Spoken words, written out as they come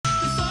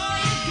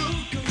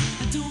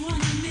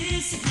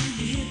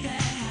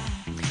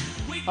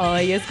Oh,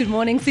 yes, good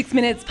morning. 6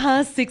 minutes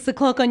past 6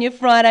 o'clock on your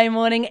Friday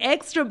morning.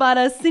 Extra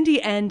butter,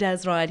 Cindy and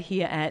Daz right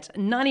here at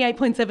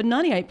 98.7,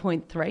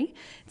 98.3.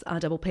 It's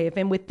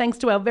RPPFM with thanks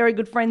to our very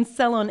good friend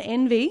Salon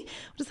Envy.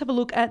 We'll just have a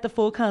look at the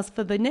forecast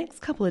for the next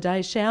couple of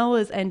days.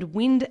 Showers and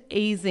wind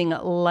easing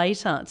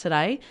later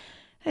today.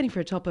 Heading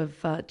for a top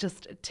of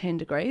just 10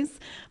 degrees.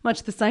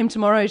 Much the same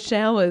tomorrow,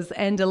 showers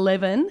and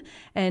 11,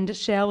 and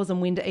showers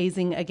and wind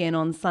easing again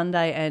on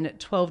Sunday and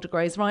 12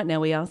 degrees. Right now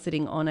we are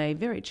sitting on a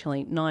very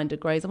chilly 9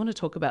 degrees. I want to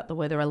talk about the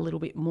weather a little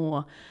bit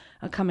more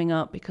coming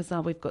up because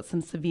we've got some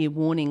severe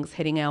warnings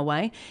heading our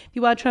way. If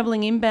you are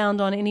travelling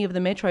inbound on any of the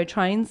metro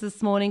trains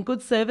this morning,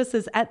 good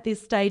services at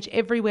this stage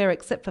everywhere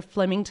except for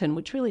Flemington,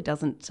 which really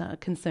doesn't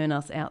concern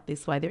us out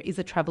this way. There is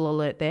a travel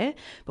alert there,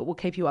 but we'll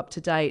keep you up to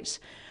date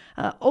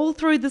all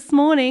through this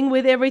morning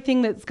with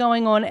everything that's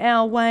going on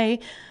our way.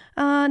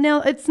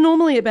 Now, it's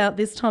normally about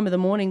this time of the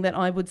morning that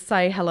I would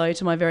say hello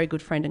to my very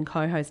good friend and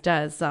co-host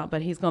Daz,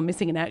 but he's gone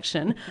missing in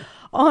action.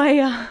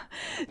 I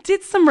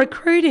did some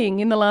recruiting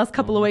in the last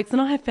couple of weeks and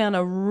I have found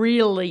a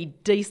really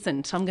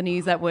decent, I'm going to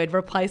use that word,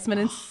 replacement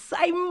and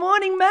say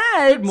morning,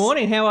 Matt. Good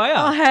morning, how are you?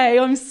 Oh, hey,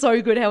 I'm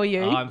so good. How are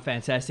you? Oh, I'm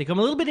fantastic. I'm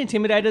a little bit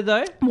intimidated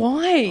though.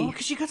 Why?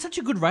 Because you got such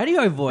a good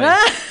radio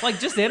voice.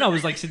 Like just then I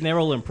was like sitting there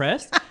all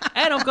impressed.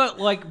 And I've got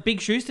like big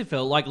shoes to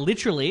fill, like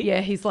literally.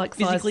 Yeah, he's like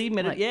physically,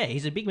 size, yeah,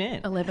 he's a big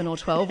man. 11 or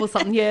 12 or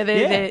something. Yeah,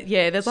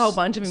 there's a whole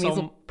bunch of him. He's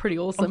pretty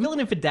awesome. I'm filling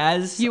in for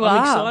Daz. You I'm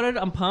are. excited.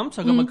 I'm pumped.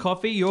 I got my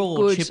coffee. You're all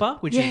Good. chipper,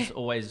 which is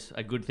always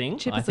a good thing,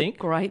 Chipper's I think. a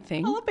great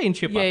thing. I love being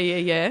chipper.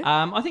 Yeah.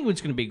 I think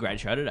it's going to be a great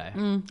show today.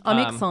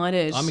 I'm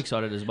excited. I'm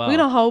excited as well. We've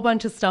got a whole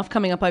bunch of stuff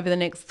coming up over the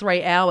next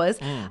 3 hours.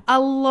 A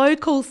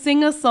local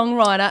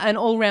singer-songwriter and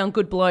all-round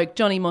good bloke,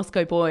 Johnny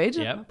Moscow Boyd,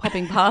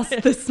 popping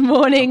past this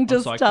morning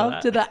just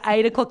after the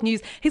 8 o'clock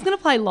news. He's going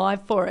to play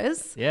live for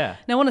us. Yeah.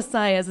 Now, I want to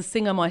say, as a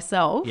singer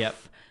myself,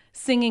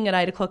 singing at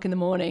 8 o'clock in the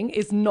morning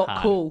is not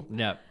hard. cool.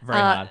 No, very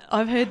hard.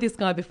 I've heard this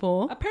guy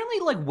before.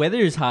 Apparently, like, weather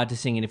is hard to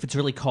sing in. If it's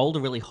really cold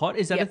or really hot,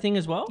 is that a thing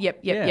as well?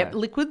 Yep.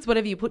 Liquids,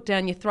 whatever you put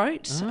down your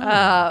throat,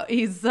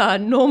 is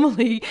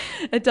normally,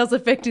 it does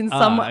affect in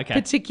some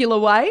particular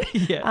way.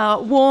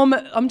 Warm,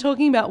 I'm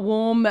talking about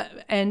warm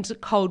and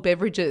cold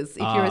beverages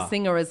if you're a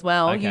singer as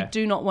well. You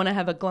do not want to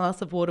have a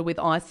glass of water with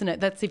ice in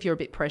it. That's if you're a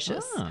bit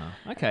precious.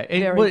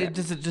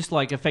 Does it just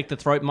like affect the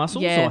throat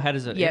muscles or how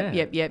does it?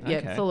 Yep.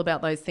 It's all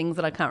about those things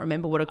that I can't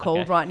remember what are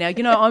called right now.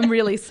 You know, I'm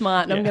really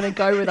smart and I'm going to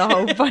go with a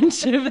whole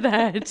bunch of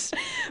that.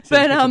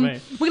 But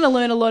we're going to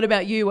learn a lot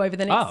about you over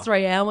the next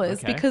 3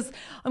 hours because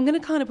I'm going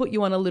to kind of put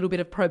you on a little bit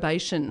of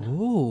probation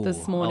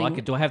this morning. I like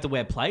it. Do I have to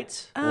wear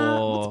plates?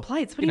 What's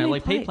plates? What do you mean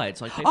like plates?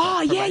 P-plates? Like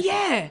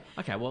yeah.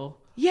 Okay, well...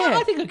 Yeah.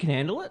 I think I can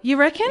handle it. You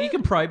reckon? You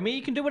can probe me.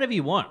 You can do whatever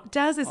you want.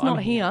 Daz is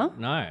not here.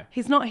 No.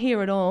 He's not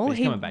here at all. But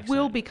he's coming back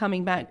will soon. be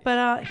coming back,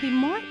 but he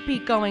might be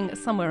going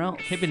somewhere else.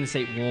 Keeping the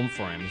seat warm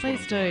for him.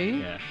 Please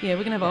do. Yeah,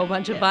 we're going to have a whole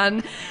bunch of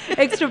fun.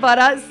 Extra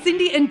butter.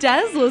 Cindy and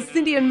Daz, or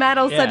Cindy and Matt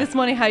also this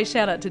morning. Hey,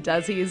 shout out to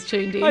Daz. He is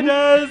tuned in. Hi,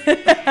 Daz.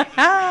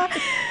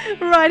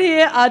 Right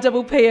here,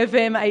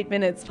 RPPFM, 8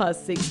 minutes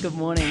past 6. Good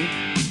morning.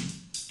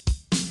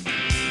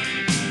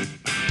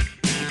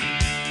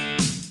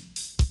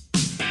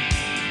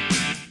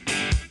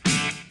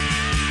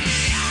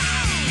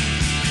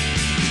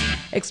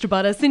 Extra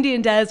butter. Cindy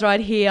and Daz right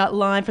here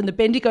live from the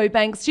Bendigo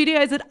Bank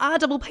studios at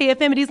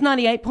RPPFM. It is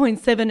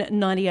 98.7,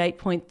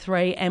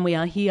 98.3 and we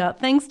are here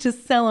thanks to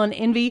Salon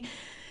Envy.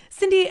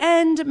 Cindy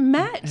and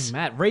Matt.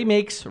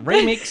 Remix.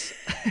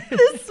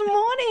 This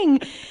morning.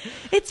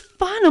 It's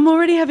fun. I'm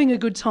already having a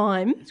good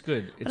time. It's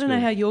good. I don't know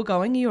how you're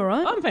going. Are you all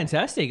right? I'm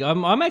fantastic.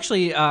 I'm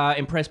actually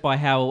impressed by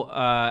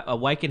how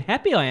awake and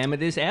happy I am at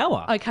this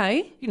hour.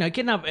 Okay. You know,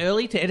 getting up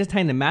early to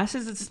entertain the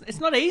masses,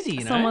 it's not easy,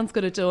 you know. Someone's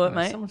got to do it,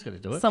 mate. Someone's got to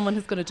do it. Someone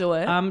has got to do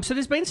it. So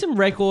there's been some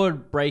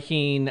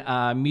record-breaking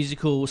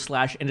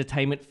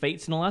musical/entertainment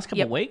feats in the last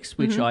couple of weeks,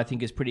 which I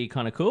think is pretty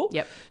kind of cool.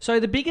 Yep. So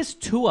the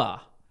biggest tour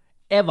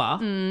ever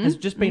has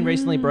just been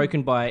recently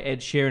broken by Ed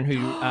Sheeran, who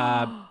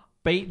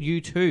beat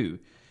U2.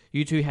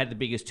 U2 had the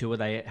biggest tour.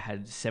 They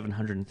had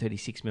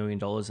 $736 million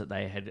that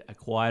they had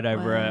acquired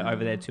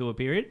over their tour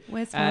period.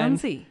 Where's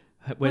Fonzie?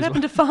 What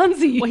happened to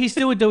Fonzie? Well, he's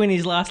still doing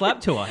his last lap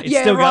tour. It's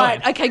yeah, still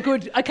right. going. Okay,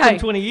 good. Okay. From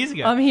 20 years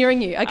ago. I'm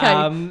hearing you.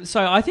 Okay.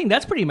 So I think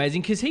that's pretty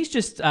amazing because he's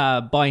just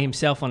by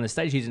himself on the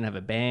stage. He doesn't have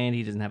a band.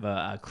 He doesn't have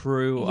a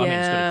crew. I mean,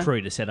 he's got a crew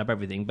to set up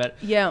everything. But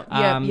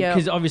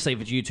because obviously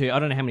if it's U2, I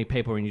don't know how many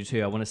people are in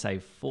U2. I want to say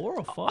 4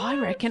 or 5. I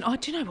reckon. Oh,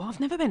 do you know what? I've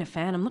never been a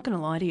fan. I'm not going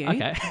to lie to you.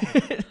 Okay.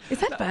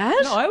 Is that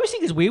bad? No, I always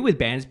think it's weird with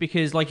bands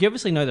because like you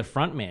obviously know the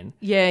front men.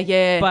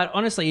 Yeah. But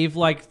honestly, if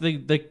like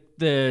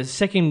the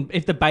second,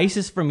 if the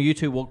bassist from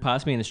U2 walked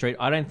past me in the street,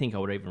 I don't think I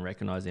would even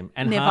recognise him.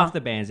 And half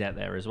the band's out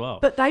there as well.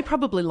 But they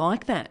probably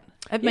like that.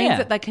 It means Yeah.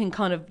 that they can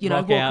kind of,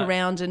 Rock walk out.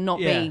 around and not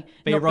be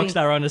be a rock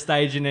star on the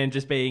stage and then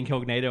just be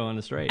incognito on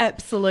the street.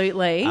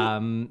 Absolutely.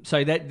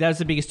 So that's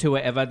the biggest tour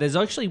ever. There's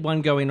actually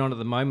one going on at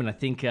the moment, I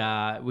think,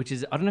 which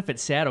is, I don't know if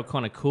it's sad or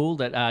kind of cool,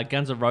 that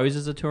Guns N'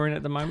 Roses are touring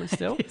at the moment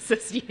still.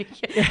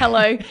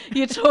 Hello,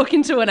 you're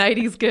talking to an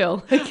 80s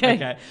girl.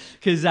 Okay.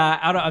 Because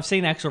I've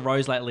seen Axl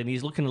Rose lately and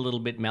he's looking a little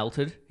bit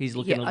melted. He's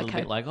looking a little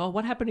bit like, oh,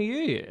 what happened to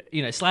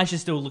you? Slash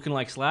is still looking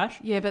like Slash.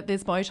 Yeah, but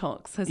there's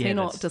Botox. Has he Yeah,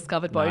 not that's-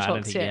 discovered no, Botox I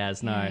don't think yet? he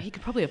has, no. Yeah, he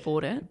could probably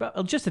afford it.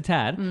 But just a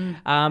tad.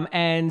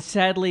 And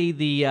sadly,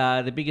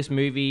 the biggest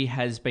movie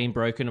has been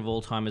broken of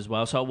all time as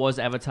well. So it was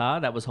Avatar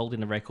that was holding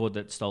the record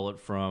that stole it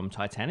from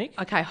Titanic.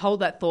 Okay, hold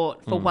that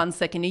thought for 1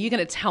 second. Are you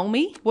going to tell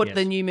me what Yes.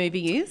 the new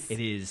movie is? It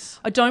is.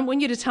 I don't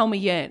want you to tell me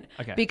yet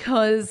Okay.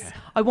 because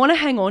I want to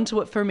hang on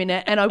to it for a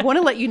minute and I want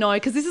to let you know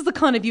because this is the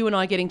kind of you and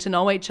I getting to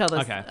know each other.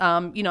 Okay.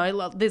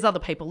 There's other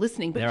people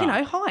listening, but There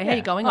are. hi, how Yeah.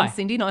 you going? Hi. I'm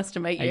Cindy. Nice to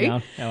meet How you. you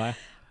going? How are you?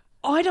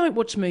 I don't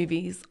watch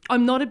movies.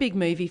 I'm not a big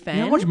movie fan.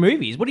 You don't watch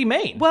movies? What do you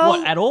mean? Well-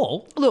 What, at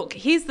all? Look,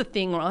 here's the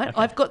thing, right?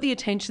 I've got the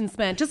attention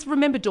span. Just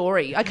remember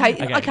Dory. Okay,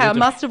 Okay, I good.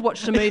 must have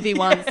watched a movie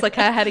once.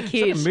 Okay, I had a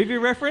kid. A movie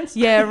reference?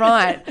 Yeah,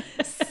 right.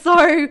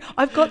 So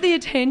I've got the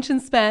attention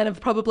span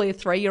of probably a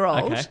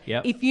 3-year-old. Okay,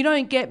 yep. If you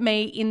don't get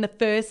me in the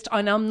first,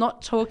 and I'm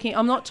not talking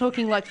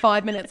like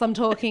 5 minutes. I'm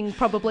talking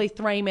probably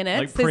 3 minutes.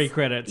 Like There's-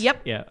 pre-credits?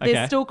 Yep. Yeah, okay.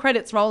 There's still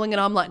credits rolling,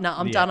 and I'm like, no,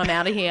 I'm done. I'm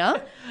out of here.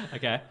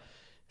 Okay.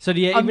 So do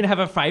you even have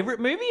a favourite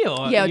movie?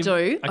 Or Yeah, I you-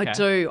 do. Okay. I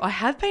do. I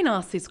have been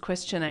asked this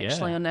question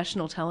actually Yeah. on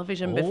national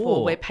television Oh.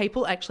 before, where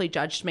people actually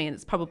judged me, and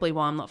it's probably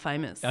why I'm not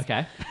famous.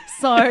 Okay.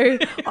 So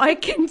I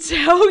can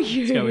tell you.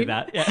 Let's go with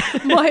that. Yeah.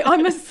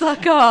 I'm a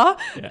sucker.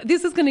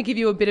 This is going to give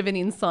you a bit of an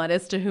insight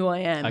as to who I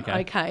am.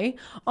 Okay.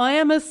 I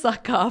am a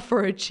sucker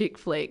for a chick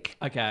flick.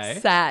 Okay.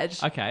 Sad.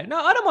 Okay. No,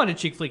 I don't mind a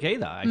chick flick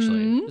either,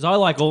 actually. Because I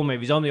like all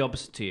movies. I'm the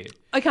opposite to you.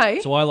 Okay.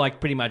 So I like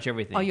pretty much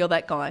everything. Oh, you're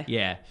that guy.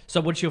 Yeah. So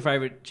what's your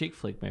favourite chick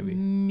flick movie?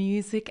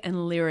 Music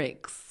and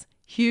lyrics.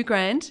 Hugh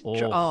Grant.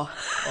 Oh,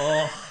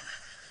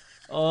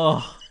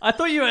 I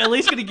thought you were at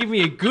least going to give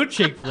me a good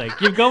chick flick.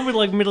 You've gone with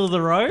like middle of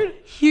the road?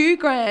 Hugh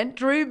Grant,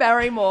 Drew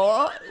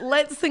Barrymore.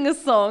 Let's sing a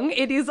song.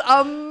 It is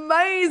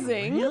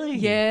amazing. Really?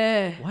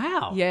 Yeah.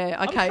 Wow.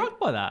 Yeah. Okay. I'm shocked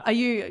by that.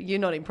 You're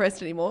not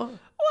impressed anymore?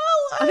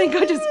 Well, I think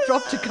I just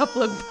dropped a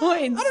couple of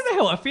points. I don't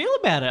know how I feel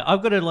about it.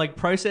 I've got to like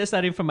process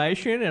that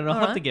information and I'll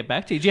have to get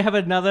back to you. Do you have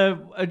another,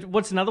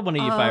 what's another one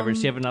of your favourites?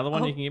 Do you have another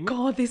one you can give me?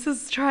 God, this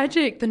is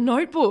tragic. The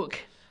Notebook.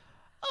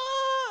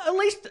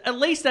 At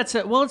least that's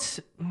it. Well,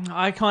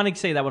 I kind of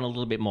see that one a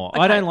little bit more.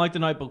 I don't like The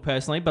Notebook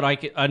personally, but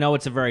I know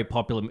it's a very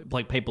popular,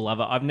 like people love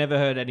it. I've never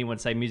heard anyone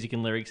say music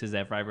and lyrics is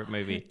their favourite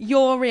movie.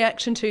 Your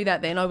reaction to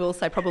that then, I will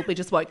say, probably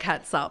just woke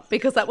Cats up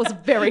because that was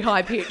very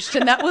high pitched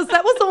and that was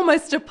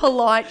almost a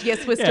polite,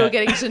 yes, we're still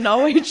getting to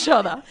know each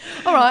other.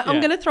 All right, I'm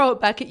Yeah. going to throw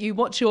it back at you.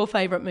 What's your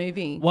favourite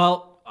movie?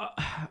 Well,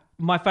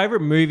 my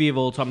favourite movie of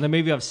all time, the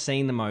movie I've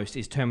seen the most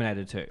is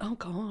Terminator 2. Oh,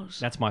 gosh.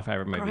 That's my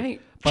favourite movie.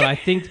 Great. But I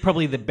think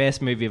probably the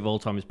best movie of all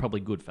time is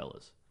probably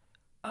Goodfellas.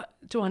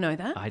 Do I know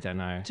that? I don't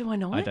know. Do I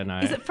know it? I don't know.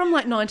 Is it from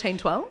like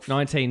 1912?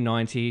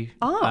 1990.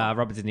 Oh.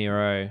 Robert De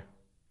Niro.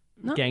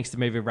 No. Gangster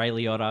movie Ray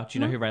Liotta. Do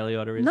you know who Ray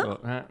Liotta is? No.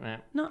 Or, no.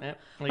 No. There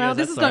Well, goes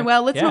this that is story. going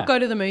well. Let's Yeah. not go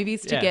to the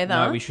movies Yeah, together.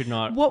 No, we should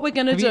not. What we're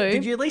going to do...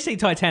 Did you at least see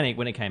Titanic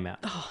when it came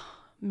out?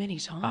 Many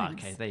Oh, times.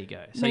 okay, there you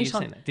go. So Many you've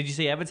seen times. that. Did you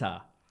see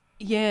Avatar?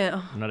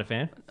 Yeah. I'm not a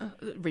fan.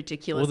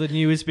 Ridiculous. Well, the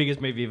newest,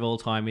 biggest movie of all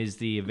time is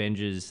the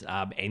Avengers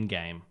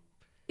Endgame.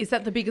 Is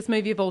that the biggest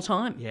movie of all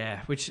time?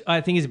 Yeah, which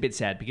I think is a bit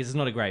sad because it's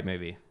not a great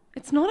movie.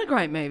 It's not a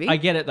great movie. I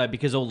get it though,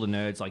 because all the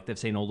nerds, like, they've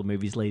seen all the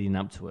movies leading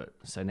up to it.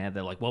 So now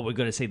they're like, well, we've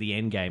got to see the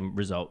Endgame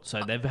result.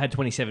 So they've had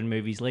 27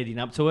 movies leading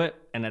up to it,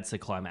 and that's the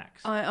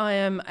climax. I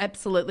am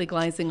absolutely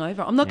glazing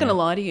over. I'm not going to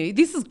lie to you.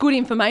 This is good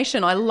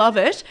information. I love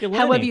it. You're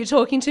learning. However, you're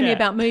talking to me Yeah.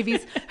 about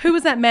movies. Who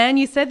was that man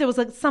you said? There was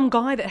like some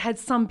guy that had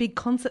some big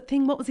concert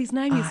thing. What was his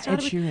name? You started Ed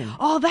with? Sheeran.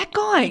 Oh, that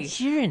guy. Ed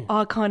Sheeran.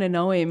 I kind of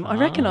know him. I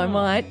reckon I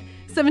might.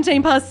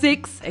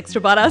 6:17, extra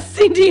butter.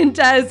 Cindy and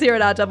Daz here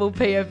at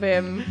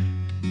RPPFM.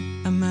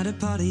 I'm at a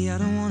party I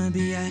don't want to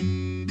be at,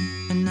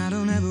 and I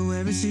don't ever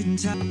wear a suit and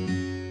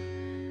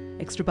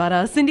tie. Extra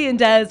butter. Cindy and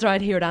Daz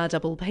right here at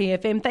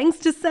RPPFM. Thanks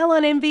to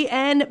Salon Envy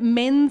and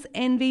Men's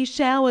Envy.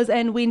 Showers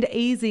and wind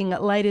easing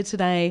later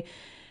today.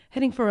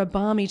 Heading for a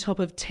balmy top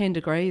of 10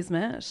 degrees,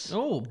 Matt.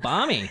 Oh,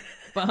 balmy.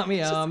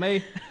 Balmy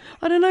army.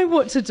 I don't know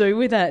what to do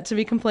with that, to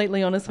be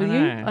completely honest with you.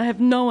 know. I have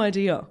no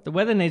idea. The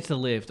weather needs to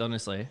lift,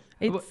 honestly.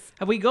 It's-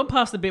 Have we gone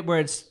past the bit where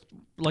it's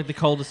like the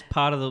coldest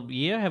part of the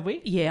year, have we?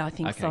 Yeah, I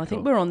think Okay, so. I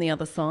think cool. we're on the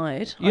other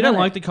side. You don't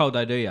like the cold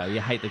though, do you? You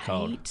hate the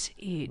cold. hate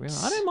it. Really?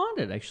 I don't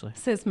mind it, actually.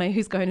 Says me,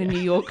 who's going to New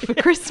York for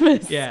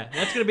Christmas. Yeah,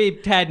 that's going to be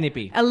a tad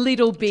nippy. A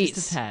little bit.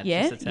 Just a tad,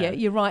 Yeah, just a tad. yeah,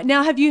 you're right.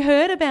 Now, have you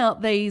heard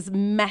about these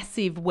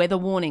massive weather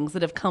warnings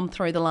that have come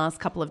through the last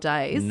couple of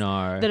days?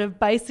 No. That have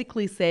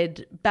basically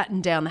said,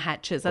 batten down the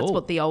hatches. That's Oh.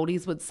 what the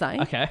oldies would say.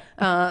 Okay.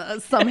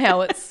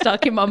 Somehow it's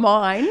stuck in my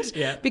mind.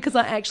 Yeah. Because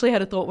I actually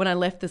had a thought when I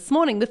left this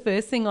morning. The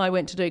first thing I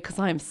went to do, because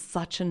I am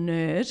such such a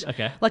nerd.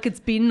 Okay. Like it's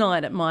bin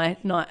night at my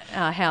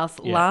house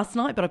last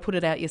night, but I put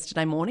it out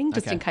yesterday morning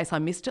just Okay. in case I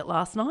missed it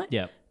last night.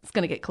 Yeah. It's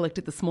going to get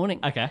collected this morning.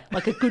 Okay.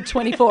 Like a good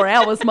 24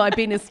 hours, my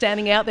bin is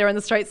standing out there in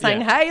the street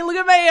saying, Yeah. hey, look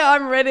at me,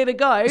 I'm ready to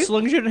go. As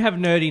long as you don't have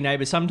nerdy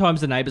neighbours, sometimes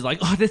the neighbour's like,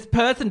 oh, this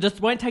person just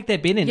won't take their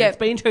bin in. Yeah. It's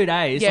been 2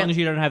 days. Yeah. As long as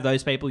you don't have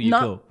those people, you're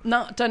cool.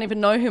 No, don't even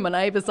know who my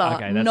neighbours are.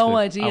 Okay, that's no good.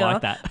 idea. I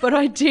like that. But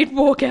I did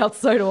walk out,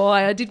 so do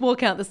I. I did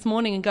walk out this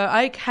morning and go,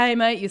 okay,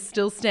 mate, you're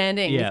still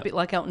standing. Yeah. It's a bit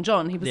like Elton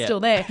John. He was Yeah. still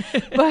there.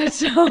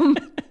 But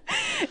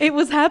it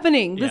was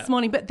happening this Yeah.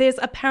 morning. But there's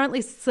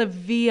apparently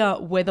severe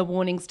weather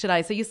warnings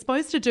today. So you're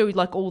supposed to do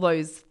like all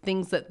those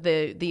things that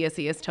the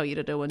SES tell you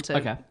to do and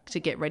to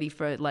get ready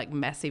for like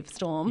massive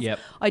storms. Yep.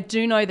 I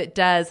do know that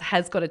Daz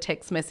has got a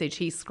text message.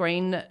 He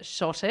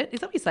screenshot it. Is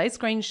that what you say?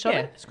 Screenshot Yeah,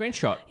 it?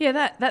 screenshot. Yeah,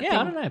 that Yeah, thing.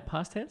 I don't know,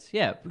 past tense.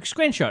 Yeah,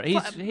 screenshot.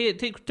 He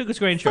took a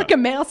screenshot. Like a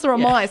mouse or a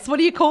mice. What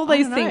do you call I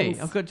these don't know. things?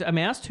 I've got a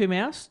mouse, two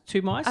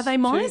mice. Are they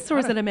mice or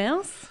is it a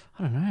mouse?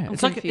 I don't know.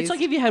 It's like confused.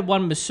 if you had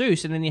one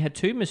masseuse and then you had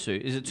two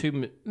masseuse. Is it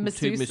two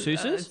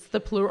masseuses? It's the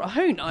plural.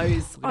 Who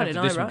knows? I don't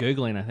know. Do some Right?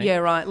 googling, I think. Yeah,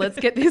 right. Let's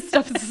get this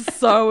stuff. This is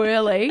so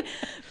early.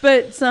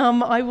 But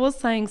I was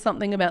saying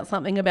something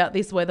about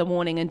this weather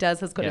warning, and Daz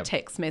has got a Yep.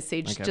 text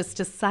message Okay. just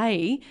to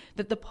say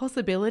that the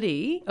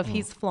possibility of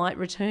his flight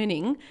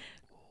returning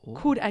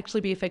could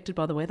actually be affected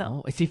by the weather.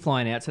 Oh, is he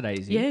flying out today?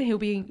 Is he? Yeah, he'll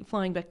be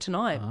flying back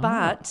tonight,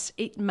 but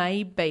it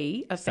may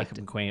be Stuck affected.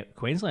 in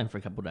Queensland for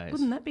a couple of days.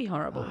 Wouldn't that be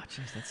horrible? Oh,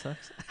 jeez, that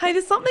sucks. Hey,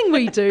 there's something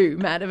we do,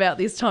 Matt, about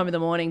this time of the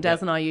morning,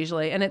 Daz and I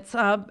usually, and it's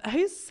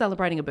who's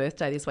celebrating a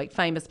birthday this week?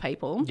 Famous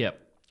people. Yep.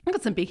 I've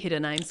got some big hitter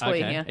names for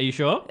you Okay. here. Are you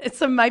sure? It's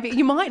some maybe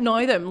you might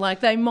know them. Like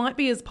they might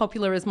be as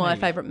popular as my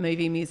favourite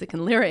movie music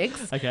and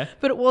lyrics. Okay.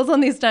 But it was on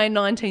this day in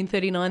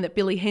 1939 that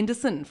Billy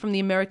Henderson from the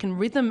American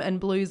rhythm and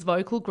blues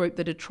vocal group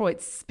the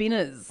Detroit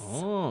Spinners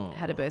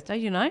had a birthday.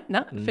 You know?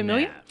 No?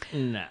 Familiar?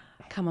 Nah.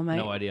 Come on, mate.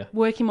 No idea.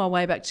 Working my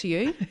way back to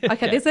you.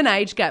 Okay, there's an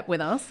age gap with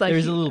us. So There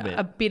is a little bit.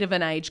 A bit of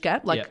an age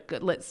gap. Like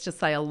let's just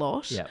say a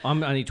lot. Yeah,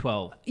 I'm only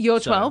 12. You're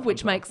so 12, I'm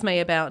which 12. makes me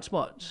about,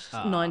 what,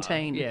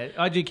 19? Yeah,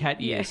 I do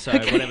cat years, so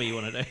Okay. whatever you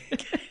want to do.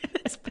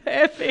 That's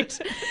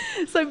perfect.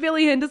 So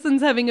Billy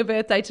Henderson's having a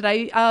birthday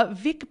today.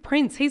 Vic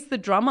Prince, he's the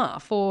drummer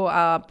for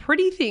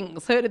Pretty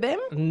Things. Heard of them?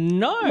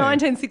 No.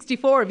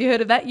 1964. Have you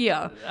heard of that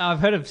year? I've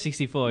heard of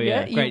 64,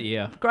 yeah. Great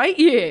year. Great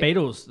year.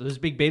 Beatles. There was a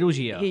big Beatles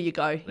year. Here you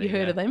go. You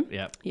heard go. of them?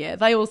 Yeah. Yeah.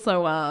 They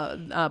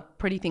also,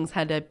 Pretty Things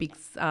had a big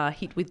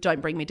hit with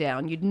Don't Bring Me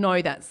Down. You'd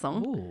know that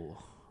song. Ooh.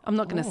 I'm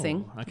not going to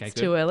sing. Okay, it's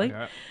good. too early. Okay, all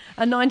right.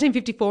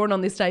 1954, and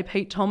on this day,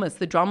 Pete Thomas,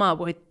 the drummer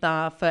for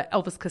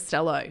Elvis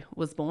Costello,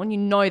 was born. You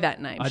know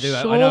that name. I do.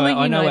 Surely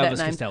I you know that Elvis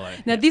name. Costello.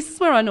 Now, Yeah. this is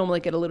where I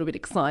normally get a little bit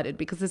excited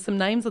because there's some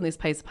names on this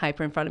piece of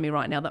paper in front of me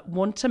right now that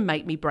want to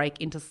make me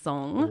break into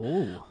song.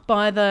 Ooh.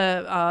 By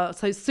the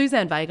so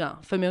Suzanne Vega,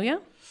 familiar?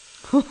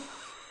 This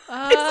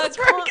is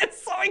where I get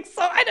so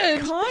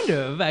excited. Kind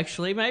of,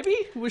 actually, maybe.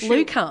 Was she-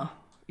 Luca.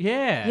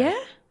 Yeah. Yeah?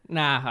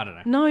 Nah, I don't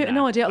know.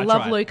 No idea. I I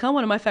love tried. Luca,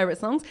 one of my favourite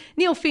songs.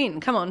 Neil Finn,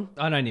 come on.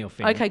 I know Neil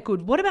Finn. Okay,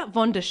 good. What about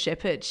Vonda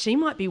Shepherd? She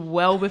might be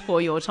well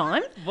before your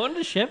time.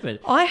 Vonda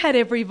Shepherd. I had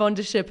every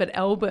Vonda Shepherd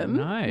album.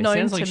 No, known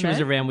sounds like to she was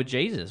Matt. around with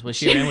Jesus. Was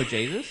she around with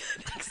Jesus?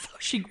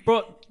 She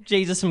brought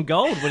Jesus some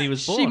gold when he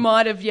was born. She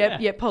might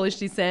have, polished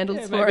his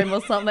sandals for maybe. him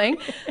or something.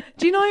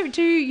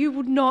 You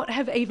would not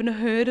have even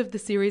heard of the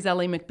series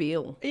Ally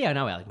McBeal? Yeah, I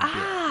know Alec McBeal.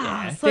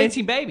 Yeah. so-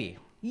 Dancing Baby.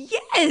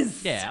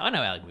 Yes. Yeah, I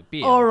know Alec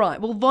McBeal. All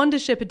right. Well,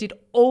 Vonda Shepherd did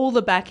all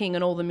the backing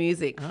and all the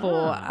music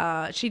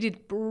for. She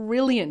did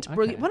brilliant.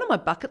 One of my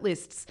bucket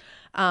lists.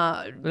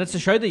 That's the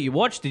show that you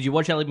watched. Did you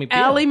watch Alec McBeal?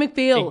 Ally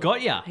McBeal. It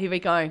got ya. Here we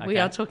go. We Okay.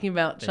 are talking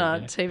about There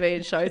you go. TV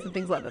and shows and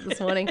things like that this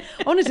morning.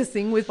 I wanted to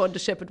sing with Vonda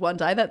Shepherd one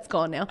day. That's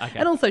gone now. Okay.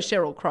 And also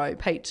Sheryl Crow,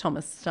 Pete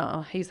Thomas.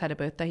 He's had a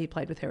birthday. He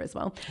played with her as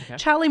well.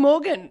 Charlie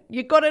Morgan.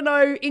 You got to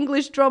know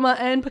English drummer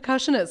and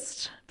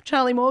percussionist.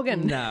 Charlie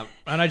Morgan. No,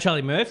 I know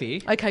Charlie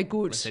Murphy. Okay,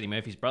 good. Eddie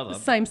Murphy's brother.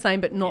 Same,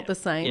 but not the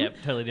same. Yeah,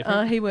 totally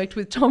different. He worked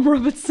with Tom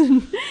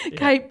Robertson,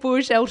 Kate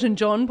Bush, Elton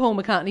John, Paul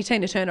McCartney,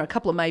 Tina Turner, a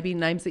couple of maybe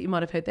names that you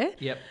might have heard there.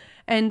 Yep.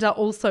 And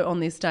also on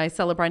this day,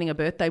 celebrating a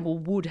birthday,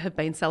 would have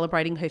been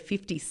celebrating her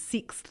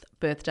 56th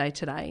birthday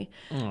today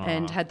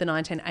and had the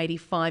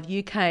 1985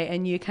 UK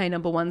and UK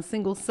number one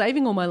single,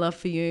 Saving All My Love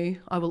for You,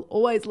 I Will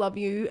Always Love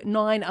You,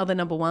 9 other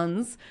number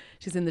ones.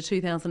 She's in the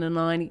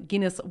 2009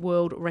 Guinness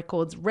World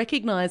Records,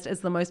 recognised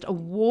as the most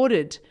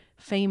awarded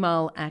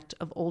female act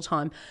of all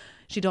time.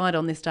 She died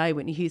on this day,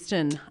 Whitney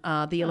Houston, the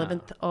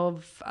 11th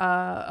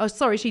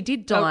of... she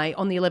did die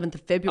on the 11th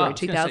of February, I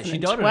was gonna say, 2012. she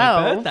died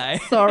on her birthday.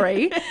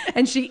 Sorry.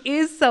 And she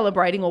is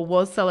celebrating or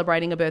was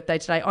celebrating a birthday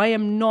today. I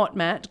am not,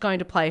 Matt, going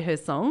to play her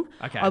song.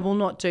 Okay. I will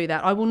not do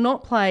that. I will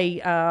not play,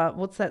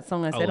 what's that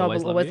song I said? I Always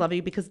Will Love Always You? Love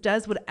You, because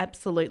Daz would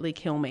absolutely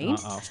kill me.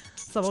 Uh-oh.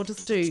 So I'll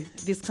just do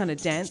this kind of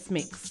dance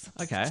mix.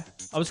 Okay.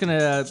 I was going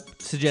to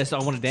suggest I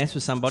want to dance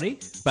with somebody,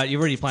 but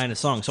you're already playing a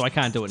song, so I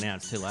can't do it now.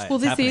 It's too late. Well,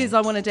 It's this happening. is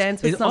I Want to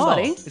Dance with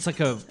Somebody. It's like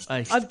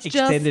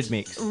extended just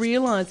mix.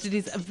 realised it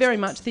is very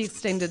much the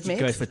extended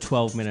mix. It goes for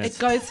 12 minutes. It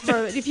goes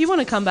for, if you want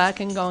to come back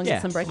and go and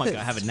get some I might breakfast. go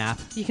have a nap.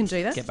 You can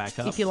do that. Get back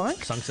up. If you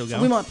like. Song's still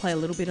going. We might play a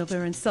little bit of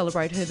her and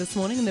celebrate her this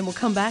morning, and then we'll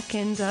come back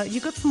and you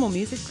got some more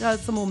music,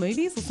 some more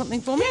movies or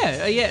something for me?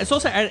 Yeah. It's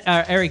also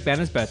Eric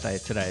Banner's birthday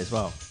today as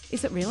well.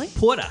 Is it really?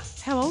 Porter.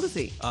 How old is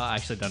he? I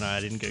actually don't know. I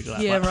didn't Google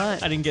that. Yeah, far.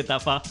 right. I didn't get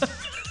that far.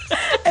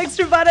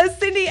 Extra butter,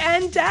 Cindy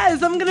and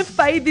Daz. I'm going to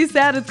fade this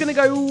out. It's going to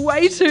go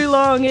way too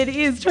long. It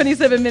is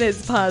 27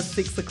 minutes past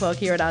 6 o'clock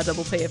here at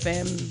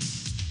RPPFM.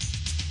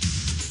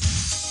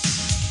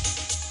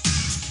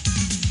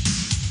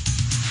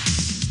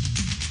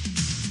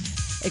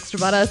 Extra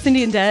butter,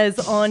 Cindy and Daz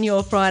on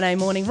your Friday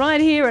morning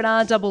right here at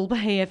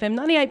RPPFM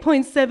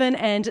 98.7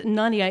 and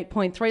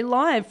 98.3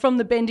 live from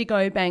the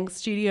Bendigo Bank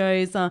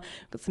studios. Got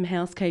some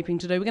housekeeping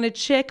to do. We're going to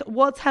check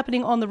what's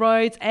happening on the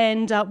roads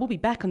and we'll be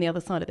back on the other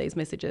side of these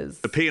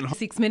messages.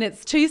 6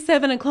 minutes to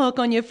 7 o'clock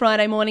on your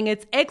Friday morning.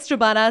 It's Extra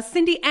butter,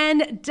 Cindy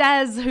and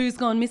Daz, who's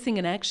gone missing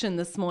in action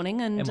this morning.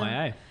 And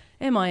MIA.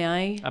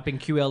 MIA. Up in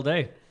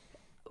QLD.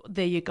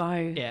 There you go.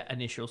 Yeah,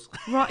 initials.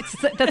 Right,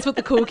 so that's what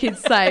the cool kids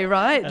say,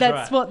 right?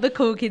 That's right. what the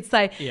cool kids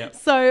say. Yep.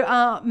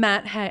 So,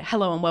 Matt,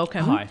 hello and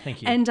welcome. Hi,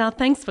 thank you. And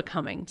thanks for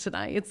coming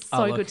today. It's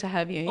so look, good to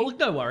have you. Oh, look,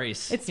 no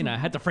worries. I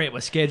had to free up my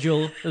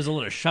schedule. There was a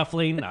lot of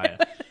shuffling. No,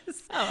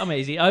 I'm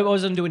easy. I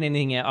wasn't doing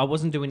anything. I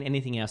wasn't doing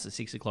anything else at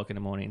 6 o'clock in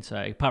the morning. So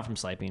apart from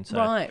sleeping. So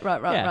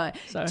Right.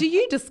 So. Do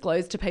you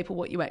disclose to people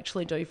what you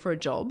actually do for a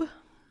job?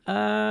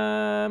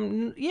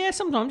 Yeah,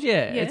 sometimes,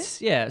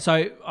 yeah.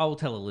 So I'll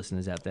tell the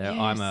listeners out there, Yes.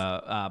 I'm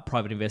a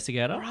private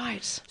investigator.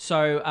 Right.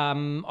 So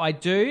I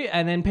do,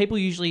 and then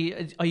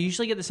I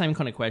usually get the same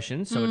kind of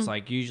questions. So it's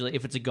like usually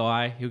if it's a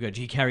guy, he'll go,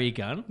 "Do you carry a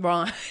gun?"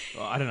 Right.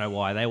 I don't know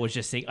why. They always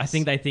just think. I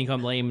think they think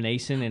I'm Liam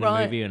Neeson in a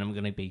Right. movie, and I'm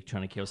going to be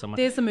trying to kill someone.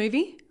 There's a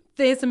movie.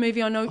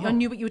 I know. I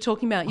knew what you were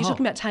talking about. You're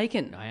talking about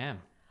Taken. I am.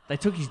 They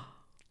took his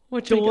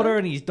What you daughter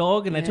got? and his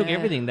dog, and they took Yeah.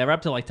 everything. They're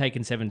up to like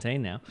Taken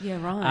 17 now.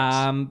 Yeah,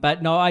 right.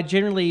 But no, I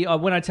generally,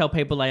 when I tell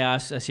people, they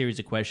ask a series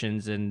of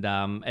questions, and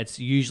it's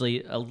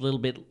usually a little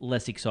bit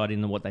less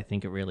exciting than what they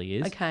think it really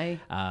is. Okay.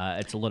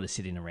 It's a lot of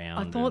sitting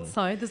around. I thought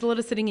so. There's a lot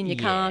of sitting in your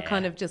car, Yeah.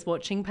 kind of just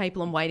watching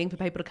people and waiting for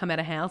people to come out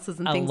of houses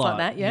and A things lot.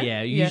 like that. Yeah.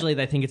 Yeah. Usually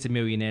they think it's a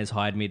millionaire's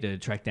hired me to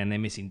track down their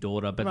missing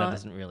daughter, but Right. that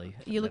doesn't really.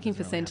 You're looking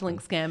for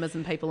Centrelink scammers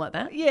and people like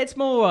that. Yeah, it's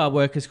more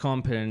workers'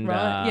 comp and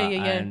Right.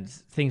 Yeah. and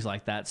things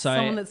like that. So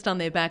Someone that's done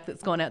their back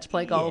that's gone out to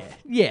play golf.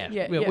 Yeah,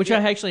 Yeah, which yeah.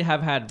 I actually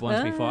have had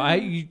once before.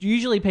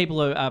 Usually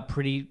people are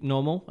pretty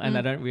normal and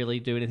they don't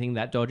really do anything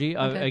that dodgy.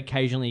 I Okay.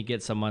 occasionally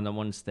get someone that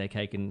wants their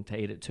cake and to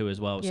eat it too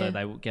as well, Yeah. so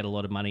they get a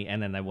lot of money and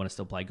then they want to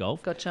still play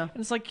golf. Gotcha. And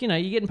it's like, you're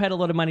getting paid a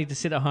lot of money to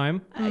sit at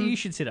home. You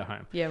should sit at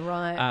home. Yeah,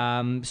 right.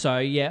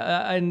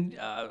 And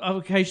I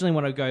occasionally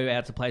want to go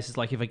out to places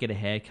like if I get a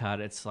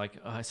haircut, it's like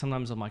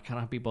sometimes I'm like, can't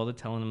I be bothered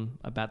telling them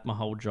about my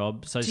whole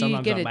job? So Do you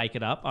sometimes get I a make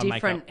it up.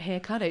 different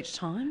haircut each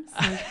time?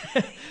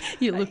 So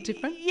you look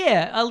different?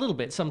 Yeah, a little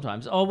bit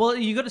sometimes. Oh, well,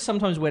 you got to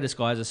sometimes wear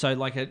disguises. So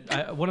like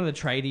one of the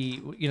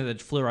tradie, the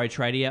fluoro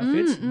tradie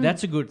outfits,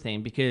 that's a good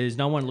thing because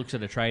no one looks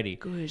at a tradie.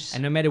 Good.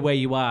 And no matter where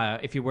you are,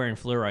 if you're wearing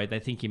fluoro, they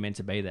think you're meant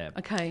to be there.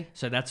 Okay.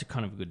 So that's a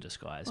kind of a good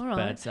disguise. All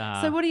right.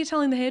 But, So what are you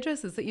telling the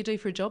hairdressers that you do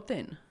for a job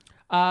then?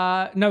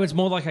 no, it's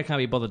more like I can't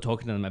be bothered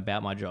talking to them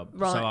about my job.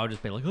 Right. So I'll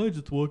just be like, I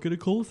just work at a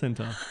call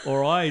center.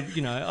 Or I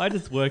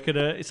just work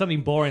at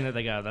something boring that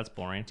they go, that's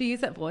boring. Do you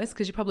use that voice?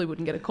 Because you probably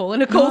wouldn't get a call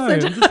in a call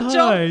centre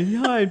job.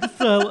 Hi,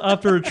 just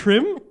after a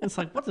trim. It's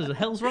like, what the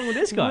hell's wrong with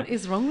this guy? What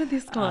is wrong with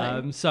this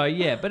guy? So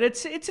yeah, but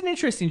it's an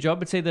interesting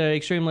job. It's either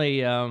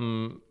extremely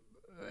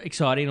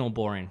exciting or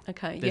boring.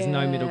 Okay, There's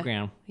no middle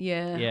ground.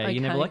 Yeah. Yeah, okay.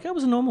 you're never like, it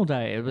was a normal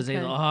day. It was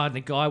either,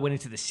 the guy went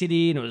into the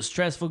city and it was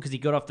stressful because he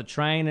got off the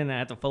train and I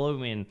had to follow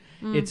him in.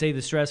 It's either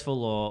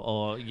stressful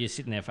or you're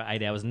sitting there for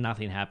 8 hours and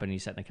nothing happened. You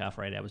sat in the car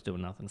for 8 hours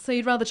doing nothing. So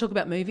you'd rather talk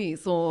about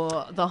movies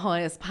or the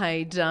highest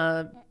paid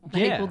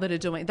people that are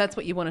doing... That's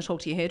what you want to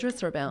talk to your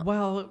hairdresser about?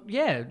 Well,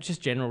 yeah,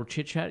 just general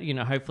chit-chat.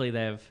 Hopefully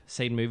they've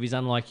seen movies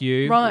unlike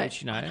you. Right.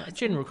 Which,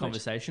 general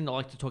conversation. I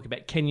like to talk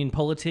about Kenyan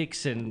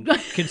politics and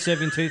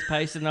conserving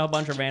toothpaste and a whole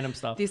bunch of random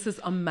stuff. This is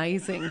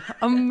amazing.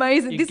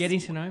 Amazing. You're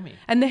getting to know me.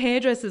 And the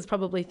hairdresser's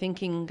probably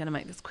thinking, going to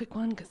make this quick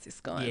one because this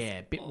guy's... Yeah,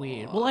 a bit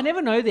weird. Well, I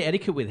never know the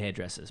etiquette with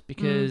hairdressers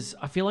because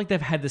I feel like they've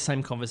had the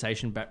same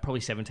conversation probably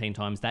 17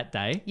 times that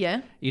day.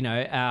 Yeah.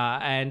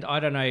 And I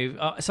don't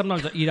know.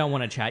 Sometimes you don't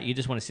want to chat. You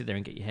just want to sit there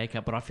and get your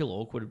haircut. But I feel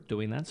awkward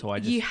doing that, so I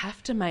just... You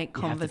have to make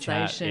you have to chat,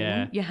 conversation.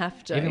 yeah. You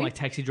have to. Even like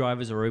taxi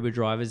drivers or Uber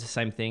drivers, the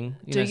same thing.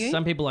 Do you?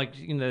 Some people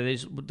they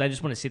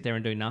just want to sit there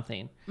and do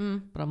nothing.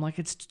 But I'm like,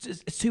 it's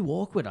too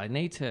awkward. I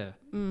need to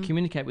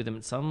communicate with them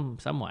in some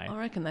way. I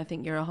reckon they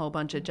think you're a whole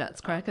bunch of Jats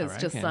crackers,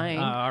 just reckon. saying.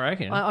 I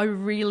reckon. I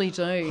really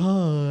do.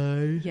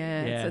 Hi.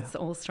 Yeah, it's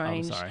all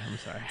strange. I'm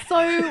sorry.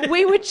 So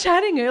we were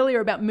chatting earlier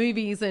about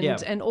movies and, Yeah.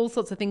 and all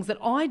sorts of things that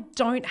I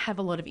don't have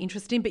a lot of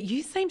interest in, but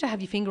you seem to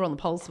have your finger on the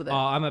pulse with it.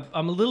 I'm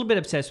a little bit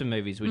obsessed with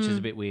movies, which is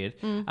a bit weird.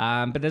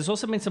 But there's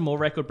also been some more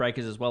record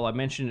breakers as well. I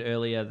mentioned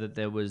earlier that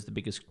there was the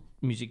biggest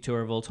music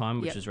tour of all time,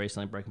 which Yep. was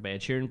recently broken by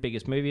Ed Sheeran,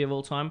 biggest movie of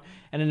all time.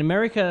 And in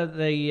America,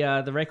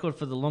 the record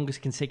for the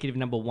longest consecutive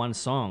number one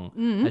song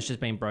has just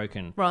been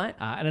broken. Right.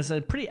 And it's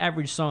a pretty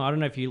average song. I don't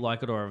know if you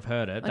like it or have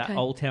heard it. That Okay.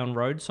 Old Town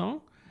Road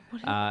song.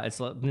 It's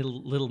like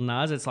Little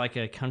Nas. It's like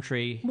a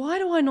country. Why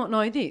do I not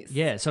know this?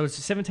 Yeah, so it's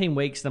 17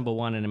 weeks number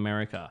one in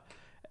America.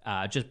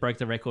 Just broke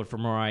the record for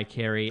Mariah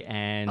Carey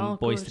and Oh,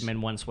 Boyz gosh. II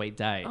Men One Sweet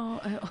Day. Oh,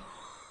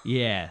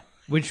 Yeah,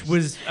 which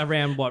was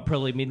around,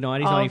 probably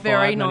mid-90s, oh 95,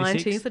 very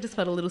 96? 90s. I just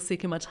felt a little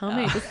sick in my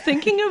tummy just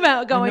thinking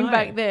about going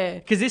back there.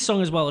 Because this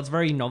song as well, it's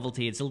very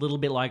novelty. It's a little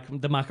bit like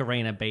the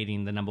Macarena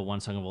beating the number one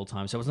song of all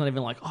time. So it's not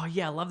even like, oh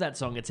yeah, I love that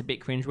song. It's a bit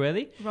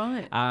cringeworthy.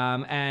 Right.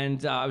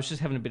 And I was just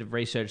having a bit of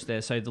research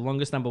there. So the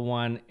longest number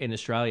one in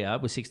Australia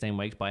was 16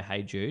 Weeks by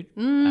Hey Jude.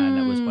 And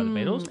that was by the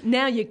Beatles.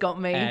 Now you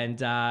got me.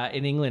 And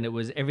in England, it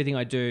was Everything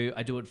I Do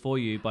It For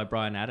You by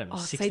Bryan Adams. Oh,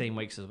 16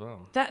 weeks as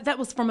well. That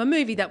was from a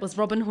movie. That was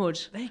Robin Hood.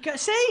 There you go.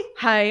 See?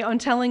 Hey, I'm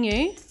telling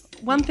you,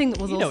 one thing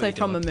that was You know also what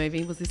you're from a doing.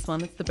 movie was this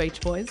one. It's the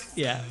Beach Boys.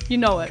 Yeah. You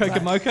know it. right?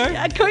 Kokomoko?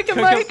 Yeah,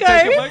 Kokomoko.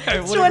 Kokomoko, whatever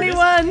it is.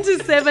 21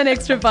 to 7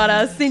 extra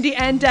butter. Cindy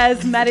and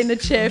Daz, Matt in the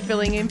chair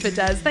filling in for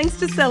Daz. Thanks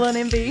to Cell on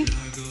MB.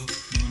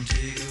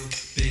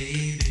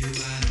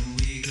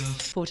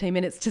 14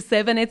 minutes to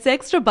 7. It's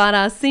extra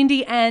butter.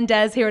 Cindy and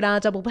Daz here at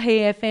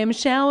RPPFM.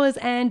 Showers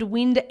and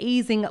wind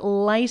easing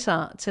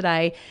later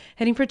today.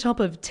 Heading for a top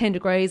of 10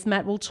 degrees.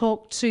 Matt will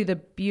talk to the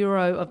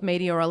Bureau of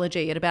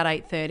Meteorology at about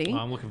 8:30. Oh,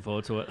 I'm looking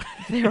forward to it.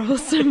 They're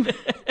awesome.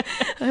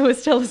 They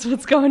always tell us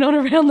what's going on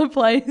around the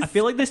place. I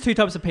feel like there's two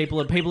types of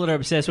people: people that are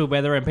obsessed with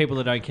weather and people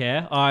that don't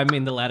care. I'm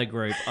in the latter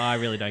group. I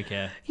really don't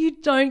care. You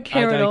don't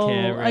care I at don't all.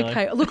 care, really.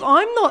 Okay. Look,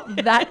 I'm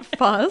not that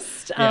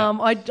fussed. Yeah.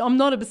 I'm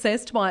not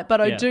obsessed by it, but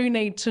I Yeah. do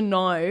need to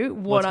know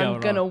what What's I'm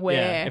going to on? wear.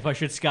 Yeah, if I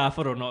should scarf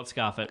it or not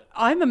scarf it.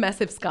 I'm a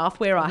massive scarf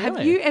wearer. Have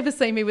Really? you ever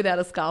seen me without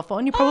a scarf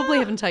on? You probably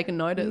haven't taken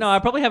notice. No, I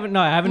probably haven't.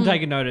 No, I haven't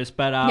taken notice.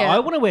 But Yeah. I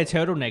want to wear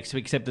turtlenecks,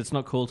 except it's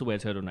not cool to wear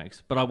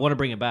turtlenecks. But I want to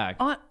bring it back.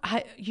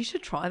 Hey, you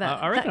should try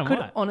that. I reckon that I could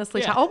might.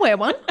 honestly. Yeah. I'll wear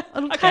one.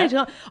 Okay.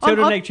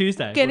 Turtleneck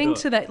Tuesday. We'll Getting do it.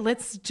 to that.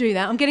 Let's do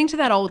that. I'm getting to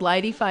that old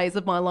lady phase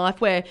of my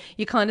life where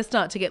you kind of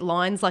start to get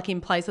lines like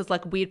in places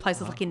like weird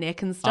places like your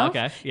neck and stuff.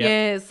 Okay, yep.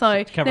 Yeah.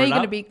 So Cover now it you're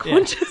going to up. be Yeah.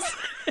 conscious.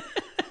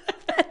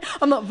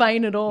 I'm not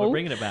vain at all. We're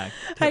bringing it back.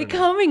 Hey, Turtleneck.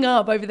 coming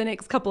up over the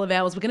next couple of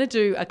hours, we're going to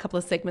do a couple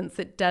of segments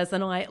that Daz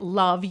and I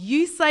love.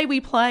 You Say We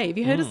Play. Have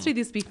you heard us do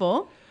this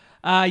before?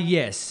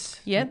 Yes.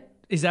 Yeah.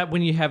 Is that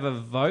when you have a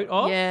vote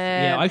off?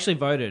 Yeah. Yeah, I actually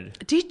voted,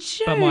 Did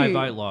you? but my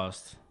vote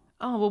lost.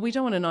 Oh, well, we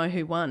don't want to know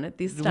who won at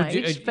this Would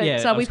you- stage. But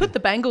yeah, I we was put the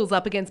Bengals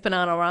up against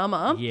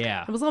Bananarama.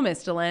 Yeah. It was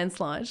almost a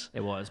landslide.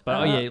 It was.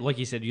 But yeah, like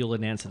you said, you'll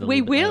announce it a We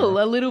little bit will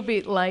later. a little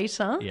bit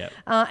later. Yeah.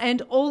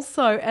 And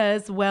also,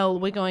 as well,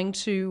 we're going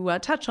to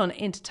touch on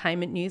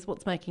entertainment news,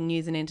 what's making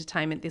news in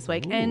entertainment this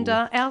week, and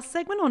our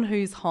segment on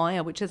Who's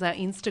Higher, which is our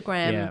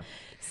Instagram Yeah.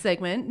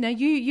 segment. Now,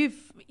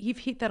 you've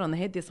hit that on the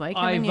head this week,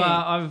 haven't you?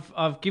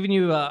 I've given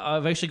you.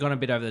 I've actually gone a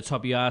bit over the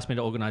top. You asked me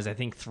to organise, I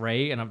think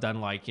 3, and I've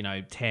done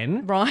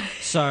 10. Right.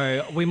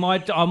 So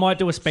I might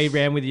do a speed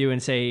round with you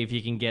and see if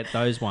you can get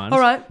those ones. All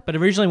right. But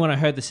originally, when I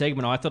heard the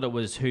segment, I thought it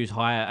was Who's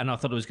Higher, and I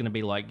thought it was going to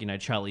be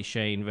Charlie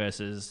Sheen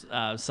versus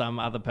some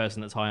other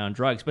person that's high on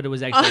drugs. But it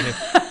was actually.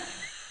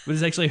 It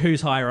was actually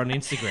Who's Higher on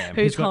Instagram.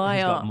 Who's Who's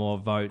higher got more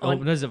votes? on-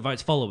 Oh, those are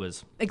votes,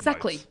 followers.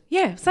 Exactly. Votes.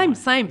 Yeah, same, Yeah,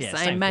 same,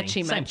 same matchy,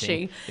 thing, same matchy.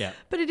 thing. Yeah.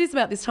 But it is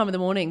about this time of the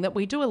morning that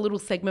we do a little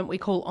segment we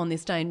call On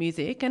This Day in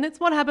Music, and it's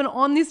what happened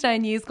on this day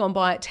in years gone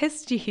by.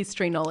 Test your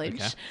history knowledge.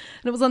 Okay.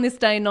 And it was on this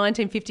day in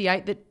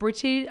 1958 that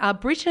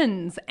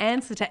Britain's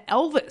answer to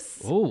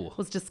Elvis Ooh.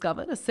 was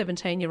discovered. A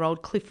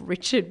 17-year-old Cliff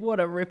Richard,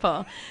 what a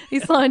ripper. He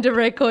signed a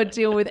record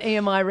deal with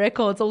EMI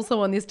Records.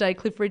 Also on this day,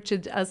 Cliff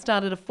Richard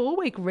started a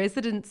 4-week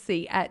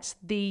residency at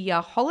the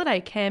holiday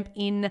camp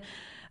in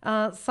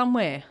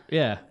somewhere.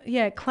 Yeah.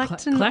 Yeah,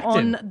 Clacton,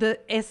 Clacton. on the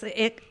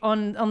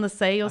on the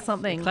sea or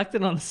something.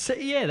 Clacton on the sea.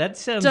 Yeah, that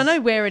sounds. Don't know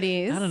where it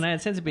is. I don't know.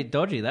 It sounds a bit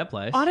dodgy, that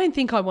place. I don't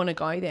think I want to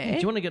go there. Do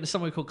you want to go to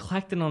somewhere called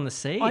Clacton on the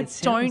Sea? I It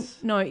sounds-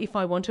 don't know if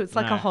I want to. It's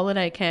like No. a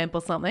holiday camp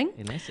or something.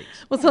 In Essex.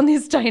 It was on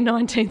this day in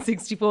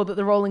 1964 that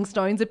the Rolling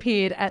Stones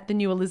appeared at the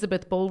New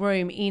Elizabeth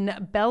Ballroom in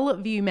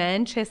Bellevue,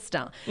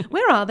 Manchester.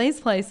 Where are these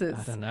places?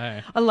 I don't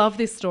know. I love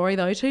this story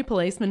though. 2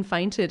 policemen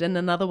fainted and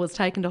another was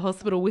taken to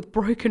hospital with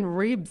broken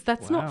ribs.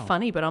 That's Wow. not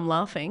funny, but I'm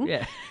laughing.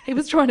 Yeah. He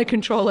was trying to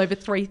control over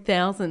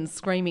 3,000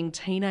 screaming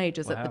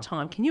teenagers at Wow. the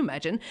time. Can you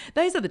imagine?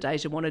 Those are the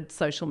days you wanted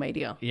social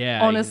media.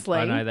 Yeah. Honestly.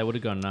 I know. They would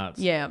have gone nuts.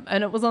 Yeah,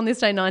 and it was on this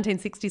day,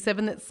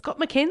 1967, that Scott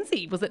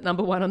McKenzie was at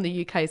number 1 on the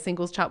UK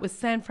singles chart with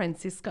San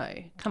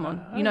Francisco. Come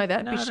on, you know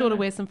that. no, Be I sure don't to know.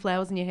 wear some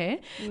flowers in your hair.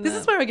 This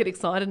is where I get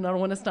excited and I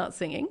want to start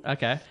singing.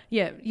 Okay.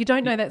 Yeah, you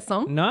don't know that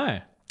song? No.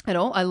 at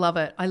all. I love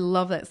it. I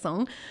love that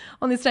song.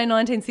 On this day,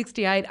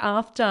 1968,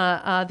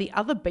 after the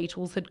other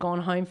Beatles had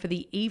gone home for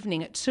the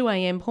evening at 2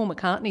 a.m, Paul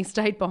McCartney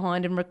stayed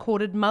behind and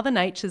recorded Mother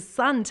Nature's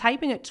Son,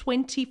 taping it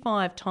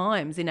 25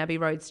 times in Abbey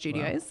Road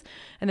Studios. Wow.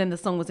 And then the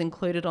song was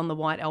included on the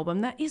White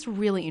Album. That is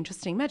really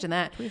interesting. Imagine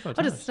that.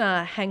 I just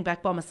hang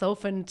back by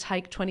myself and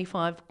take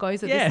 25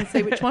 goes at this and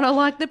see which one I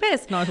like the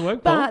best. Nice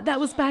work, Paul. But that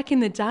was back in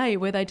the day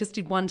where they just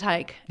did one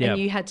take and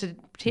you had to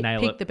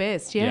pick the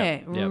best. Yeah,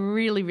 Yep.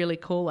 Really, really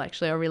cool,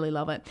 actually. I really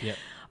love it. Yep.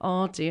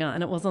 Oh, dear.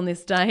 And it was on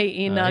this day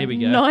in Here we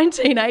go.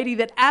 1980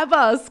 that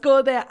ABBA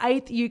scored their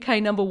 8th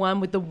UK number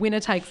one with The Winner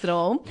Takes It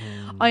All.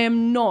 I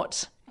am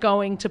not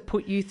going to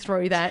put you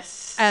through that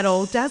at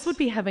all. Daz would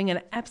be having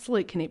an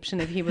absolute conniption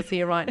if he was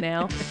here right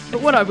now.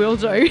 But what I will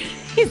do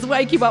is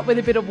wake you up with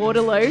a bit of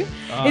Waterloo.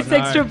 It's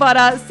Extra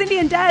Butter. Cindy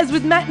and Daz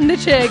with Matt in the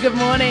chair. Good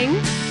morning.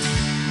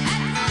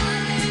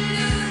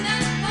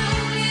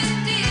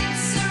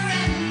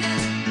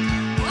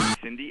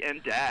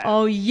 And Daz.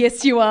 Oh,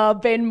 yes, you are,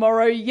 Ben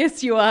Morrow.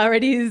 Yes, you are.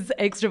 It is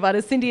Extra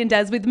Butter. Cindy and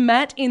Daz with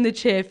Matt in the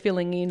chair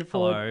filling in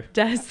for Hello.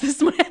 Daz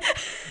this morning.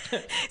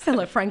 Sound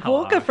like Frank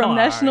Walker from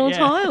National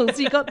Tiles.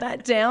 You got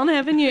that down,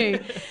 haven't you?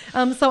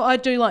 So I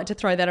do like to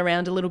throw that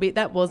around a little bit.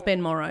 That was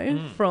Ben Morrow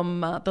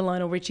from the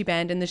Lionel Richie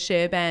Band and the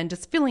Cher Band,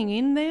 just filling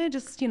in there,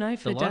 just, you know,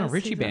 for The Lionel Daz.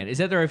 Richie Band. Is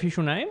that their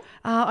official name?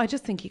 I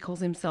just think he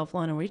calls himself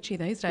Lionel Richie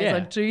these days. Yeah.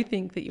 I do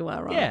think that you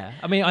are right. Yeah.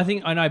 I mean,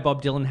 I know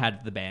Bob Dylan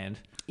had the band.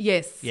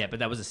 Yes. Yeah, but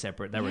they were a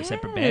separate band,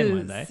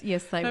 weren't they?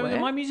 Yes, they No, were.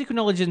 My musical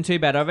knowledge isn't too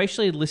bad. I've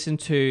actually listened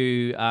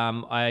to,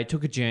 I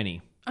took a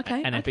journey.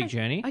 Okay. An epic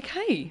journey.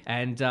 Okay.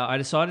 And I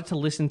decided to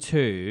listen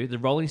to the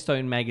Rolling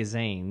Stone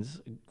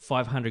magazine's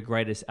 500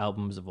 greatest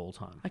albums of all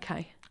time.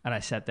 Okay. And I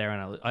sat there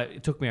and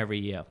it took me over a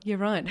year. You're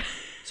right.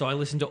 So I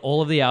listened to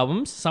all of the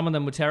albums. Some of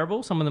them were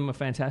terrible. Some of them were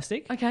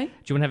fantastic. Okay. Do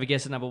you want to have a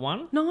guess at number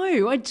one? No,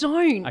 I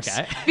don't.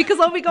 Okay. Because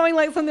I'll be going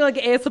like something like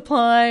Air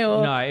Supply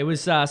or... No, it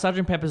was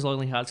Sgt. Pepper's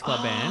Lonely Hearts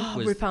Club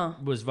Band Ripper.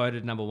 was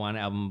voted number one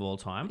album of all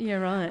time. Yeah,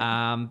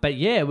 right. But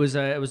yeah, it was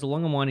a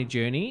long and winding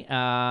journey. The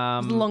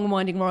long and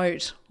winding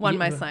road, one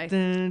may say.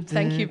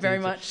 Thank you very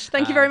much.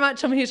 Thank you very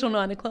much. I'm here till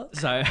 9 o'clock.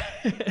 So,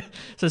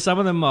 so some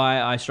of them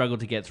I struggled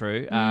to get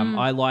through.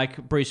 I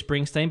like Bruce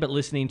Springsteen, but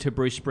listening to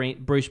Bruce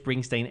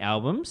Springsteen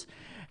albums,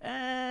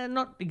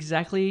 not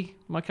exactly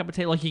my cup of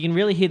tea. Like, you can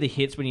really hear the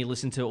hits when you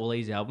listen to all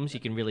these albums. You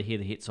can really hear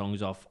the hit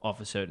songs off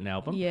a certain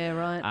album. Yeah,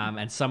 right.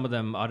 And some of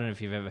them, I don't know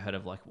if you've ever heard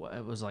of, like,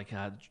 it was like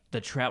the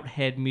Trout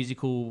Head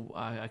musical.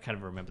 I can't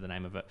even remember the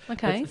name of it.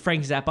 Okay. But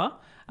Frank Zappa.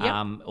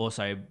 Yep.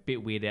 Also a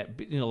bit weird, a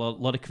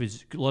lot of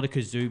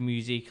kazoo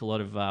music, a lot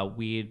of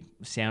weird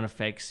sound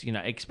effects,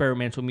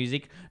 experimental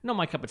music. Not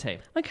my cup of tea.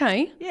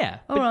 Okay. Yeah.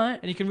 All right.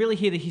 And you can really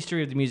hear the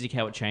history of the music,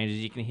 how it changes.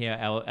 You can hear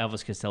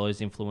Elvis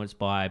Costello's influenced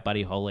by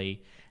Buddy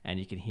Holly, and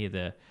you can hear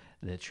the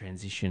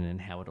transition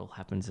and how it all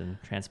happens and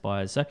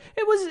transpires. So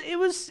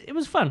it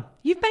was fun.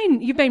 You've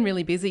been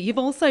really busy. You've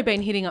also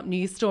been hitting up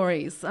news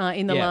stories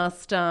in the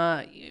last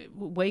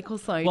week or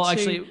so. Well,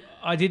 actually,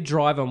 I did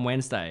drive on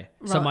Wednesday.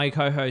 Right. So my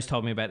co-host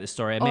told me about this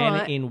story. A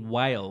man in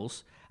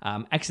Wales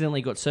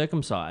accidentally got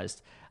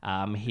circumcised.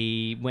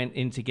 He went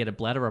in to get a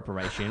bladder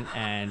operation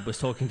and was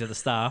talking to the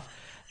staff.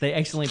 They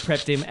accidentally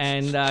prepped him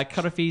and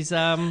cut off his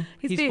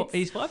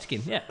five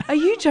skin. Yeah. Are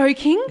you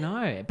joking?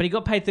 No, but he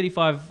got paid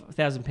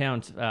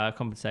 £35,000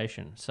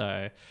 compensation.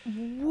 So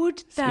would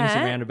swings that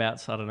and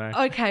roundabouts? I don't know.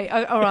 Okay,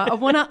 all right. I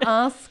want to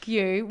ask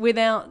you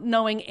without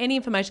knowing any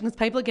information, because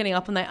people are getting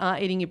up and they are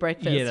eating your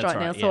breakfast right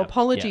now. So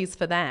apologies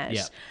for that.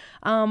 Yeah.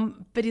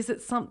 But is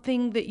it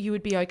something that you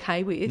would be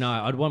okay with? No,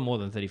 I'd want more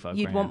than 35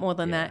 You'd grand. want more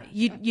than that.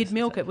 You'd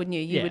milk it, wouldn't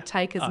you? You would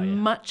take as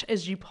much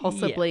as you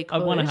possibly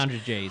could. I'd want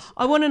 100 Gs.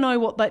 I want to know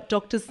what that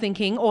doctor's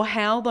thinking, or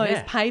how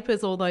those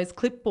papers or those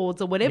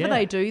clipboards or whatever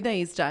they do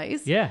these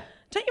days. Yeah.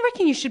 Don't you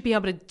reckon you should be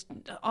able to...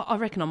 I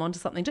reckon I'm onto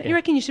something. Don't you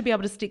reckon you should be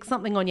able to stick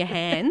something on your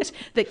hand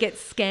that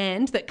gets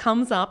scanned, that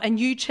comes up, and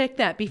you check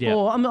that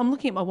before... Yeah. I'm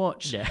looking at my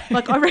watch. Yeah.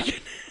 Like,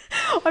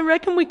 I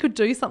reckon we could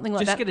do something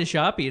like Just that. get a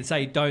Sharpie and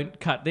say, don't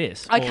cut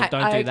this, or Okay,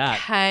 don't do that.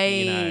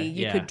 Okay,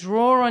 you could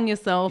draw on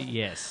yourself.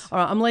 Yes. All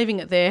right, I'm leaving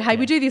it there. Hey,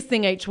 we do this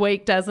thing each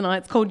week, Daz and I.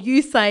 It's called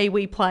You Say,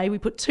 We Play. We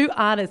put two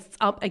artists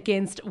up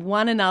against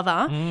one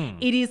another.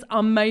 It is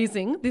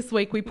amazing. This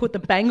week we put the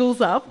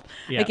Bangles up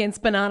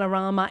against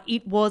Bananarama.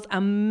 It was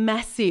a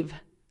massive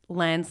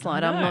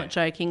landslide. I'm not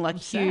joking, like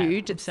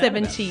huge. It's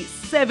 77%.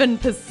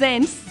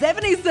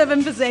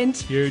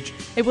 77%. Huge.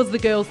 It was the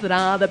girls that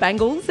are the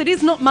Bangles. It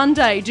is not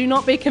Monday. Do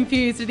not be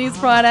confused. It is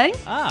Friday.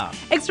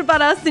 Extra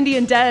Butter, Cindy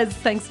and Daz.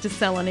 Thanks to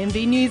Salon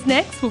Envy. News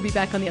next. We'll be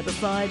back on the other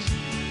side.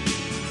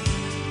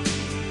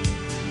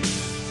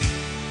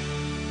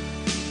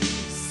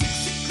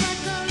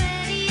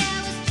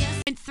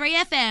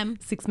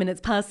 FM. 6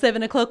 minutes past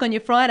 7 o'clock on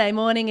your Friday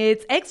morning.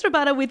 It's Extra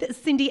Butter with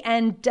Cindy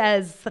and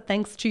Daz.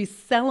 Thanks to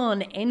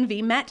Salon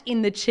Envy. Matt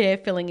in the chair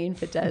filling in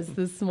for Daz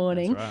this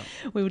morning. That's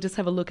We will just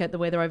have a look at the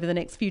weather over the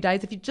next few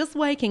days. If you're just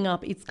waking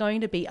up, it's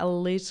going to be a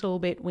little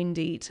bit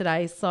windy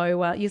today.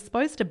 So you're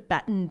supposed to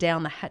batten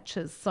down the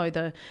hatches. So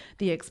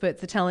the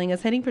experts are telling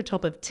us, heading for a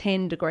top of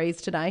 10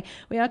 degrees today.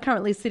 We are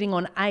currently sitting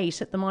on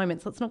 8 at the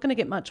moment, so it's not going to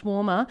get much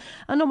warmer.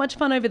 Not much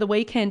fun over the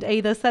weekend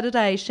either.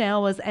 Saturday,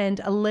 showers and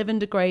 11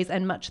 degrees,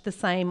 and much the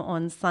same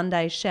on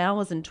Sunday,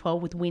 showers and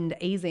 12 with wind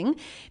easing.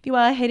 If you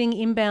are heading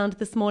inbound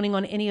this morning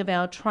on any of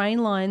our train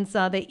lines,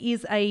 there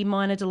is a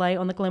minor delay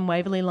on the Glen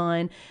Waverley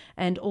line,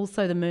 and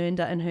also the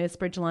Mernda and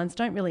Hurstbridge lines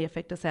don't really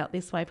affect us out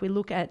this way. If we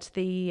look at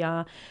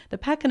the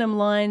Pakenham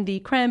line, the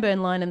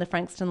Cranbourne line and the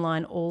Frankston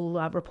line, all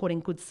reporting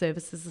good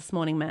services this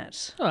morning,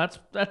 Matt. Oh,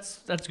 that's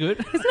good.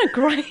 Isn't it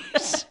great?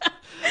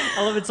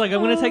 I love it. It's like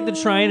I'm going to take the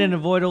train and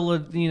avoid all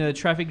the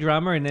traffic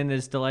drama, and then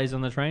there's delays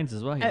on the trains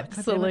as well. You're like,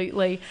 "God damn it."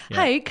 Absolutely. Yeah.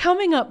 Hey,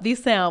 coming up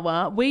this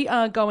hour, we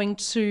are going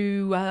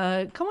to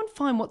go and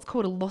find what's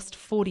called a lost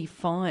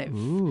 45.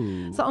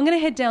 Ooh. So I'm going to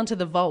head down to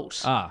the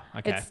vault. Ah,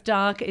 okay. It's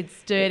dark,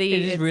 it's dirty,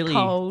 It is it's really.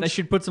 cold. They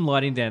should put some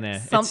lighting down there.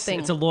 Something.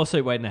 It's a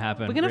lawsuit waiting to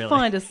happen. We're going to really.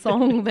 find a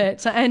song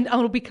that, and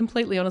I'll be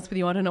completely honest with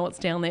you, I don't know what's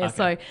down there. Okay,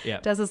 So yeah.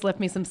 Daz has left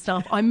me some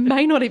stuff I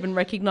may not even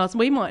recognise.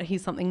 We might hear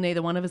something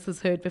neither one of us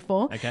has heard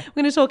before. Okay.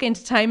 We're going to talk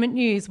entertainment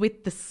news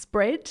with The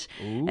Spread.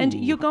 And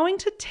you're going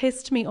to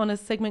test me on a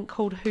segment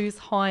called Who's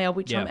Higher,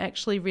 which Yeah. I'm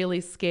actually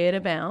really scared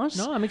about.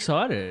 No, I'm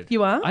excited.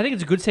 You are? I think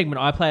it's a good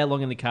segment. I play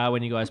along in the car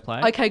when you guys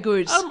play. Okay,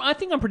 good. I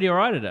think I'm pretty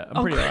alright at it.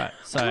 I'm pretty alright.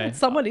 So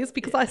Someone is,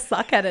 because I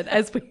suck at it,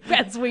 as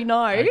we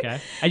know. okay.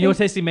 And you're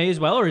testing me as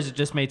well, or is it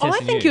just me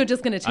testing you? I think you're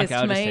just going to test Okay,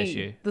 I'll just me test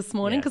you. this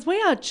morning, Yeah. because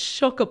we are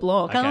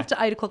chock-a-block. Okay. After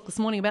 8 o'clock this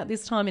morning, about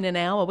this time in an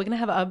hour, we're going to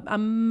have an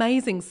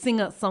amazing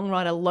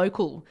singer-songwriter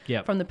local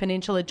Yep. from the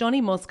Peninsula,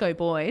 Johnny Moscow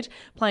Boyd,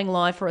 playing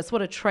live for us.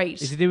 What a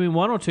treat. Is he doing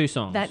one or two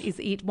songs? That is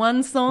it.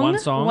 One song.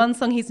 One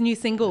song? His new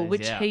single,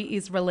 which Yeah. he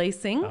is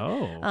releasing.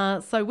 Oh.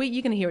 So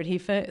you're going to hear it here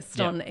first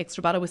Yep. on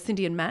Extra Butter with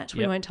Cindy and Matt.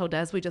 We Yep. won't tell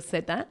Daz, we just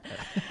said that.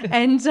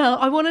 And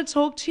I want to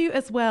talk to you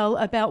as well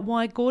about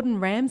why Gordon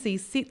Ramsay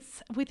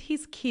sits with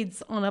his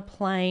kids on a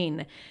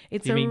plane.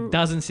 It's You mean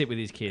doesn't sit with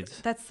his kids?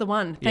 That's the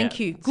one. Thank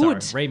Yeah. you.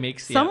 Good. Sorry,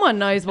 remix, yeah. Someone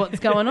knows what's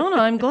going on.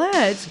 I'm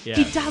glad. Yeah.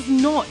 He does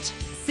not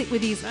sit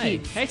with his Hey,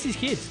 kids. hates his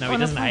kids. No, On he a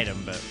doesn't plane. hate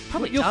them, but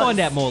Probably you'll does. find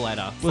out more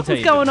later. We'll tell What's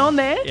you. going on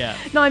there? Yeah.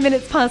 9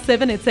 minutes past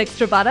 7, it's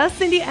Extra Butter.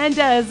 Cindy and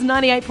Daz,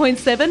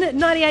 98.7,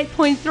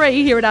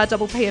 98.3 here at our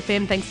Double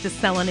PFM, thanks to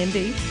Salon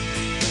Envy. I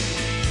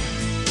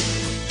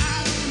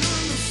don't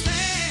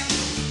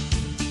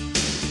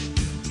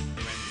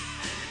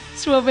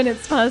understand. 12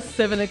 minutes past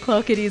 7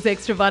 o'clock, it is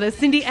Extra Butter.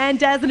 Cindy and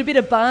Daz and a bit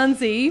of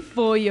Barnsey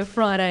for your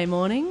Friday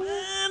morning.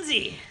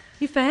 Barnsey.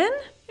 You fan?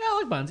 Yeah,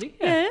 I like Barnsey.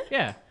 Yeah?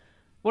 Yeah.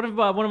 One of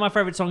my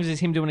favourite songs is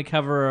him doing a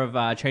cover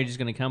of "Change Is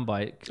Gonna Come"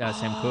 by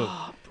Sam Cooke.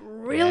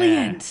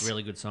 Brilliant. Yeah,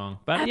 really good song.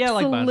 But yeah, I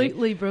like Barnsey.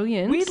 Absolutely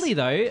brilliant. Weirdly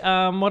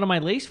though, one of my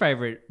least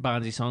favourite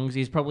Barnsey songs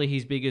is probably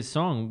his biggest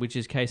song, which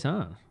is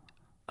Kaysan.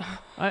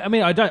 I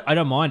mean, I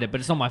don't mind it, but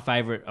it's not my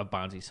favourite of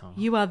Barnsey songs.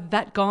 You are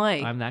that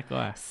guy. I'm that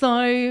guy.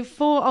 So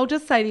I'll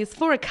just say this,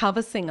 for a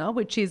cover singer,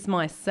 which is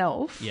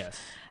myself,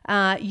 Yes.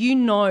 you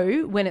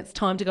know when it's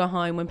time to go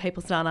home when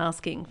people start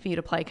asking for you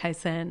to play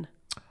Kaysan.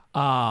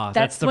 Ah,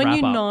 That's the when wrap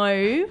you up.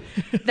 know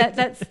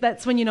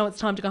that's when you know it's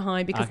time to go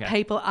home, because Okay.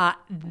 people are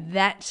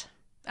that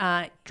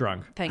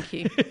Drunk. thank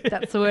you.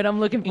 That's the word I'm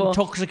looking for.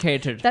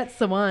 Intoxicated. That's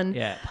the one.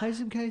 Yeah. Play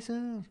some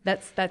Kaysan.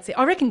 That's it.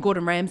 I reckon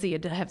Gordon Ramsay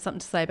would have something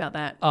to say about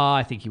that. Oh,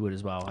 I think he would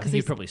as well. I think he'd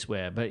he's probably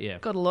swear, but yeah.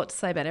 Got a lot to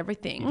say about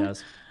everything. He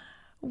does.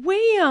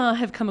 We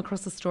have come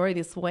across a story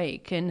this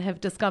week and have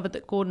discovered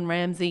that Gordon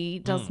Ramsay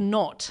does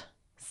not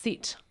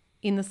sit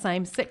in the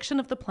same section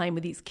of the plane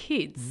with his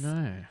kids.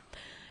 No.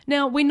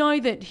 Now, we know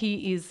that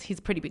he's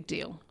a pretty big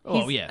deal.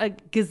 Oh, He's yeah. a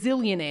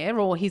gazillionaire,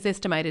 or he's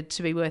estimated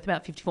to be worth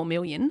about 54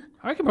 million.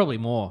 I reckon probably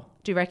more.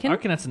 Do you reckon? I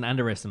reckon that's an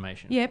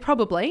underestimation. Yeah,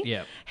 probably.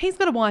 Yeah. He's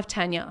got a wife,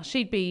 Tanya.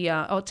 She'd be,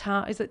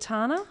 is it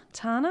Tana?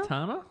 Tana?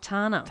 Tana?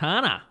 Tana.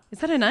 Tana. Is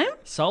that her name?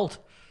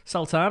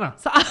 Sultana.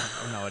 So, I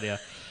have no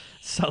idea.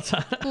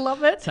 Sultana.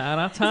 love it.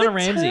 Tana. Is Tana it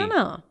Ramsay.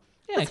 Tana?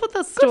 Yeah, That's what the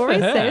good for story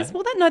her. says.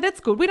 Well,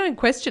 that's good. We don't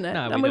question it. No,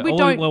 I mean, we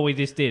don't. Well, we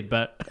just did,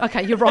 but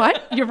Okay, you're right.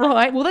 You're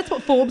right. Well, that's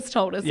what Forbes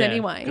told us Yeah,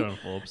 anyway. good on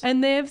Forbes.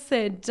 And they've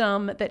said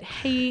that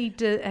he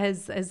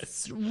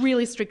has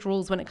really strict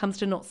rules when it comes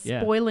to not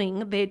Yeah.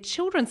 spoiling their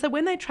children. So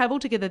when they travel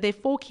together, they're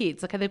 4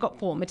 kids. Okay, they've got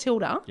 4.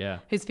 Matilda, Yeah.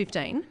 who's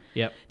 15.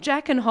 yep.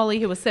 Jack and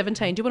Holly, who are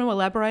 17. Do you want to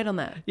elaborate on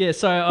that? Yeah,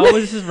 so I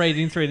was just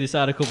reading through this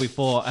article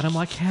before, and I'm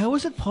like, how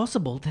is it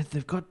possible that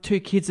they've got 2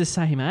 kids the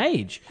same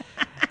age?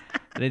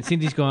 And then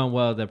Cindy's going,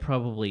 well, they're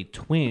probably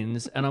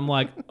twins. And I'm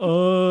like,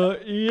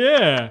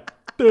 yeah.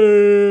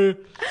 Duh.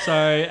 So,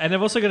 and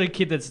they've also got a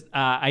kid that's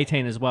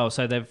 18 as well.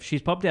 So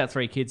she's popped out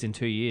 3 kids in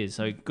 2 years.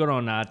 So good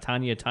on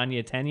Tanya.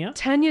 Tanya, Sultana?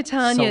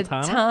 Sultana. Yeah,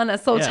 Sultana.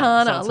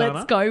 Sultana.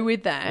 Let's go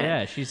with that.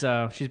 Yeah,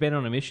 she's been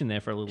on a mission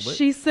there for a little bit.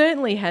 She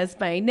certainly has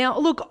been. Now,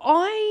 look,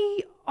 I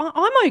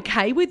I'm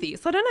okay with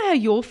this. I don't know how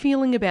you're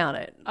feeling about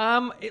it.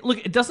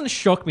 Look, it doesn't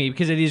shock me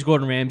because it is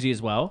Gordon Ramsay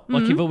as well.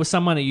 Like, if it was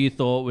someone that you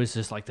thought was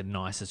just like the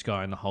nicest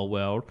guy in the whole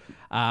world,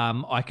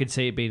 I could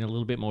see it being a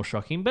little bit more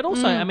shocking. But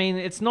also, I mean,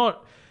 it's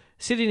not...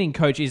 Sitting in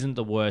coach isn't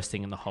the worst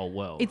thing in the whole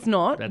world. It's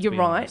not. Let's You're be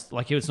right. honest.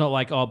 Like, it's not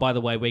like, oh, by the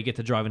way, we get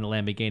to drive in a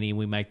Lamborghini and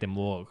we make them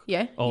walk.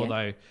 Yeah.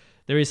 Although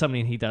there is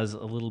something he does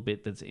a little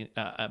bit that's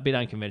a bit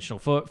unconventional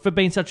for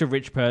being such a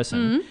rich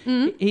person.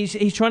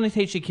 He's trying to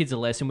teach the kids a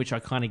lesson, which I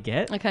kind of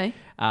get. Okay.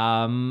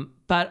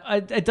 But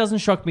it doesn't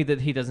shock me that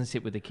he doesn't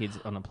sit with the kids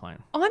on a plane.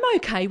 I'm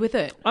okay with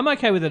it. I'm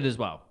okay with it as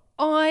well.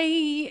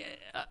 I'm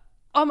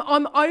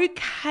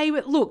okay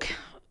with... Look,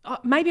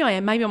 maybe I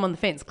am. Maybe I'm on the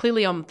fence.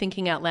 Clearly, I'm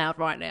thinking out loud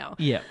right now.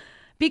 Yeah.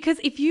 Because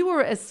if you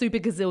were a super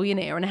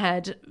gazillionaire and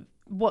had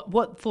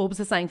what Forbes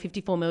is saying,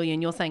 54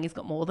 million, you're saying he's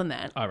got more than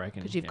that. I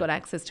reckon. Because you've got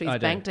access to his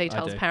bank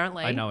details,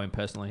 apparently. I know him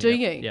personally. Do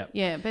yeah. you? Yeah.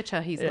 Yeah,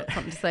 betcha he's got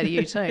something to say to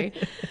you too.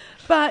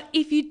 But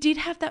if you did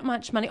have that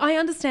much money, I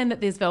understand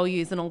that there's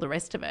values and all the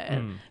rest of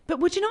it. But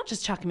would you not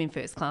just chuck him in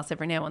first class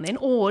every now and then?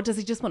 Or does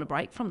he just want a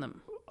break from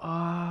them?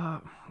 I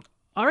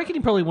reckon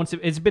he probably wants to...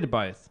 It's a bit of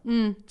both,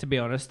 to be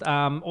honest.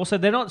 Also,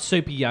 they're not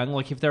super young.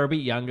 Like, if they're a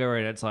bit younger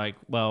and it's like,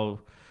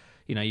 well...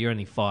 You know, you're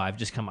only 5,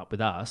 just come up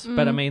with us.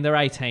 But I mean, they're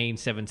 18,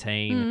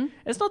 17.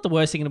 It's not the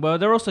worst thing in the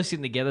world. They're also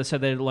sitting together, so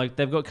they're like,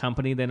 they've got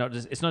company. They're not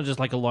just, it's not just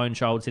like a lone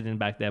child sitting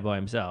back there by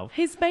himself.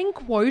 He's been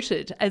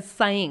quoted as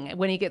saying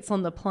when he gets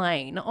on the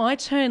plane, I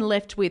turn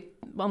left with,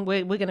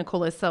 we're going to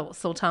call her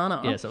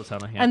Sultana. Yeah,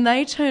 Sultana, yeah. And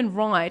they turn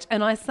right,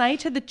 and I say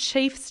to the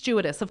chief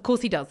stewardess, of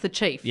course he does, the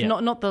chief, Yeah.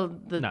 not the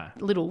No.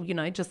 little,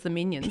 just the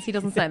minions. He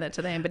doesn't say that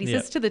to them, but he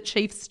Yep. says to the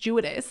chief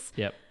stewardess.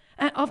 Yep.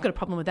 And I've got a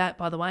problem with that,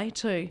 by the way,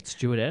 too.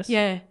 Stewardess?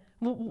 Yeah.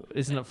 Well,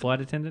 Isn't it flight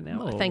attendant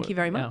now? or thank you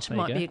very what? much. Oh, there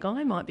Might you be a go.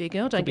 guy, might be a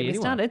girl. Don't Could get be me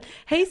anyone. started.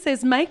 He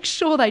says, make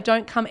sure they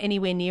don't come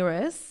anywhere near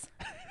us.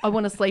 I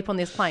want to sleep on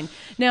this plane.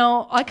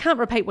 Now, I can't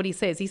repeat what he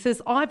says. He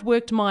says, I've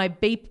worked my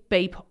beep,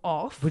 beep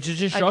off. Which is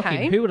just Okay.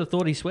 shocking. Who would have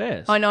thought he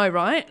swears? I know,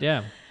 right?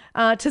 Yeah.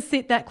 To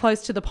sit that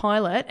close to the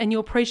pilot, and you'll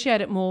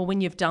appreciate it more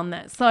when you've done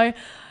that. So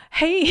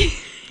he...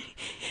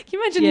 Can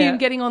you imagine Yeah. him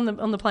getting on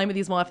the plane with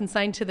his wife and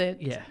saying to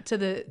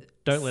the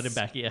Don't let him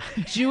back, yeah.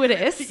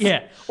 stewardess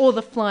Yeah. or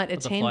the flight The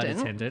attendant, flight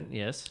attendant,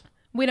 yes.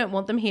 we don't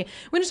want them here.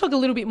 We're going to talk a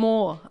little bit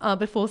more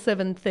before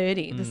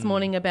 7:30 this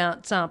morning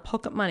about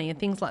pocket money and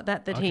things like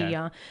that he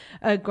Okay.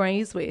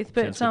 agrees with.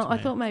 But Sounds good to I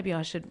me. thought maybe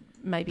I should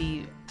I'm make with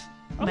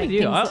you.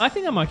 things... I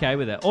think I'm okay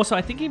with it. Also,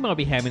 I think he might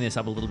be hamming this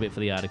up a little bit for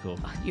the article.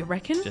 You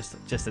reckon?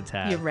 Just a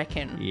tad. You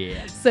reckon?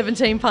 Yeah.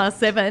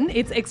 7:17.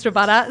 It's Extra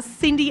Butter.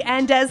 Cindy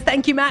and Daz,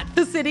 thank you, Matt,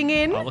 for sitting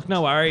in. Oh, look,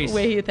 no worries.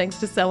 We're here thanks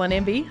to Cell and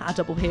Envy.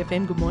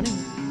 RPPFM, good morning.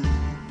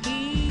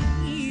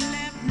 He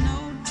left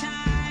no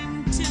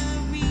time to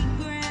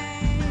regret.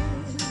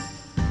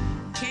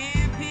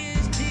 Kept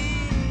his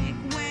dick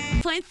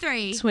wet. Point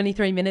 3.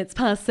 23 minutes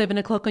past 7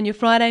 o'clock on your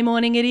Friday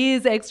morning. It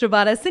is Extra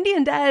Butter. Cindy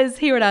and Daz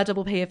here at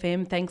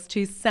RPPFM. Thanks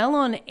to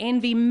Salon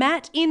Envy.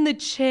 Matt in the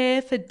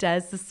chair for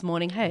Daz this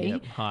morning. Hey,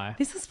 Yep, hi.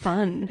 This is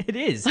fun. It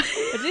is.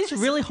 It is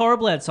really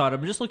horrible outside.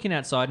 I'm just looking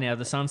outside now.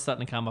 The sun's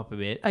starting to come up a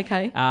bit.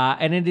 Okay.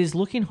 And it is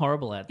looking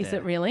horrible out there. Is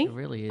it really? It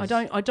really is.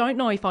 I don't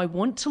know if I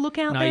want to look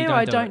out No, you there. don't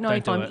I do don't it. know Don't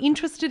if do I'm it.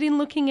 interested in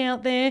looking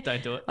out there.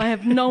 Don't do it. I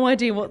have no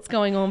idea what's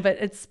going on, but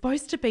it's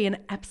supposed to be an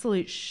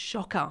absolute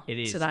shocker It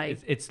is. today.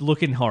 It's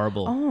looking horrible.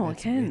 Oh, I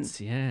It's- can.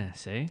 Yeah,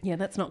 see? Yeah,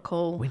 that's not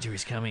cool. Winter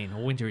is coming,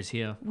 or winter is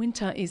here.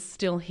 Winter is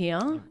still here.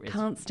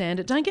 Can't stand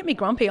it. Don't get me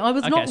grumpy. I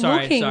was not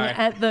sorry, looking sorry.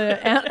 at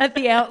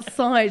the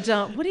outside.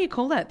 What do you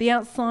call that? The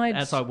outside.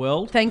 Outside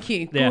world? Thank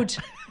you. Yeah. Good.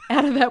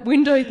 Out of that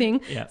window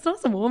thing. Yeah. It's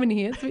nice and warm in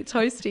here. It's a bit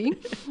toasty.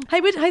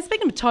 Hey,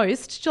 speaking of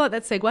toast, did you like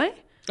that segue?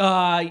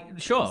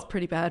 Sure. It's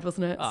pretty bad,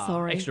 wasn't it?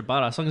 Sorry. Extra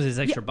butter. As long as there's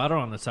extra butter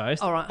on the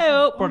toast. All right. Hey,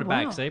 oh, brought Oh, it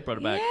back. wow. See, brought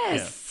it back.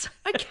 Yes.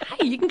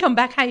 Okay, you can come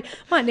back. Hey,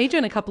 might need you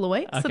in a couple of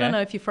weeks. Yeah. I don't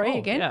know if you're free Oh,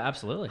 again. Yeah,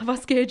 absolutely. Have I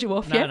scared you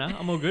off No, yet? no,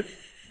 I'm all good.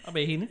 I'll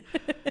be here.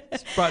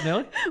 It's bright and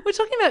early. We're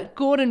talking about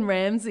Gordon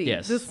Ramsay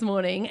Yes. this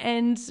morning,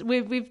 and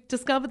we've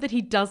discovered that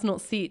he does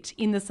not sit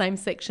in the same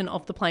section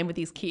of the plane with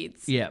his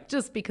kids. Yeah.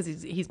 Just because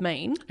he's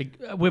mean.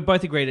 We've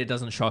both agreed it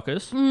doesn't shock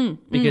us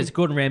because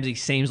Gordon Ramsay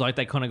seems like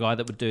that kind of guy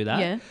that would do that.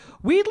 Yeah.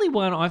 Weirdly,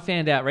 one I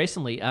found out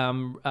recently,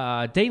 Dean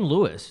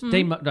Lewis.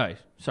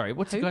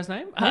 What's the guy's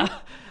name?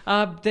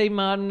 Dean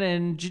Martin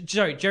and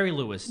Jerry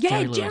Lewis.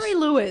 Yeah, Jerry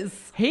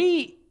Lewis.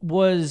 He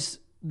was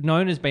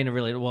known as being a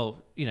really,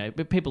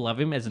 but people love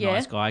him as a Yeah.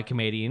 nice guy,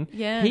 comedian.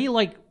 Yeah. He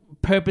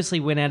purposely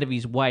went out of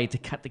his way to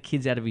cut the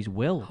kids out of his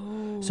will.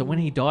 So when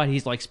he died,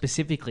 he's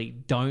specifically,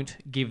 don't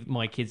give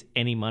my kids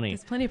any money.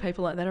 There's plenty of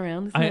people like that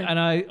around, isn't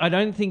there? I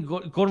don't think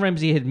Gordon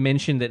Ramsay had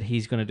mentioned that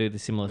he's going to do the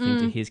similar thing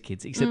to his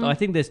kids, except I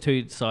think there's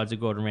two sides of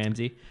Gordon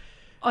Ramsay.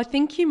 I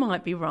think you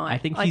might be right. I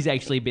think he's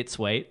actually a bit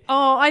sweet.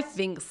 Oh, I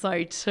think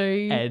so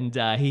too. And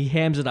he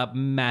hams it up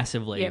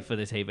massively Yep. for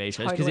the TV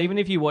shows. Because Totally. even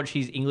if you watch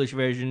his English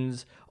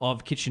versions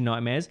of Kitchen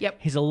Nightmares, Yep.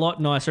 he's a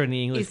lot nicer in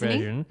the English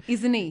version.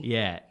 Isn't he?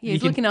 Yeah. Yeah,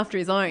 he's looking after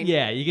his own.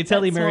 Yeah, you can tell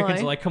the That's Americans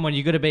why. are like, come on,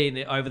 you got to be in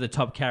the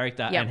over-the-top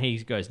character, Yep. and he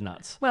goes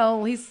nuts.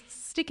 Well, he's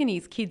sticking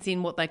his kids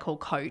in what they call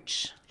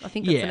coach. I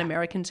think that's an Yeah.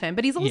 American term.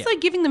 But he's also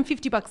giving them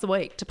 $50 a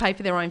week to pay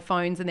for their own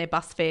phones and their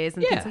bus fares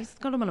and things. He's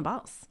got them on a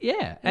bus.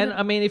 Yeah, and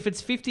I mean, if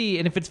it's 50,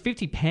 and if it's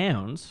 £50,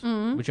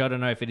 Mm-hmm. which I don't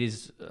know if it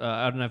is,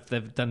 I don't know if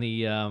they've done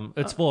the.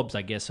 It's Forbes,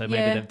 I guess, so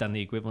maybe yeah. they've done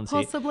the equivalency.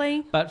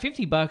 Possibly. But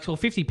 $50 or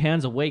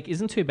 £50 a week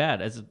isn't too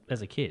bad as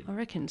a kid. I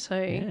reckon too.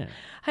 Yeah.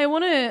 Hey, I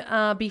want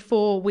to,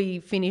 before we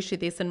finish with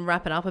this and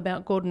wrap it up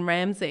about Gordon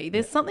Ramsay,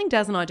 there's something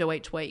Daz and I do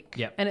each week.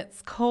 Yep. And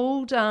it's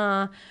called,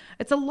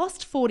 it's a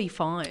Lost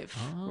 45,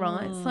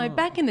 right? So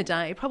back in the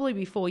day, probably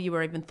before you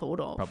were even thought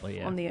of Probably,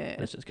 yeah. on the earth.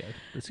 Let's just go.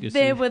 Let's go.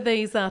 There were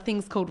these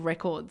things called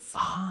records.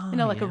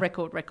 Like a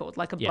record,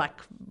 like a Yeah.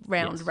 black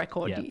round Yes.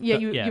 record. Yeah. Yeah,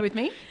 Yeah. you with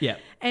me? Yeah.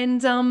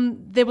 And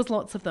there was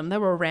lots of them. They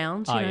were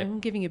around. You know, yeah. I'm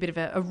giving you a bit of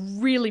a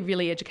really,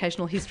 really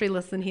educational history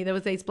lesson here. There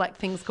was these black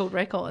things called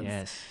records.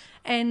 Yes.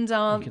 And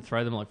You can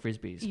throw them like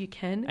frisbees. you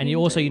can. And you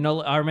also,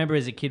 I remember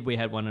as a kid we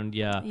had one, and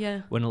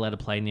Yeah. weren't allowed to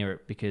play near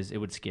it because it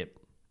would skip.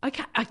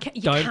 Okay,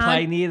 you Don't can't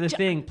play near the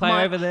thing.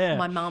 Play over there.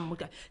 My mum would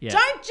go, Yeah.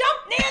 don't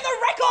jump near the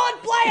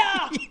record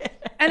player.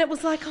 And it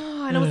was like,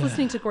 and I was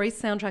listening to Grease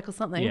soundtrack or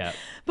something. Yeah.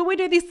 But we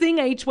do this thing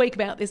each week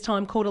about this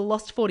time called a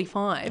Lost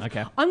 45.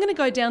 Okay. I'm going to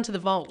go down to the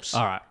vault.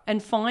 All right.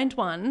 And find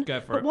one. Go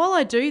for but it. while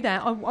I do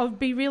that, I would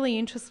be really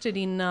interested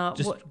in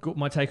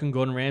My take on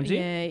Gordon Ramsay.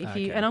 Yeah,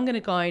 Okay. and I'm going to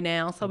go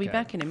now, so I'll be Okay.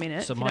 back in a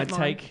minute. So if you my don't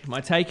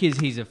mind. take is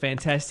he's a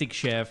fantastic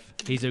chef.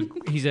 He's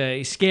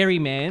a scary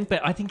man, but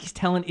I think his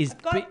talent is.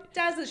 Got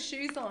Daz's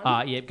shoes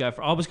on. Yeah, go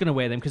for it. I was going to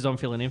wear them because I'm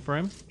filling in for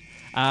him.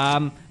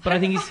 But I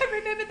think he's. I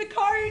remember the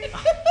code.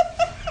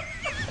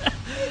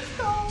 It's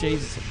cold.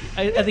 Jesus.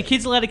 Are the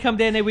kids allowed to come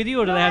down there with you,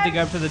 or do they have to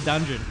go up to the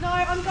dungeon? No,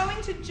 I'm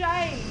going to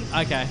J.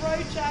 Okay.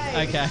 Row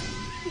J. Okay.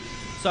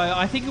 So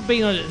I think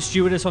being a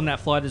stewardess on that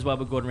flight as well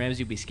with Gordon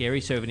Ramsay would be scary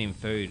serving him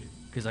food,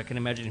 because I can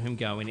imagine him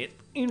going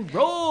in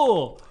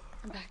raw.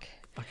 I'm back.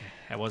 Okay,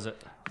 how was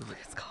it?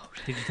 It's cold.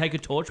 Did you take a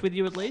torch with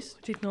you at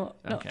least? Did not.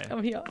 No, Okay.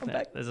 I'm here. I'm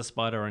back. There's a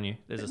spider on you.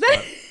 There's a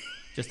spider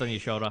just on your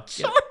shoulder.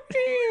 Yep.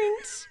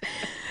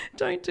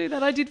 Don't do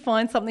that. I did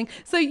find something.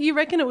 So you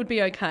reckon it would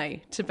be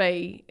okay to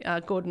be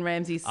Gordon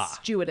Ramsay's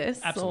stewardess?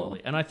 or-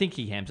 Absolutely. And I think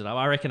he hams it up.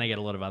 I reckon they get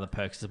a lot of other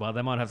perks as well.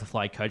 They might have to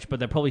fly coach, but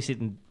they're probably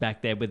sitting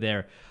back there with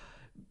their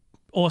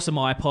awesome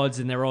iPods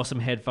and their awesome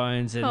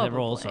headphones, and they're Probably.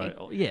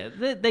 also,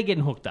 they're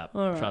getting hooked up.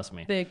 All right. Trust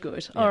me. They're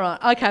good. All right.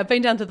 Okay, I've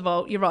been down to the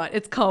vault. You're right.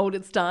 It's cold.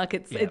 It's dark.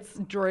 It's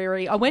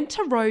dreary. I went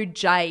to row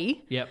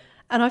J. Yep.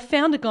 And I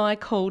found a guy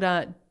called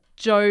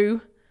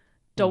Joe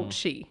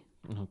Dolce.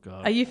 Oh,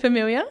 God. Are you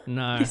familiar?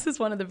 No. This is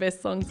one of the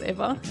best songs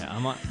ever. Yeah, I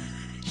might.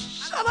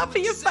 Shut up for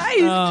your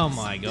face. Oh,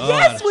 my God.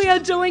 Yes, we are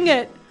doing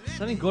it.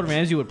 I think Gordon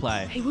Ramsay would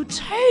play. He would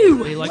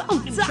too. Be like,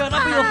 well shut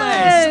up in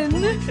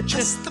your face. done.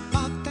 Just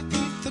about the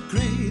 8th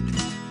grade,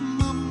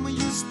 Mama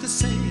used to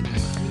say,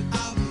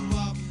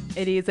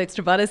 It is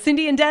Extra Butter.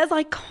 Cindy and Daz,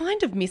 I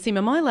kind of miss him.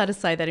 Am I allowed to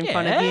say that in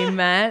front of Yeah. you,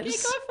 Matt? Yeah,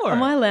 go for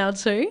Am it. I allowed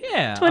to?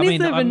 Yeah.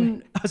 27. I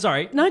mean,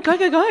 sorry. No, go.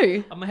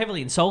 I'm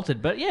heavily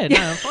insulted, but yeah, no,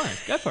 I'm fine.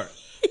 Go for it.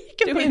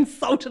 You can be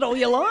insulted all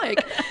you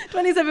like.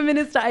 27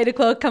 minutes to 8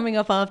 o'clock, coming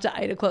up after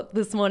 8 o'clock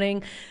this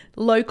morning.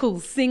 Local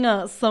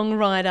singer,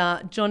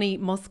 songwriter Johnny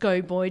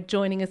Moscow Boyd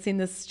joining us in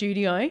the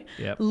studio.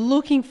 Yep.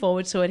 Looking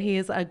forward to it. He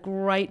is a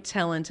great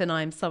talent and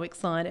I am so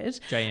excited.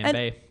 JMB.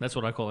 And That's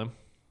what I call him.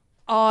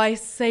 I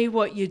see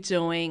what you're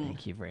doing.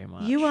 Thank you very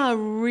much. You are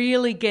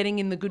really getting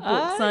in the good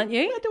books, aren't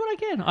you? I do what I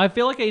can. I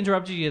feel like I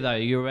interrupted you, though.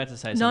 You were about to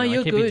say something. No,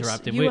 you're I keep good.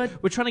 interrupting. You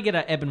We're trying to get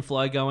our ebb and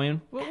flow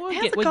going. We're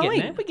How's it we're going?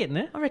 getting there. We're getting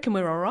there. I reckon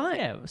we're all right.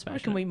 Yeah, we're I smashing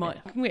reckon it. we might.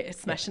 We're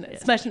smashing it. yeah.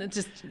 Smashing it.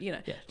 Just, Yeah,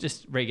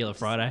 just regular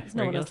Friday. There's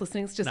no one regular. else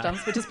listening. It's just No.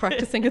 us. We're just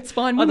practicing. It's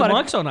fine. Oh, the might have-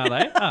 mic's on, are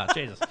they? Oh,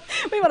 Jesus.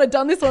 we might have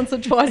done this once or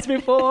twice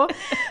before.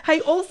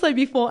 Hey, also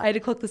before 8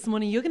 o'clock this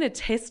morning, you're going to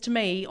test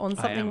me on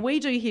something am. we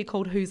do here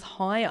called Who's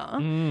Higher.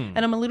 And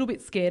I'm a little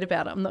bit scared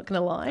about it. I'm not going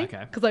to lie. Okay.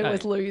 Because I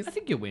always lose. I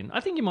think you'll win.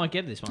 I think you might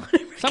get this one.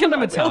 Some of them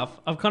I are will. tough.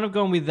 I've kind of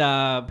gone with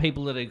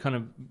people that are kind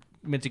of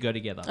meant to go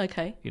together.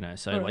 Okay. You know,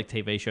 so All right. like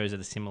TV shows that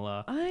are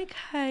similar,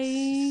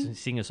 Okay.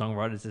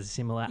 singer-songwriters that are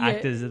similar, Yeah.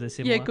 actors that are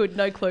similar. Yeah, good.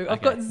 No clue. I've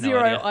Okay, got no zero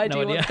idea. idea,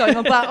 No idea. what's going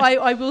on. But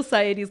I will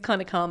say it is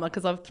kind of karma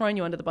because I've thrown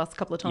you under the bus a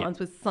couple of times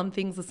with some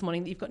things this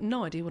morning that you've got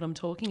no idea what I'm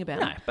talking about.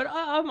 No, but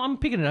I'm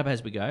picking it up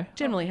as we go.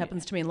 Generally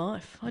happens to me in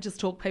life. I just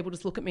talk, people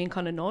just look at me and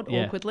kind of nod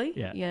awkwardly.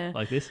 Yeah.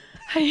 Like this.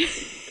 Hey,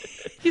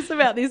 it's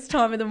about this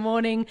time of the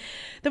morning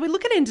that we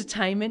look at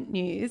entertainment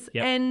news.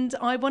 Yep. And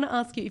I want to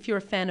ask you if you're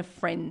a fan of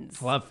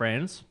Friends. Love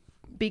Friends.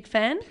 Big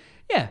fan?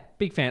 Yeah,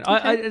 big fan.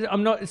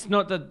 I'm not. It's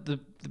not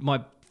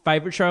my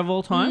favorite show of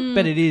all time,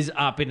 but it is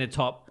up in the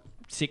top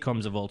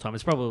sitcoms of all time.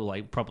 It's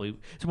probably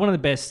it's one of the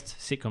best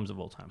sitcoms of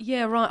all time.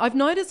 Yeah, right. I've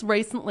noticed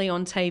recently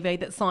on TV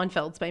that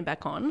Seinfeld's been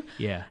back on.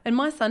 Yeah, And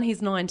my son,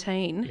 he's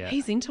 19. Yeah.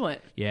 He's into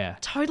it. yeah,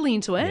 Totally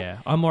into it. yeah.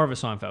 I'm more of a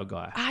Seinfeld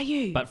guy. Are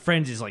you? But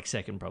Friends is like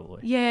second probably.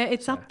 yeah,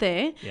 it's up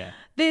there. Yeah.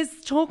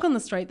 There's talk on the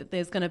street that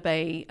there's going to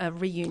be a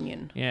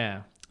reunion.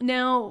 Yeah.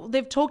 Now,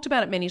 they've talked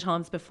about it many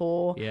times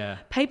before. Yeah.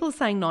 People are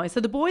saying no. So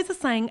the boys are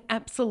saying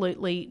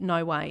absolutely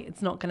no way.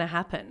 It's not going to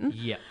happen.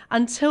 Yeah.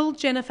 Until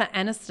Jennifer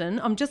Aniston,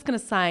 I'm just going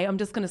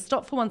to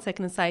stop for 1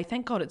 second and say,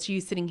 thank God it's you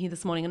sitting here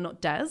this morning and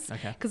not Daz.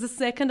 Okay. Because the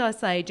second I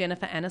say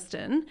Jennifer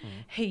Aniston,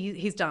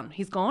 he's done.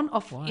 He's gone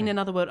off. Why? In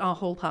another word,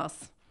 hall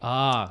pass.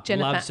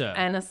 Jennifer loves her.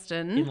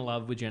 Aniston. In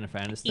love with Jennifer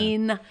Aniston.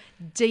 In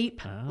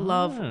deep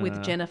love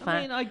with Jennifer.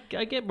 I mean,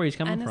 I get where he's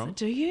coming from.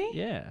 Do you?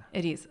 Yeah.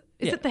 It is.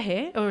 Is Yeah. it the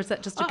hair or is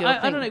that just a girl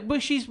I thing? don't know.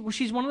 But she's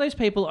one of those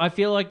people. I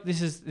feel like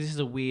this is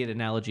a weird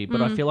analogy,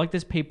 but I feel like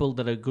there's people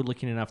that are good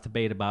looking enough to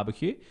be at a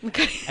barbecue,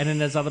 Okay. and then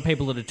there's other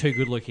people that are too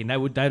good looking.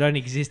 They don't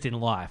exist in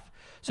life.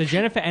 So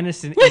Jennifer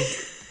Aniston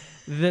is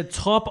the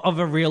top of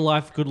a real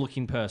life good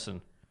looking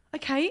person.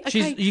 Okay.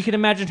 You can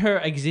imagine her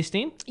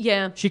existing.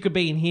 Yeah. She could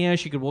be in here.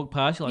 She could walk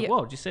past. You're like, Yeah.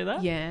 whoa, did you see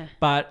that? Yeah.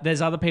 But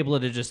there's other people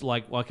that are just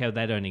like, okay,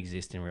 they don't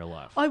exist in real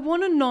life. I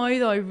want to know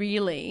though,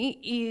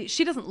 really,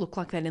 she doesn't look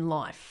like that in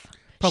life.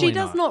 Probably she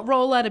does not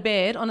roll out of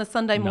bed on a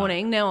Sunday No.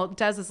 morning. Now,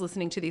 Daz is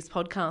listening to this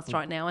podcast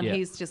right now and Yeah.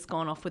 he's just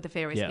gone off with the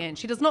fairies Yeah. again.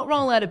 She does not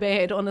roll out of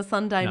bed on a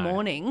Sunday No.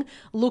 morning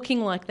looking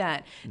like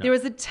that. There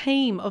is a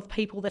team of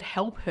people that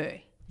help her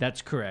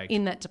That's correct.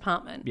 in that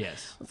department.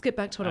 Yes. Let's get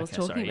back to what I was Okay,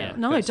 talking sorry, about. yeah.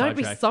 No, Got don't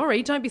be sidetracked.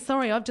 sorry. Don't be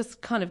sorry. I've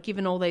just kind of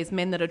given all these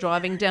men that are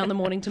driving down the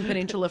Mornington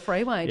Peninsula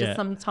Freeway Yeah. just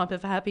some type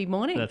of happy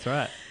morning. That's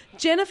right.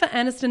 Jennifer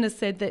Aniston has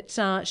said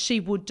that she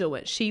would do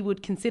it. She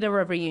would consider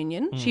a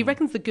reunion. Hmm. She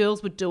reckons the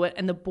girls would do it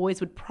and the boys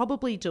would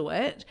probably do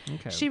it.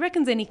 Okay. She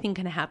reckons anything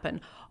can happen.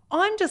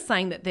 I'm just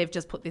saying that they've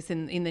just put this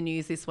in the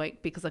news this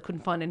week because I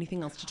couldn't find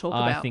anything else to talk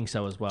about. I think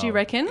so as well. Do you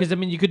reckon? Because I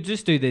mean, you could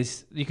just do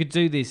this. You could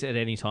do this at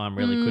any time,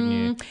 really, couldn't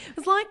you? It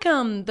was like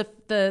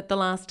the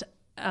last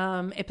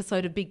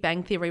episode of Big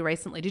Bang Theory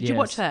recently. Did you Yes,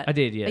 watch that? I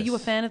did, yes. Are you a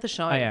fan of the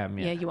show? I am.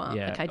 Yeah, you are.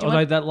 Yeah. Okay. Do you Although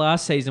want... that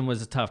last season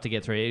was tough to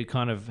get through. It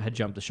kind of had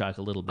jumped the shark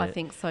a little bit. I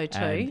think so too.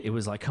 And it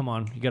was like, come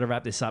on, you got to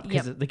wrap this up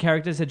because Yep. the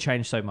characters had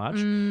changed so much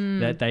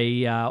that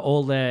they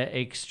all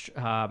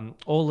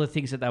the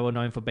things that they were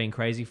known for being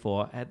crazy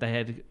for, they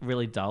had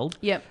really dulled.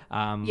 Yep.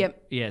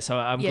 Yep. Yeah. So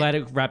I'm Yep. glad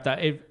it wrapped up.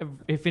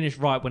 It finished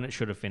right when it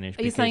should have finished.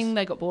 Are you saying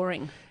they got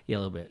boring? Yeah, a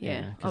little bit. Yeah, Yeah.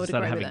 I Because would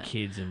started agree with having that.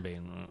 kids and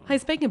being. Hey,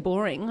 speaking of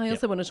boring, I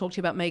also want to talk to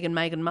you about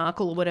Meghan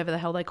Markle or whatever the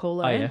hell they call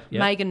her. Oh, yeah?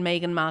 Yep.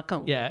 Meghan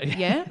Markle. Yeah.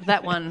 Yeah,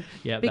 that one.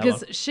 Yeah, that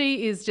because one.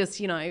 she is just,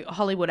 a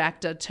Hollywood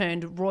actor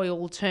turned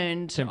royal,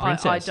 turned I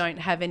princess. don't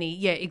have any.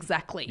 Yeah,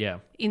 exactly. Yeah.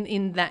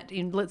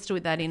 Let's do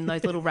that in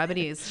those little rabbit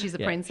ears. She's a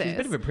Yeah, princess. She's a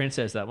bit of a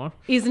princess, that one.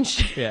 Isn't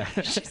she? Yeah.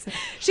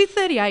 She's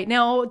 38.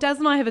 Now, Daz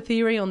and I have a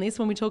theory on this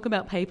when we talk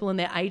about people and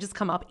their ages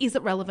come up. Is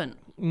it relevant?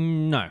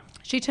 No.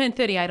 She turned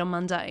 38 on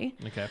Monday.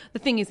 Okay. The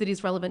thing is, it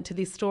is relevant to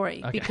this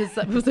story because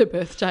that was her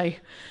birthday.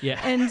 Yeah.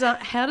 And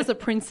how does a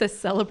princess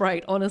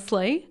celebrate,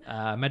 honestly?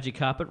 Magic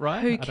carpet,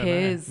 right? Who I don't know.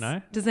 cares?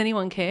 No? Does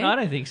anyone care? No, I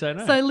don't think so,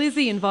 no. So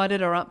Lizzie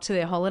invited her up to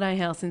their holiday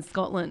house in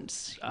Scotland.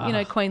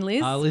 Queen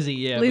Liz. Lizzie,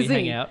 yeah, we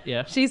hang out,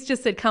 yeah. She's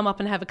just said, come up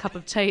and have a cup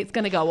of tea. It's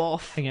going to go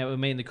off. Hang out with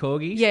me and the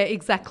corgis? Yeah,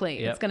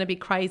 exactly. Yep. It's going to be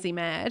crazy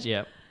mad.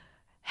 Yep.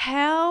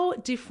 How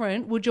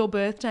different would your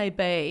birthday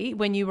be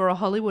when you were a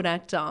Hollywood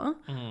actor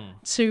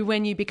to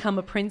when you become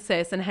a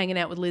princess and hanging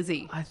out with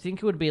Lizzie? I think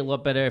it would be a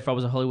lot better if I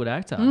was a Hollywood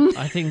actor.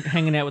 I think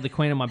hanging out with the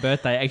Queen on my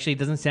birthday actually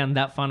doesn't sound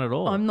that fun at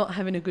all. I'm not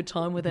having a good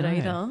time with it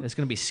either. There's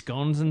going to be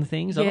scones and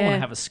things. I don't Yeah. want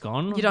to have a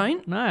scone. You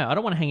don't? No, I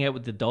don't want to hang out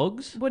with the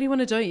dogs. What do you want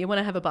to do? You want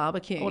to have a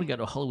barbecue? I want to go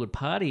to a Hollywood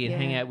party and Yeah.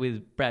 hang out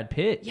with Brad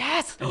Pitt.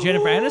 Yes. And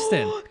Jennifer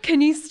Aniston.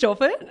 Can you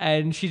stop it?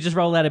 And she just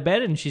rolled out of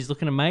bed and she's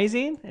looking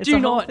amazing. It's Do a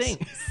whole not. thing.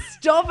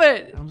 Stop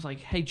it. I was like,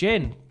 hey,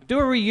 Jen, do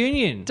a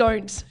reunion.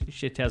 Don't.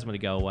 She tells me to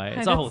go away. Hey,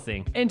 It's a whole that's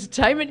thing.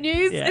 Entertainment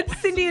news. Yeah. It's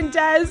Cindy and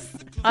Daz.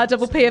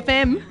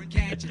 RPPFM.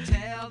 Can't you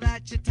tell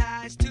that your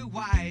tie's too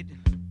wide?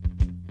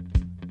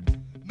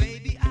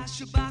 Maybe I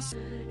should buy some.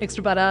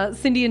 Extra butter.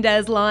 Cindy and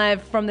Daz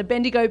live from the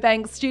Bendigo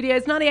Bank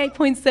Studios,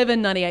 98.7,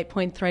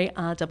 98.3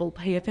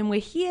 RPPFM. We're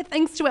here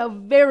thanks to our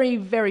very,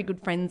 very good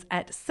friends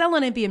at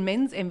Salon Envy and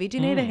Men's Envy. Do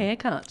you need a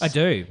haircut? I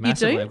do,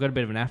 massively. You do? I've got a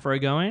bit of an afro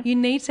going. You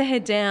need to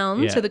head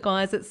down Yeah. to the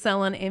guys at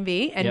Salon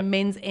Envy and Yep.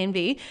 Men's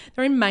Envy.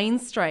 They're in Main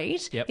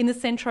Street Yep. in the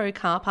Centro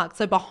car park.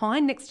 So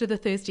behind next to the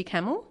Thirsty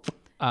Camel.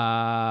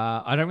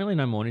 I don't really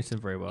know Mornington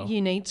very well.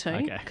 You need to,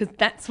 Okay. because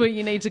that's where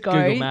you need to go.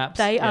 Google Maps,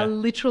 They are yeah.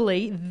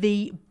 literally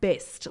the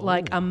best,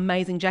 like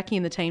amazing. Jackie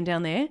and the team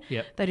down there,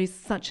 Yep. they do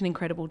such an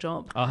incredible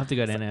job. I'll have to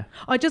go down there.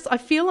 I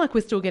feel like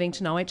we're still getting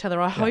to know each other.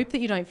 I hope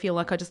that you don't feel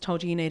like I just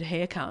told you need a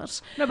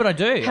haircut. No, but I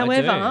do.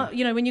 However, I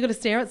do. when you've got to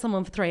stare at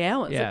someone for 3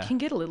 hours, Yeah. it can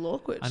get a little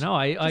awkward. I know.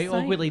 I saying.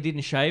 awkwardly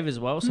didn't shave as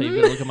well, so you've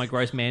got to look at my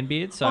gross man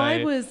beard. So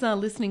I was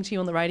listening to you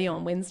on the radio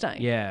on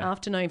Wednesday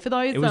afternoon. For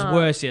those, it was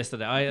worse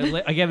yesterday.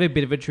 I gave it a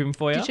bit of a trim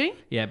for you. Did you?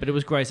 Yeah, but it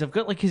was gross. I've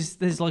got because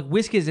there's like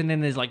whiskers and then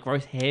there's like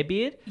gross hair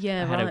beard.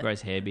 Yeah, I had right. a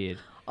gross hair beard.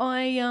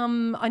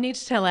 I need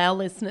to tell our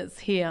listeners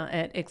here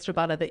at Extra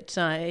Butter that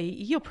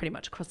you're pretty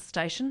much across the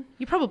station.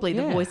 You're probably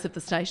the Yeah. voice of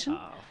the station.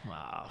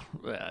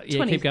 Yeah,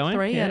 keep going.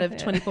 23 Yeah, out of yeah.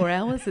 24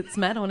 hours. It's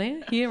Matt on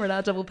air here at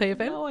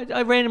RPPFM. No,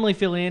 I randomly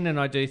fill in and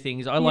I do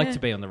things. I like Yeah. to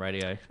be on the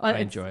radio. I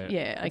It's- enjoy it.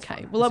 Yeah, It's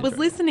okay. fun. Well, I It's was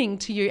enjoyable. listening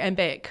to you and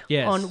Beck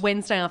Yes. on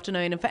Wednesday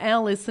afternoon. And for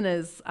our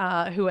listeners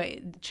who are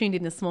tuned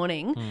in this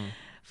morning,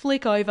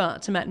 flick over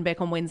to Matt and Beck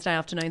on Wednesday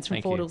afternoons from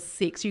Thank 4 you. till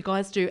 6. You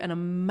guys do an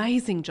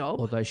amazing job.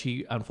 Although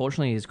she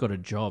unfortunately has got a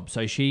job,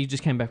 so she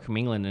just came back from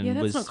England and Yeah,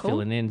 that's was not cool.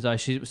 filling in.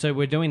 So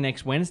we're doing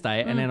next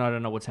Wednesday, and then I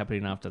don't know what's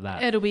happening after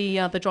that. It'll be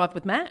The Drive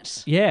with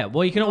Matt. Yeah,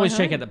 well, you can always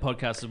check home. out the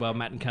podcast as well,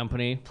 Matt and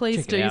Company. Please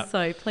Check it do out.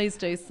 so. Please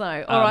do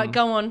so. All right,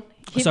 go on.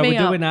 Hit So me we're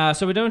up.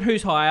 Mm-hmm. doing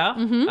Who's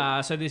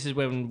Higher. So this is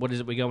when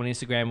we go on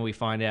Instagram and we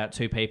find out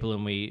two people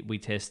and we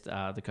test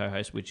the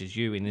co-host, which is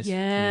you in this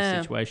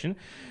Yeah. situation.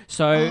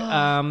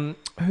 So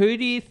who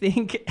do you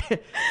think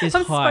is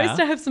I'm higher? supposed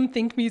to have some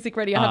think music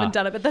ready. I haven't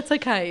done it, but that's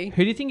okay.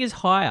 Who do you think is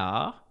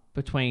higher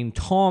between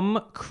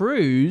Tom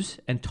Cruise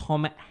and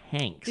Tom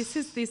Hanks?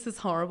 This is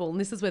horrible, and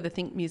this is where the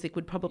think music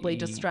would probably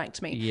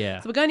distract me. yeah.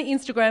 So we're going to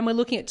Instagram. We're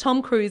looking at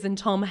Tom Cruise and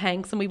Tom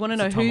Hanks, and we want to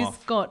know Tom who's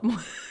off. got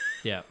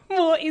Yeah,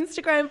 more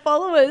Instagram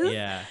followers.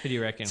 yeah. Who do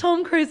you reckon?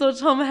 Tom Cruise or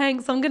Tom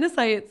Hanks? I'm going to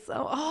say it's.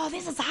 Oh,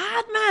 this is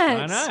hard, I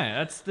Matt. know,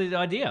 that's the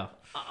idea.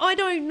 I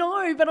don't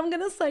know, but I'm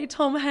going to say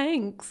Tom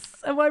Hanks.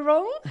 Am I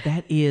wrong?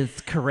 That is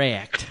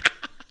correct.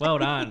 Well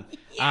done.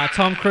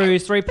 Tom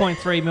Cruise,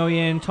 3.3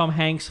 million. Tom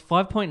Hanks,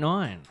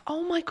 5.9.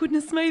 Oh my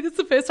goodness me! This is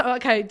the first time.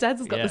 Okay, Dad's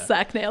has got Yeah. the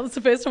sack now. It's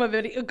the first time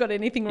I've got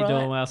anything right. You're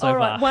doing well so All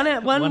right, far. one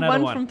out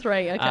of from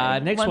three. Okay.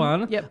 Next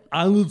one. Yep.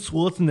 Arnold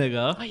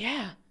Schwarzenegger Oh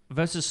yeah.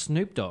 versus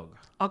Snoop Dogg.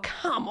 Oh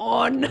come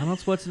on. Arnold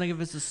Schwarzenegger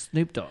versus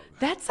Snoop Dogg.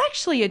 That's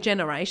actually a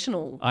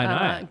generational I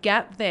know.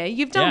 gap there.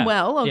 You've done Yeah.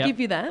 well. I'll Yep. give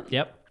you that.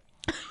 Yep.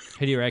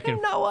 Who do you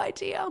reckon? No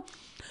idea.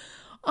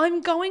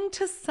 I'm going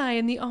to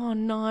say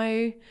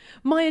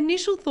my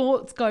initial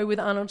thoughts go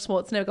with Arnold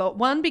Schwarzenegger.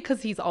 One,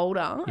 because he's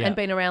older Yeah. and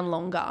been around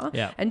longer.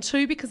 Yeah. And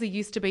two, because he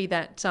used to be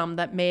that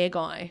mayor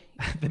guy.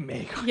 The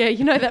mayor. Yeah,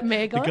 you know that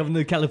mayor guy? The governor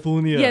of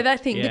California. Yeah,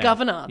 that thing, the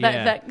governor.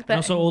 And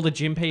also all the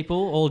gym people.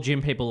 All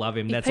gym people love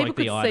him. If That's people like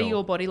could the see idol.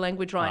 your body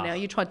language right now,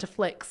 you tried to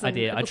flex. I and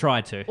did. it I was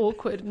tried to.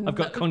 Awkward. and I've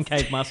got that was-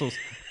 concave muscles.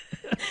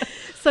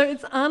 So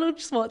it's Arnold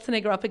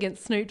Schwarzenegger up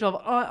against Snoop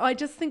Dogg. I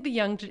just think the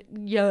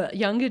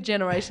younger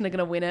generation are going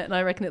to win it, and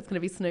I reckon it's going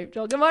to be Snoop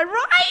Dogg. Am I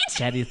right?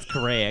 That is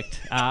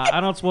correct.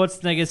 Arnold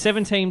Schwarzenegger,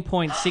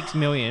 17.6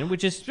 million,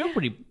 which is still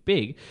pretty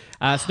big.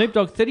 Snoop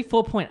Dogg,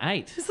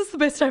 34.8. This is the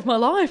best day of my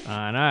life.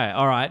 I know.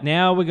 All right,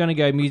 now we're going to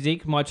go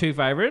music. My two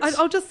favourites.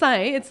 I'll just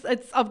say it's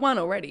I've won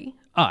already.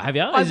 Oh, have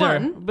you? I Is there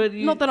won. but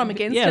Not that I'm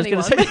against I was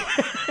gonna anyone.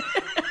 say-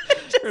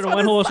 Just We're in a wanna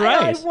one-horse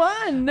say race. I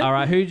won. All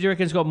right, who do you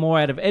reckon's got more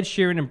out of Ed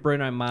Sheeran and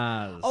Bruno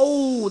Mars?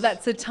 Oh,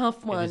 that's a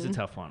tough one. It is a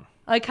tough one.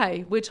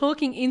 Okay, we're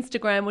talking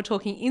Instagram. We're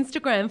talking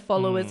Instagram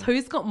followers. Mm.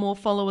 Who's got more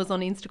followers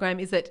on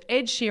Instagram? Is it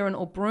Ed Sheeran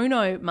or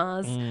Bruno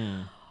Mars?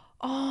 Mm.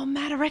 Oh,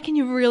 Matt, I reckon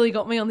you really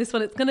got me on this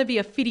one. It's going to be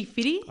a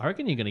fitty-fitty. I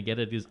reckon you're going to get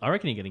it. I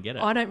reckon you're going to get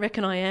it. I don't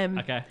reckon I am.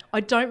 Okay.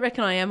 I don't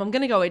reckon I am. I'm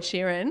going to go Ed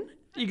Sheeran.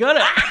 You got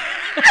it.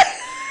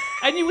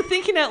 And you were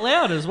thinking out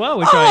loud as well,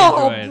 which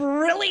Oh, I enjoyed.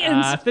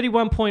 brilliant.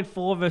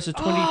 31.4 versus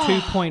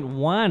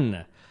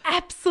 22.1.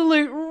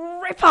 Absolute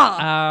ripper.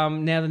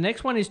 Now, the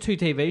next one is two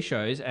TV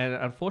shows, and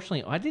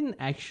unfortunately, I didn't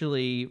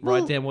actually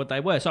write down what they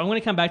were. So I'm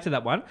going to come back to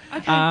that one.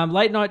 Okay.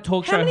 Late night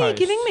talk How show many are you host.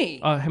 giving me?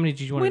 Oh, how many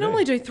did you want we to do?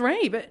 normally do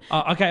 3, but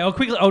Okay,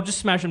 I'll just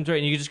smash them through,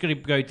 and you're just going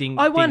to go ding.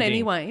 I won ding, ding.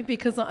 anyway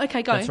because,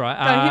 okay, go. That's right.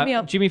 Go, hit me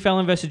up. Jimmy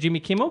Fallon versus Jimmy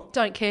Kimmel.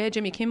 Don't care,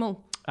 Jimmy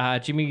Kimmel.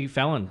 Jimmy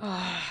Fallon,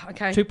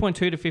 Okay.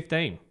 2.2 to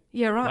 15.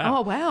 Yeah, right. Wow.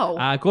 Oh,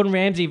 wow. Gordon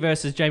Ramsay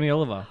versus Jamie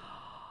Oliver.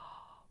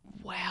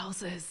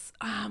 Wowzers.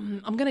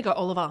 I'm going to go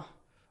Oliver.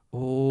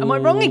 Ooh. Am I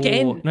wrong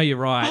again? No, you're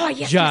right. Oh,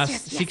 yes,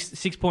 Just yes.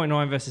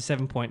 6.9 versus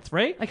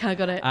 7.3. Okay, I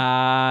got it.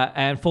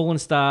 And Fallen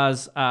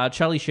Stars,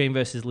 Charlie Sheen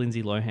versus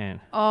Lindsay Lohan.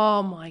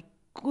 Oh, my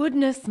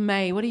goodness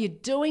me. What are you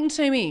doing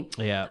to me?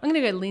 Yeah. I'm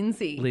going to go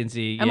Lindsay.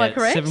 Lindsay, Am I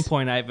correct?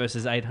 7.8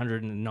 versus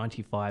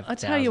 895. I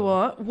tell you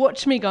what,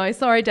 watch me go.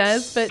 Sorry,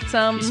 Daz, but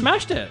You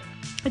smashed it.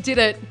 I did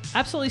it.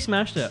 Absolutely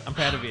smashed it. I'm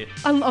proud of you.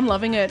 I'm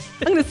loving it.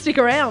 I'm going to stick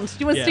around. Do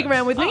you want to stick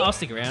around with me? I'll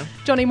stick around.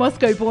 Johnny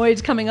Moscow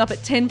Boyd coming up at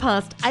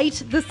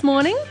 8:10 this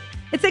morning.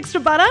 It's Extra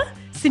Butter.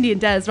 Cindy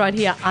and Daz right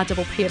here,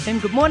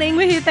 RPPFM. Good morning.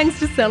 We're here thanks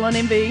to Cell on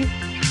MB.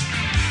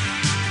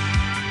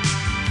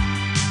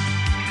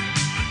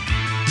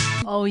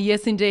 Oh,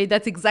 yes, indeed.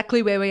 That's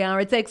exactly where we are.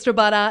 It's Extra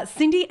Butter.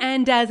 Cindy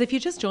and Daz, if you're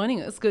just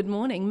joining us, good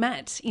morning.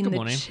 Matt in Good the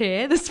morning.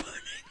 chair this morning.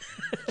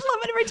 I love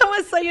it every time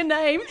I say your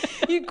name.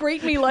 You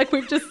greet me like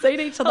we've just seen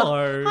each other.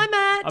 Hello. Hi,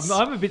 Matt.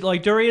 I'm a bit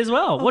like Dory as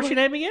well. What's your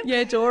name again?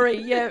 Yeah, Dory.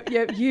 Yeah.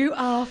 You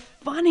are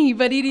funny,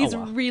 but it is Oh,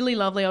 wow. really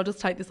lovely. I'll just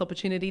take this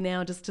opportunity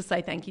now just to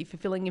say thank you for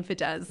filling in for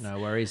Daz. No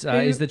worries.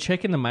 Is the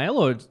check in the mail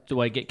or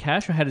do I get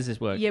cash or how does this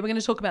work? Yeah, we're going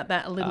to talk about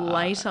that a little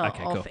later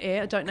okay, off cool.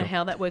 air. I don't know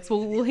how that works.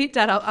 We'll hit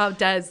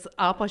Daz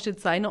up, I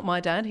should say, not my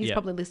dad. He's Yeah.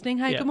 probably listening.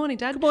 Hey, Yeah. good morning,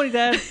 Dad. Good morning,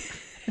 Dad.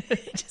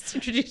 Just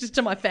introduced it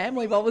to my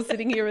family while we're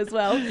sitting here as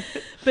well.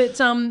 But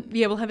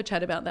yeah, we'll have a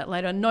chat about that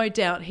later. No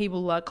doubt he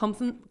will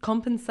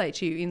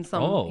compensate you in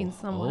some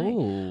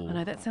way. I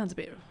know that sounds a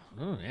bit.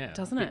 Oh, yeah.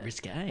 Doesn't a bit it?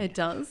 risque. It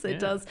does. It Yeah.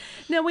 does.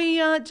 Now, we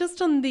are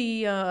just on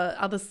the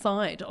other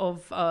side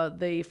of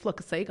the flock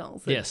of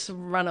seagulls that Yes.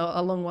 run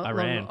a long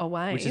Iran,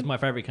 away. which is my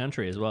favourite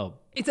country as well.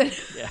 It's a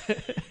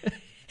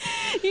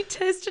You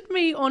tested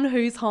me on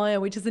Who's Higher,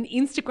 which is an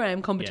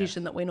Instagram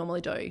competition that we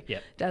normally do,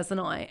 Yep. Daz and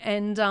I.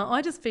 And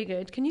I just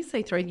figured, can you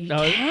see through? You No,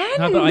 can.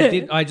 no, but I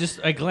did.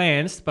 I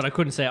glanced, but I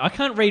couldn't see it. I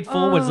can't read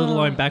forwards, let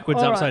alone backwards,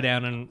 all right. upside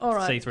down, and All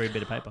right. see through a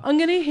bit of paper. I'm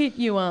going to hit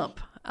you up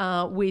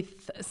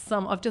with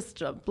some. I've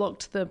just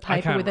blocked the I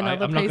paper can't. with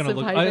another I'm not piece going to of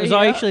look. paper.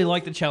 I here. actually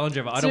like the challenge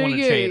of it. I don't want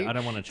to cheat. I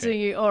don't want to cheat. Do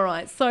you? All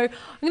right. So I'm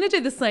going to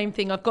do the same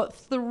thing. I've got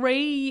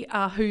 3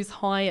 Who's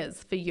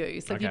Hires for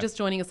you. So if you're Okay. just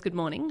joining us, good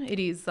morning. It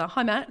is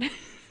hi Matt.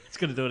 It's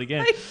going to do it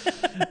again.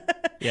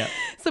 Yeah.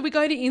 So we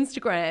go to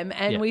Instagram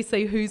and Yeah. we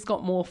see who's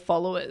got more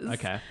followers.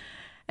 Okay.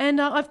 And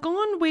I've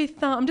gone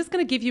with, I'm just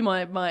going to give you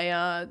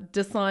my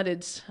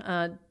decided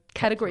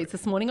categories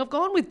this morning. I've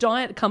gone with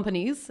diet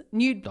companies,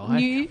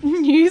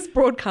 news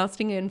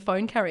broadcasting and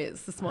phone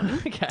carriers this morning.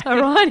 Okay.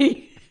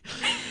 Alrighty.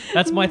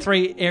 That's my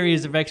 3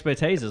 areas of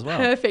expertise as well.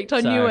 Perfect.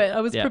 I So, knew it. I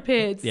was yeah.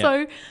 prepared. Yeah.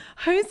 So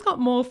who's got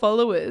more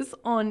followers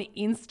on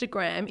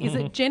Instagram? Is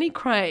Mm-hmm. it Jenny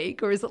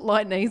Craig or is it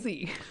Light and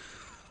Easy?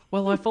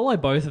 Well, I follow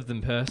both of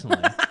them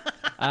personally.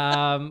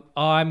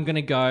 I'm going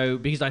to go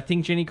because I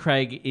think Jenny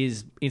Craig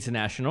is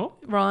international.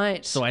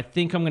 Right. So I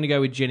think I'm going to go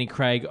with Jenny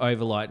Craig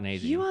over Light and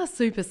Easy. You are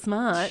super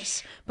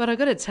smart, but I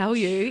got to tell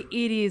you,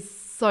 it is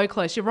so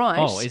close. You're right.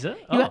 Oh, is it?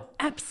 You Oh. are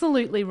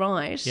absolutely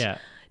right. Yeah.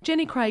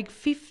 Jenny Craig,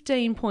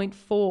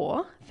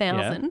 15.4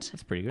 thousand.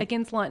 that's pretty good.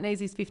 Against Light and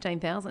Easy's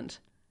 15,000.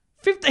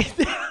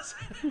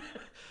 15,000.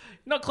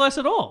 Not close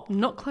at all.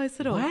 Not close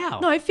at all. Wow.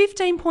 No,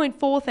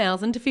 15.4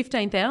 thousand to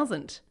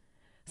 15,000.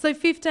 So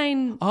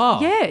 15. Oh.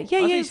 Yeah. I thought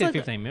you it's said like-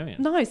 15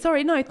 million. No,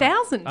 sorry, no,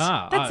 1,000.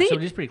 That's it. So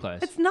it is pretty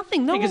close. It's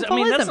nothing. No because, one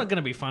follows that's them. not going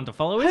to be fun to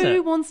follow, is Who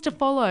it? wants to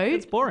follow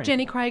It's boring.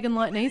 Jenny Craig and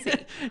Light and Easy?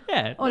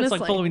 Yeah, it's Honestly.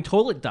 like following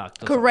toilet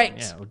duct. Or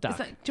Correct. something. Yeah, or Is duck.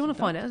 that- do you want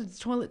to find out? It's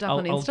Toilet Duck I'll-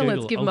 on I'll Insta. Let's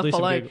Google- give I'll him a do some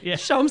follow. Google. Yeah.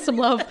 Show him some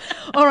love.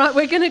 All right,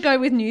 we're going to go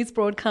with news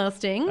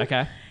broadcasting.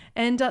 Okay.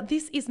 And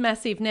this is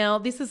massive. Now,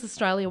 this is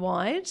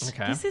Australia-wide.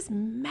 Okay. This is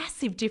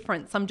massive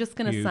difference, I'm just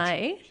going to Huge.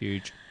 say.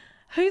 Huge.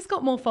 Who's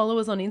got more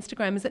followers on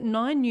Instagram? Is it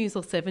 9 News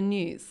or 7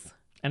 News?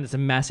 And it's a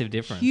massive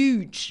difference.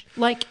 Huge.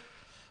 Like,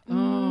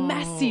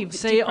 massive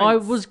See, difference. I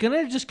was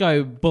going to just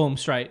go boom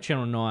straight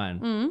Channel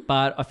 9,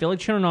 but I feel like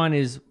Channel 9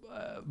 is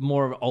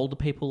more of older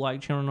people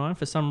like Channel 9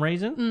 for some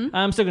reason.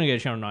 I'm still going to go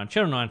to Channel 9.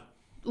 Channel 9.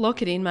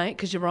 Lock it in, mate,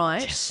 because you're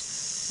right.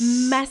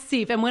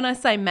 Massive. And when I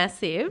say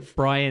massive,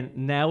 Brian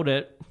nailed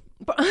it.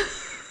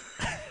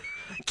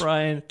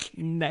 Brian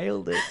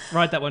nailed it.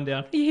 Write that one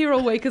down. you're here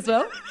all week as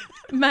well.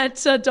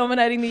 Matt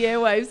dominating the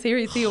airwaves. Here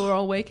he's here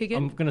all week again.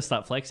 I'm going to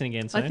start flexing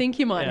again soon. I think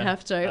you might Yeah.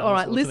 have to. Oh, All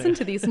right, what's the listen name?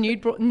 to this.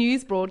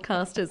 News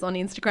broadcasters on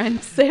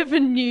Instagram,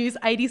 7 News,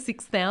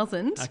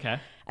 86,000. Okay.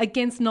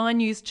 Against 9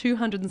 News,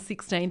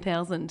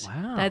 216,000.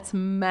 Wow. That's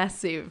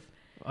massive.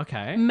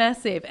 Okay.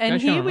 Massive. And Go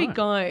here Channel we 9.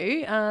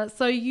 go.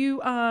 So you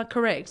are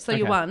correct. So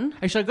you Okay. won.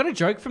 Actually, I got a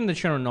joke from the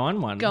Channel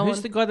 9 one. Go Who's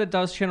on. the guy that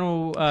does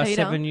Channel Peter.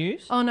 7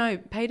 News? Oh, no.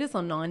 Peter's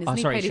on 9, isn't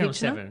he? Sorry, Peter Channel Hitchener?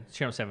 7.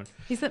 Channel 7.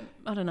 Is it?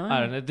 I don't know. I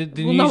don't know.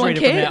 The Well, no one newsreader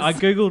from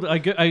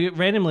there. cares. I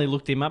randomly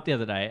looked him up the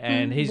other day,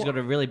 and he's got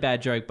a really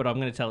bad joke, but I'm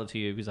going to tell it to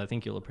you because I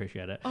think you'll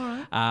appreciate it. All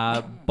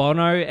right.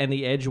 Bono and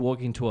the Edge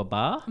walk into a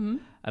bar, and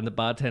the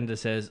bartender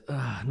says,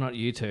 "Not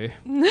you two."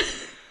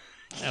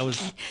 That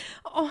was.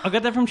 I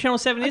got that from Channel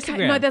 7 Okay,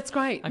 Instagram. no, that's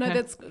great. No, Okay.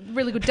 that's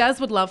really good. Daz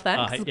would love that.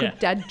 Oh, 'cause it's a yeah. good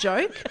dad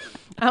joke.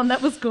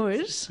 That was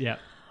good. Yeah.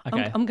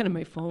 Okay. I'm going to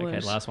move forward.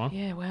 Okay, last one.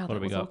 Yeah, wow, What that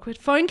have we was got? awkward.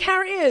 Phone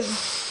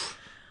carriers.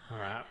 All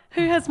right.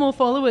 Who has more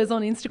followers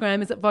on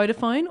Instagram? Is it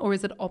Vodafone or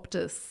is it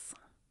Optus?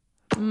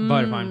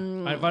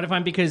 Vodafone.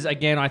 Vodafone because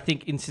again, I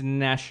think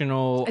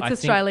international. It's I think-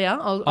 Australia.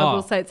 I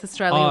will say it's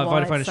Australia.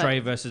 Vodafone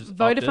Australia versus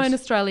Vodafone Optus.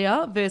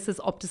 Australia versus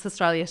Optus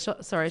Australia.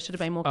 Sorry, I should have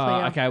been more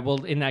clear. Okay,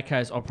 well, in that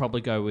case, I'll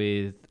probably go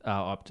with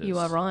Optus. You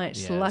are right.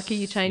 Yes, Lucky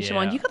you changed your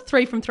yeah. mind. You got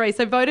 3 from 3.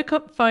 So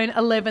Vodafone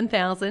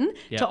 11,000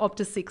 Yep. to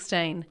Optus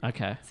 16.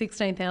 Okay.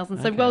 16,000.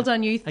 So Okay. well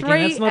done you. 3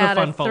 Again, that's not out a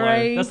fun of follow.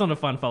 3. That's not a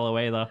fun follow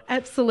either.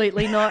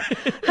 Absolutely not.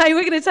 Hey,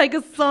 we're going to take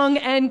a song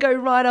and go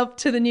right up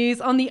to the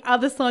news. On the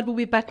other side, we'll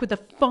be back with the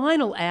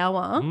final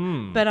hour.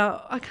 But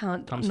I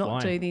can't Time's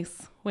not flying. do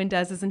this when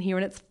Daz isn't here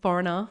and it's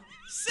Foreigner.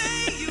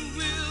 Say you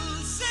will,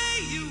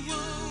 say you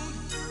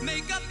won't.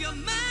 Make up your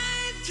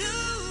mind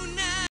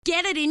tonight.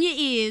 Get it in your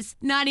ears.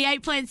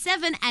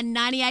 98.7 and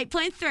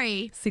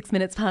 98.3. 6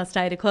 minutes past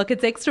 8 o'clock.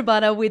 It's Extra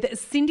Butter with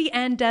Cindy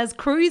and Daz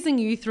cruising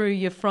you through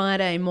your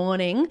Friday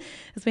morning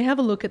as we have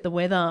a look at the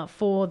weather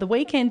for the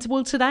weekend.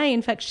 Well, today,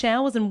 in fact,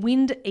 showers and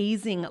wind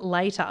easing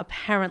later,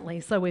 apparently.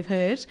 So we've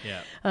heard.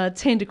 Yeah.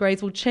 10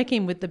 degrees. We'll check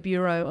in with the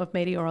Bureau of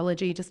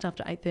Meteorology just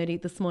after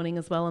 8:30 this morning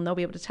as well, and they'll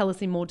be able to tell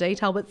us in more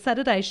detail. But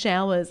Saturday,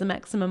 showers, a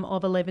maximum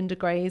of 11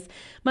 degrees.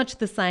 Much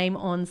the same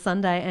on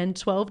Sunday and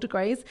 12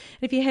 degrees. And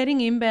if you're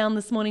heading inbound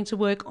this morning wanting to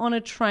work on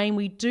a train,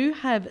 we do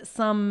have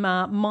some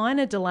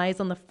minor delays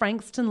on the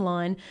Frankston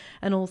line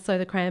and also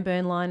the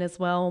Cranbourne line as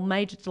well.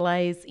 Major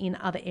delays in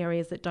other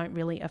areas that don't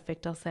really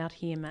affect us out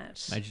here,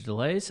 Matt. Major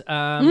delays.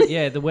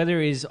 Yeah, the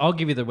weather is... I'll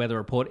give you the weather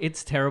report.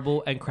 It's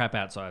terrible and crap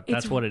outside.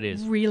 That's what it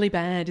is. Really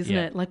bad, isn't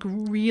Yeah. it? Like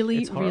really,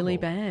 It's horrible. really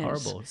bad.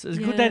 Horrible. It's a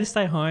good day to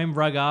stay home,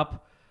 rug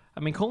up. I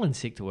mean, call in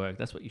sick to work.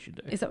 That's what you should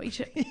do. Is that what you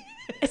should...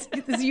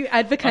 is you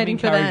advocating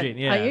for that? encouraging,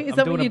 yeah. Are you? Is I'm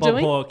that doing what you're a Bob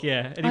doing? Hawke,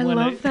 yeah. I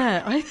love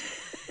that.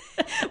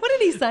 What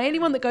did he say?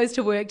 Anyone that goes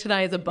to work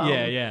today is a bum.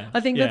 Yeah.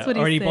 I think that's what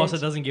he or said. any boss that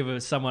doesn't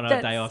give someone a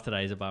That's- day off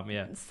today is a bum,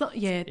 yeah. So,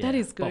 that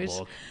is Bob good.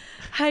 Hawke.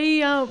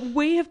 Hey,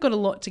 we have got a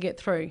lot to get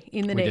through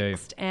in the We do.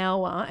 next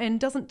hour. And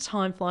doesn't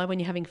time fly when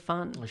you're having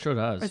fun? It sure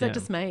does. Or is that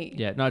just me?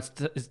 Yeah, no,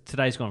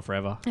 today's gone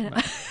forever.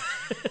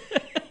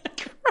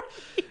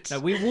 No,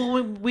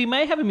 we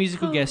may have a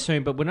musical guest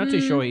soon, but we're not too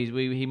sure.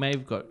 He may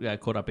have got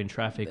caught up in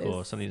traffic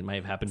or something may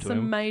have happened to Some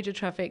him. major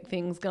traffic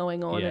things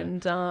going on. Yeah.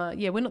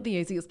 And we're not the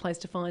easiest place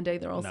to find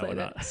either. I'll No, say we're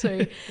that not.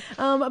 too.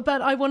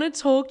 But I want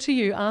to talk to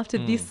you after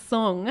this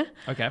song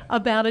Okay.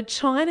 about a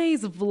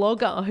Chinese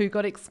vlogger who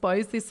got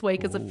exposed this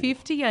week as a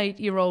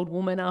 58-year-old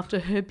woman after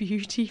her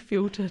beauty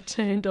filter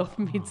turned off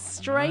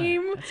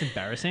midstream. That's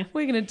embarrassing.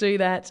 We're going to do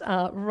that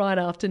right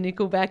after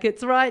Nickelback.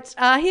 It's right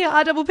here,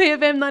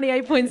 RPPFM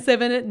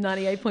 98.7 at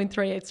 98.3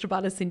 Extra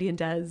Butter, Cindy and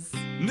Daz.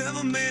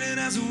 Never made it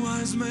as a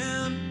wise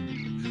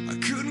man. I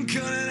couldn't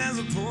cut it as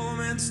a poor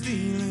man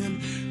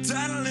stealing.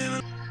 Tired of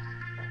living.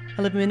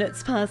 11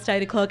 minutes past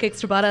 8 o'clock,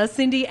 Extra Butter,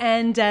 Cindy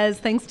and Daz.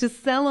 Thanks to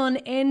Salon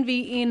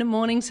Envy in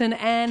Mornington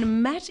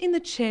and Matt in the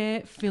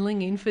chair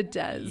filling in for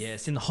Daz.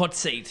 Yes, in the hot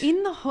seat.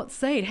 In the hot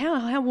seat.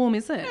 How warm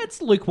is it?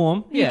 It's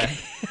lukewarm. Yeah.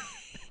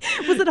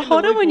 Was it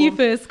hotter when you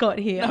first got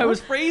here? No, it was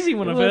freezing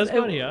when I first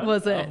got here.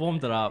 Was it? I've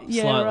warmed it up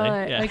Yeah, slightly.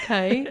 right. Yeah.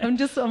 Okay. I'm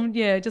just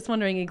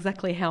wondering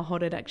exactly how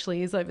hot it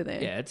actually is over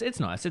there. Yeah, it's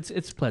nice.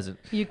 It's pleasant.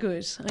 You're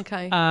good.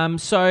 Okay.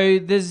 So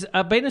there's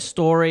been a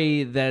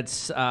story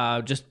that's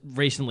just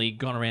recently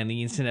gone around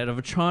the internet of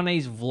a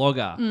Chinese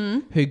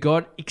vlogger who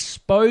got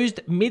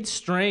exposed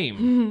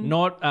midstream.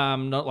 Not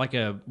like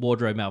a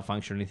wardrobe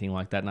malfunction or anything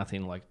like that.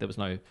 Nothing like there was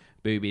no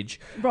boobage.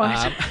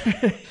 Right.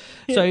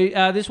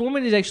 So this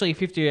woman is actually a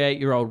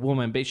 58-year-old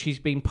woman, but she's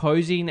been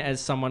posing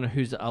as someone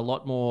who's a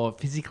lot more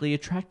physically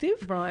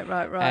attractive. Right.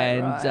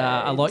 And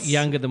a lot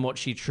younger than what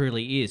she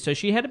truly is. So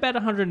she had about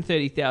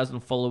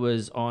 130,000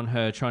 followers on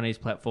her Chinese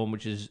platform,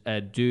 which is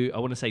Do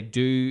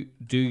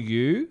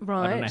You.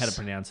 Right. I don't know how to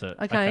pronounce it.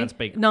 Okay. I can't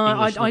speak No, English,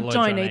 I let alone don't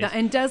Chinese. either.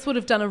 And Daz would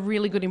have done a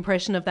really good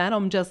impression of that,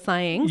 I'm just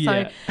saying. So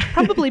Yeah.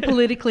 probably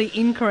politically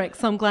incorrect,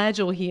 so I'm glad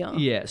you're here.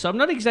 Yeah, so I'm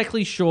not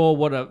exactly sure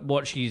what her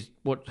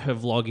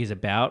vlog is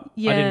about.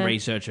 Yeah. I didn't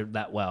research it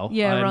that well.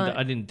 Yeah, right.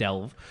 I didn't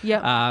delve.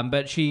 Yep.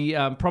 But she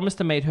promised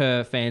to meet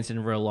her fans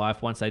in real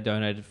life once they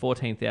donated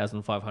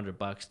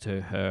 $14,500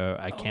 to her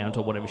account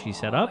or whatever she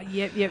set up.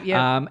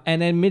 Yep.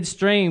 And then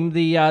midstream,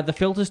 the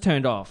filters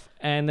turned off,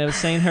 and they've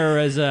seen her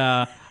as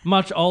a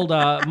much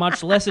older,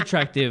 much less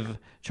attractive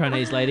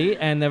Chinese lady,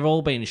 and they've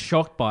all been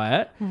shocked by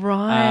it.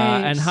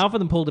 Right. And half of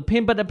them pulled a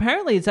pin, but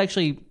apparently it's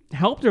actually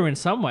helped her in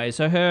some way.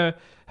 So her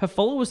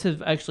followers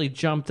have actually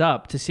jumped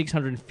up to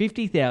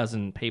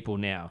 650,000 people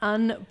now.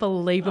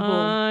 Unbelievable.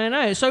 I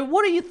know. So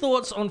what are your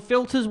thoughts on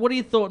filters? What are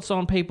your thoughts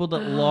on people that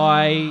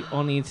lie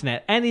on the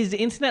internet? And is the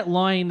internet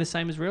lying the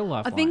same as real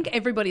life I think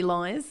everybody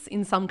lies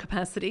in some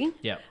capacity.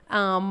 Yeah.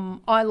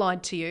 I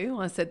lied to you.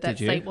 I said that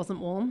Did you? seat wasn't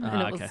warm,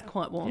 and it was okay.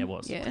 quite warm. Yeah, it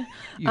was. Yeah.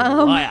 You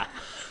liar.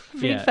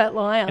 Big fat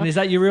liar. And is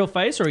that your real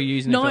face, or are you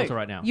using a filter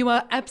right now? You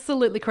are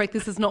absolutely correct.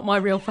 This is not my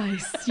real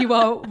face. You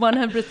are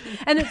 100%.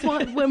 And it's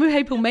why when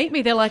people meet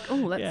me, they're like,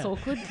 oh, that's Yeah.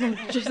 awkward.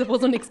 Jeez, I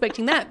wasn't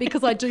expecting that,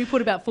 because I do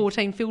put about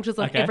 14 filters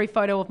on Okay. every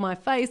photo of my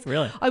face.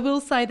 Really? I will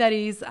say that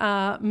is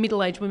a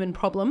middle-aged women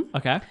problem.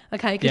 Okay.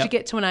 Okay, because Yep. you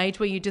get to an age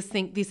where you just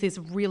think this is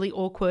really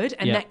awkward,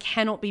 and Yep. that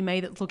cannot be me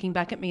that's looking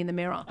back at me in the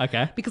mirror.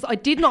 Okay. Because I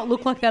did not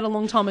look like that a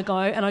long time ago,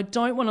 and I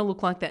don't want to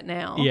look like that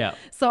now. Yeah.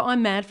 So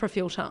I'm mad for a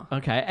filter.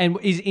 Okay. And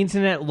is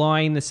internet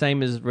lying the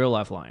same as real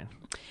life lying?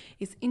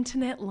 Is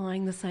internet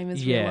lying the same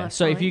as real Yeah. life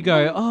So if lying? you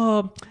go,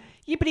 oh,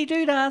 yippity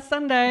doo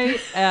Sunday,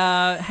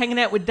 hanging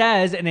out with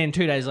Daz, and then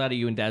 2 days later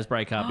you and Daz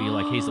break up, and you're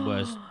like, he's the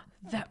worst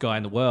guy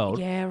in the world.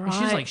 Yeah, And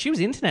she's right. like, she was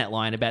internet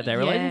lying about their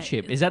Yeah.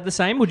 relationship. Is that the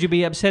same? Would you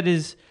be upset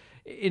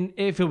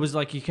if it was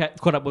like you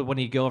caught up with one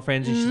of your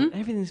girlfriends and she's like,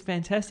 everything's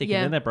fantastic, Yeah.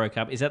 and then they broke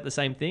up? Is that the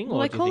same thing? Well,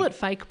 or they do you call think- it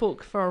fake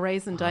book for a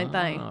reason, don't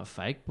they? Oh,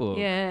 fake book.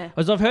 Yeah.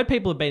 As I've heard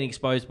people have been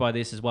exposed by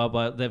this as well,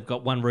 but they've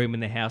got one room in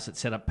their house that's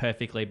set up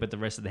perfectly, but the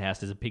rest of the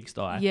house is a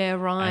pigsty. Yeah,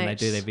 right. And they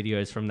do their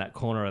videos from that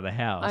corner of the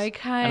house.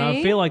 Okay. And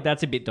I feel like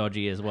that's a bit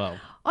dodgy as well.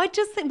 I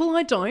just think, well,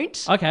 I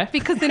don't. Okay.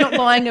 Because they're not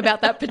lying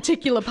about that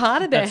particular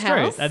part of their That's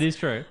house. true. That is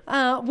true.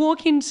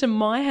 Walk into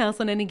my house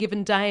on any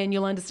given day and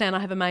you'll understand I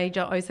have a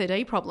major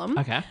OCD problem.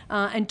 Okay.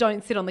 And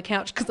don't sit on the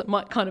couch because it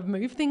might kind of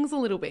move things a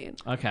little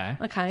bit. Okay.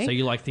 Okay. So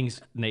you like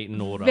things neat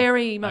and order.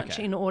 Very much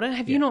Okay. in order.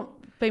 Have Yeah. you not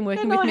been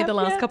working with me the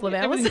last couple of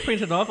hours. Everything's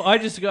printed off. I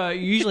just go,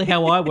 usually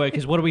how I work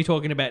is what are we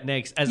talking about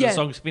next as the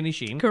song's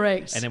finishing.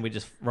 Correct. And then we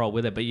just roll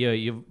with it. But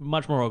you're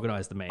much more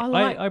organised than me.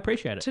 I I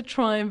appreciate it. To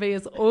try and be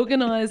as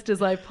organised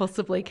as I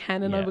possibly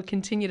can, and I will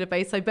continue to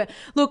be so. But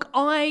look,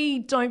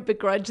 I don't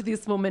begrudge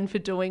this woman for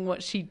doing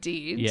what she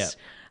did. Yeah.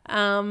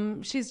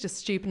 She's just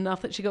stupid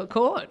enough that she got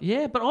caught.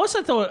 Yeah, but I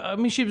also thought, I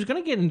mean, she was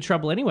going to get in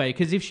trouble anyway,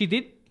 because if she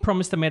did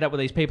promise to meet up with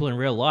these people in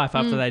real life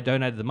after they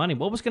donated the money,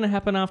 what was going to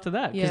happen after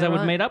that? Because they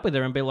would meet up with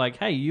her and be like,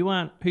 hey, you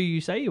aren't who you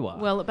say you are.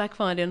 Well, it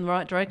backfired in the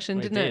right direction,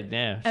 didn't it?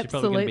 Yeah. She's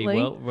Absolutely.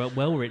 probably going to be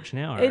well rich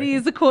now. It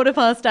is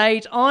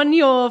 8:15 on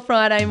your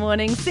Friday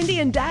morning. Cindy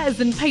and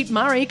Daz and Pete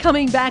Murray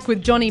coming back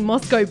with Johnny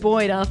Moscow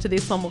Boyd after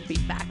this one. We'll be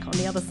back on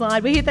the other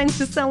side. We're here thanks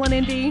to Cell and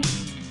Indy.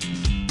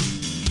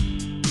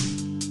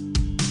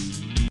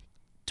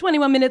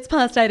 21 minutes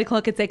past 8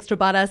 o'clock, it's Extra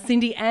Butter.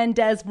 Cindy and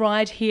Daz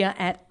right here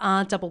at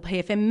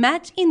RPPFM.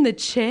 Matt in the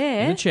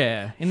chair. In the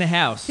chair, in the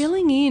house.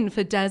 Filling in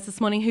for Daz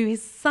this morning, who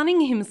is sunning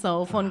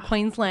himself on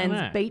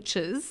Queensland's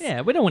beaches.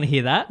 Yeah, we don't want to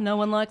hear that. No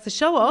one likes a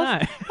show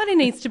off, No. but he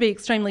needs to be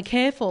extremely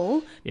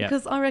careful Yeah.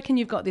 because I reckon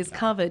you've got this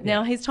covered.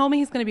 Now, he's told me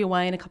he's going to be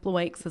away in a couple of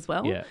weeks as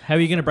well. Yeah. How are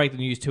you going to break the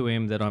news to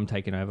him that I'm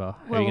taking over?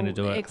 How are you going to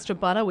do it? Extra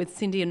Butter with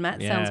Cindy and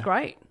Matt sounds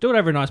great. Do it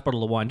over a nice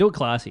bottle of wine. Do it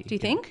classy. Do you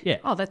think? Yeah.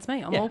 Oh, that's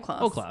me. I'm Yeah, all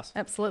class. all class.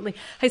 Absolutely.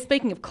 Hey,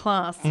 speaking of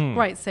class,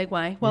 great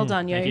segue. Well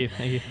done, you.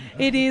 Thank you.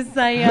 It is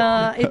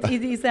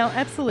it is our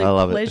absolute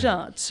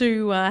pleasure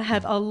to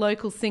have a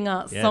local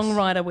singer,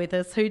 songwriter with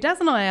us who Daz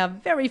and I are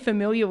very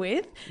familiar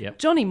with. Yep.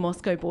 Johnny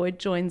Moscow Boyd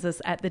joins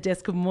us at the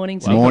desk. Good morning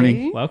to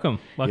Morning. you. Welcome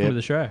to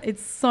the show.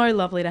 It's so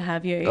lovely to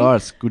have you. Oh,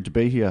 it's good to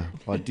be here.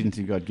 I didn't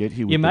think I'd get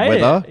here with You the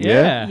made weather. it.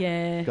 Yeah.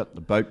 Yeah. Got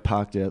the boat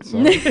parked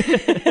outside.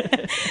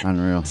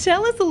 Unreal.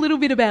 Tell us a little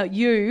bit about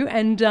you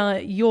and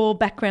your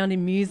background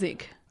in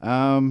music.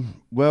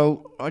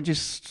 Well, I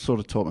just sort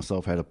of taught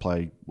myself how to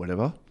play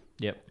whatever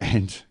Yep.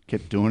 and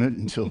kept doing it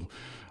until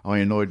I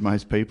annoyed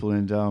most people.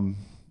 And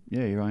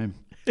here I am.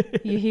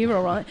 You're here,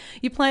 all right.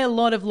 You play a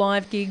lot of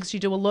live gigs. You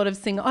do a lot of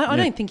singing. I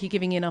don't think you're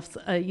giving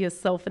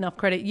yourself enough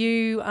credit.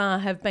 You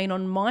have been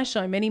on my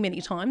show many,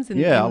 many times. I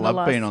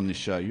love being on this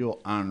show. You're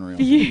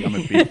unreal. I'm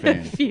a big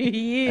fan. few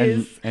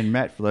years. And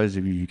Matt, for those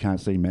of you who can't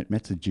see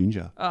Matt's a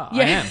ginger. Oh,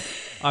 Yeah. I am.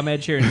 I'm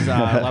Ed Sheeran's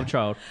love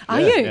child. Are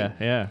you?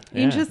 Yeah.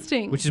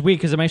 Interesting. Which is weird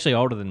because I'm actually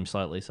older than him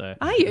slightly. So.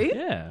 Are you?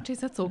 Yeah. Jeez,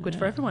 that's all good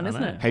for everyone,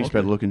 isn't it? Heaps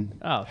better looking.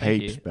 Oh,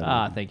 thank Heaps you. better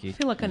Ah, looking. thank you. I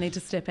feel like I need to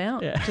step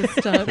out. Yeah.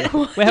 Just,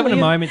 We're having a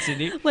moment,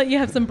 Cindy. Let you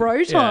have some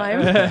bro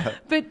time.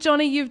 But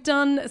Johnny, you've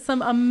done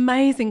some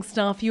amazing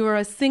stuff. You are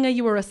a singer,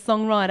 you are a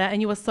songwriter,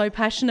 and you are so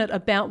passionate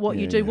about what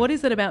you do. Yeah. What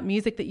is it about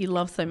music that you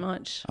love so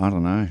much? I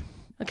don't know.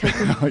 Okay,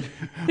 good.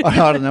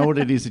 I don't know what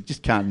it is. It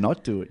just can't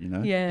not do it, you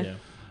know? Yeah.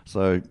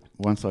 So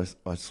once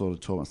I sort of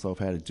taught myself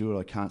how to do it,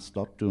 I can't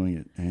stop doing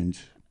it. And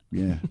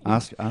yeah,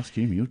 ask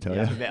him, he'll tell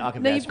you. I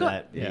can Now vouch you've for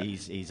got- that. Yeah.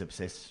 He's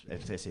obsessive.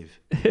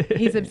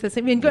 He's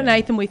obsessive. You've got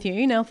Nathan with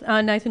you. Now,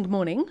 Nathan, good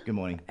morning. Good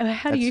morning.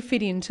 How do you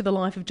fit into the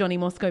life of Johnny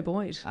Moscow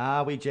Boyd?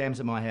 We jams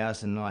at my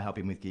house and I help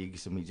him with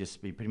gigs and we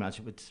pretty much,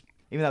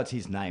 even though it's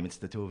his name, it's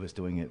the two of us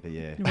doing it, but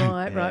yeah.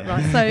 Right.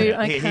 Yeah. So,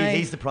 okay.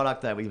 He's the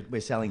product that we're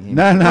selling him.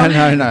 No,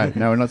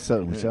 we're not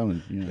selling. We're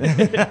selling.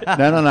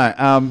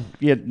 No.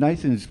 Yeah,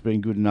 Nathan's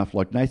been good enough.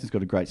 Like Nathan's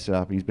got a great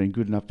setup. And he's been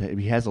good enough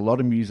he has a lot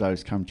of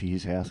musos come to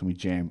his house and we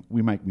jam.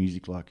 We make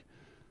music like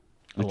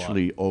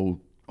literally all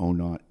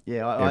night.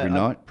 Yeah, every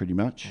night, pretty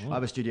much. I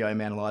have a studio in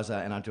Mount Eliza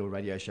and I do a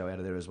radio show out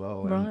of there as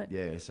well. And Right.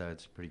 yeah, so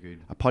it's pretty good.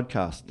 A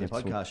podcast. Yeah,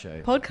 that's podcast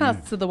show.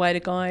 Podcasts are the way to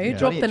go. Yeah.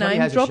 Drop Johnny the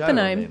name. has a Drop show the on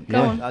name. them. Go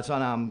Yeah. on. It's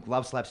on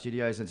Glove Slap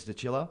Studios. It's the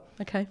Chiller.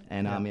 Okay.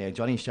 And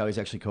Johnny's show is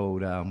actually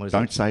called what is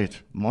Don't it? say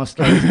it.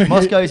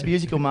 Moscow's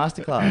Musical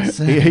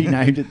Masterclass. he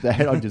named it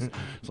that.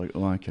 It's like,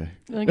 oh, okay.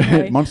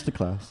 Okay. Monster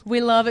class. We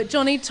love it.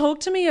 Johnny, talk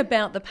to me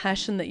about the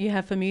passion that you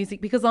have for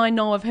music because I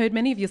know I've heard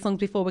many of your songs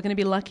before. We're going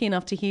to be lucky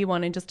enough to hear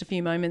one in just a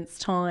few moments'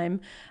 time.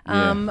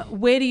 Yeah.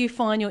 Where do you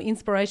find your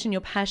inspiration,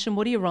 your passion?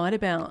 What do you write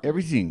about?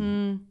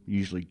 Everything.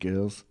 Usually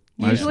girls.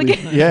 Usually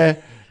mostly. girls. Yeah.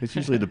 It's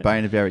usually the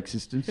bane of our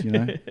existence, you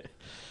know.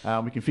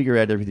 We can figure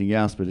out everything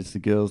else, but it's the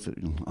girls that,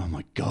 oh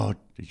my God,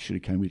 it should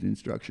have came with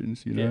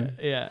instructions, you know.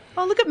 Yeah.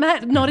 Oh, look at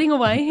Matt nodding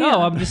away here.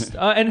 No, I'm just.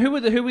 And who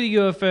were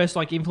your first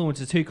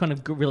influences? Who kind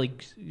of really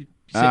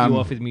set you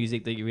off with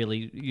music? That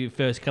your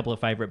first couple of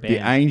favourite bands?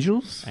 The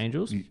Angels.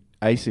 Angels.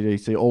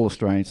 AC/DC, all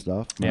Australian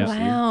stuff. Yeah. mostly.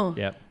 Wow.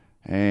 Yep.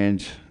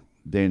 And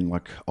then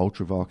like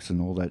Ultravox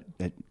and all that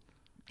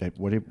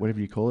whatever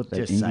you call it, that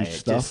Just say English it.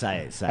 stuff. Just say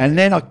it. Say And it.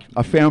 then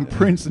I found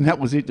Prince, and that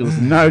was it. There was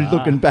no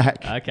looking back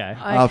Okay.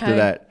 after Okay.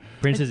 that.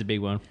 Prince is a big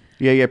one.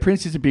 Yeah,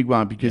 Prince is a big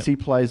one because he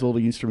plays all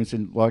the instruments,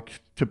 and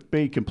like, to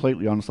be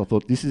completely honest, I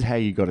thought this is how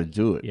you got to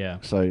do it. Yeah.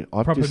 So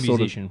I've Proper just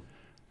musician.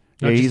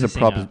 Yeah, Not he's a just a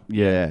proper.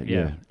 singer.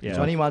 Yeah. Yeah.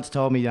 Johnny once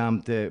told me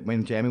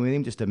when jamming with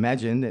him, just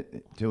imagine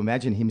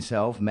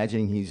himself,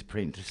 imagining his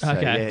Prince. So,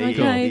 Okay.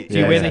 Okay. Do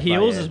you wear the Yeah.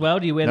 heels as well?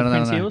 Do you wear the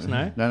Prince heels?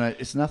 No. No,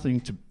 it's nothing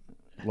to.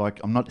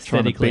 Like, I'm not trying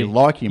to be Aesthetically.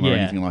 like him or Yeah.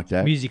 anything like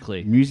that.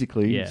 Musically.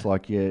 Musically, Yeah. it's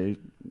like,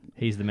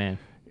 He's the man.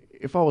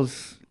 if I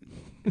was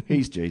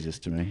He's Jesus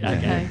to me.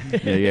 Okay.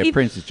 Yeah, If-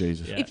 Prince is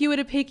Jesus. If you were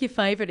to pick your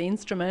favourite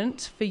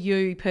instrument for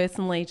you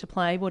personally to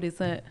play, what is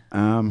it?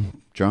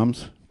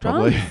 Drums,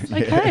 probably. Drums?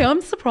 Yeah. Okay,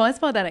 I'm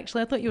surprised by that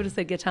actually. I thought you would have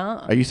said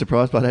guitar. Are you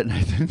surprised by that,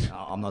 Nathan?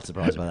 Oh, I'm not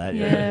surprised by that.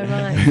 Yeah,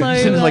 right. So,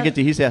 As soon as I get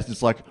to his house,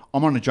 it's like,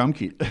 I'm on a drum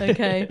kit.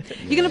 okay.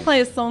 You're going to play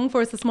a song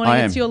for us this morning. I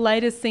It's am. your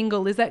latest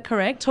single, is that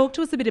correct? Talk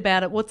to us a bit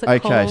about it. What's it Okay,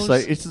 called? so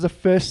it's the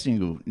first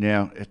single.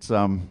 Now, it's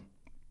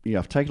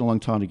I've taken a long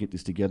time to get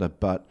this together,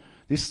 but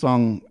this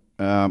song,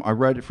 I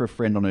wrote it for a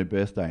friend on her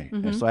birthday.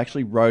 Mm-hmm. And so I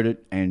actually wrote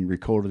it and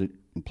recorded it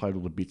and played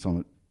all the bits on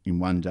it in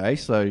one day.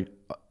 So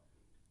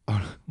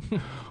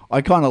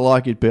I kind of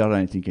like it, but I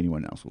don't think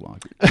anyone else will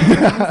like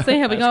it. See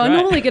how we go. I great.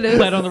 normally get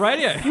Play it a on the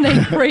radio.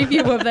 sneak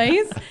preview of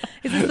these.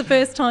 Is this the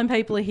first time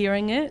people are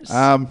hearing it?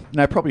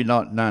 No, probably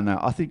not. No.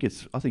 I think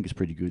it's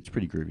pretty good. It's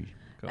pretty groovy.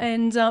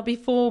 And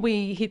before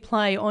we hit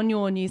play on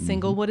your new Mm-hmm.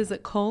 single, what is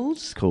it called?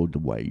 It's called The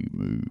Way You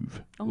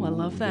Move. Oh, I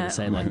love that.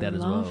 say it like that as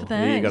Love well.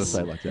 that. Yeah, you got to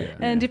say it like that.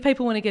 And if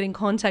people want to get in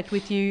contact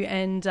with you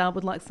and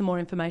would like some more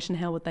information,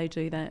 how would they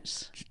do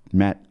that?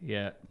 Matt.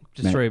 Yeah.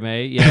 Just Mate. through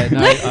me. Yeah. No,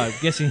 I'm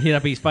guessing hit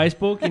up his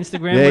Facebook,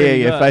 Instagram. Yeah, what yeah, have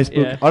you yeah. got?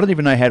 Facebook. Yeah. I don't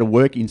even know how to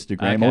work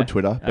Instagram Okay. or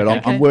Twitter, but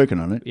Okay. I'm working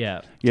on it.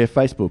 Yeah. Yeah,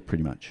 Facebook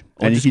pretty much.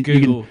 Or just you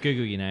Google can,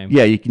 your name.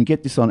 yeah, you can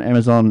get this on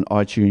Amazon,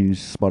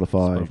 iTunes,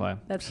 Spotify. Spotify.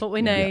 That's what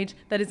we need.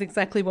 That is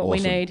exactly what we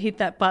Awesome. need. Hit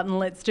that button.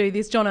 Let's do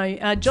this.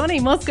 Johnny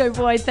Moscow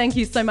Boyd, thank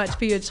you so much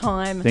for your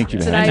time. Thank you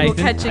for today. having We'll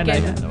me. catch you And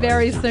again Nathan.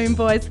 very soon,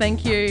 boys.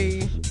 Thank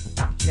you.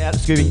 Yeah,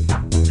 Scooby.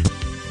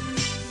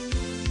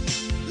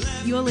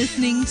 You're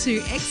listening to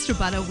Extra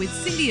Butter with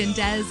Cindy and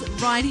Daz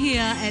right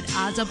here at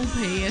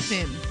RPP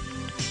FM.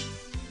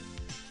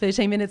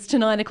 13 minutes to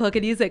 9 o'clock.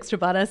 It is Extra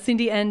Butter.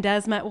 Cindy and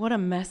Daz, Matt, what a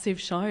massive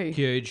show.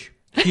 Huge.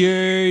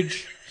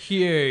 Huge.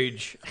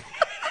 Huge.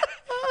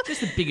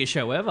 Just the biggest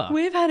show ever.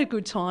 We've had a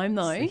good time,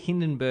 though. The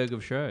Hindenburg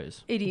of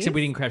shows. It Except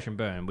we is. didn't crash and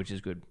burn, which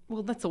is good.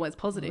 Well, that's always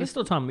positive. There's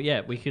still time.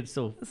 Yeah, we could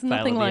still It's fail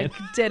nothing at like the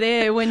end. dead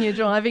air when you're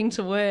driving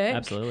to work.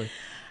 Absolutely.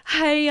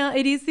 Hey,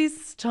 it is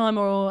this time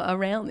or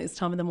around this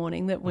time of the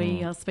morning that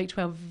we speak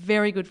to our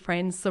very good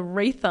friend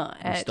Saritha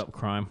at Stop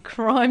crime.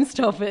 Crime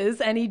Stoppers,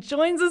 and he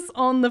joins us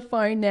on the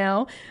phone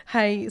now.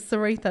 Hey,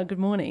 Saritha, good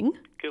morning.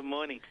 Good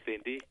morning,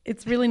 Cindy.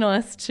 It's really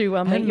nice to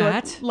Hey, meet you.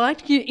 Matt. I'd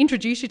like to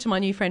introduce you to my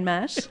new friend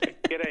Matt.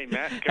 G'day,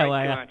 Matt. Great How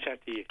are to ya? chat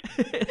to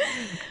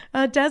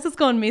you. Daz has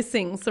gone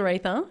missing,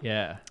 Saritha.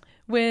 Yeah.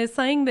 We're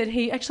saying that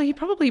he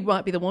probably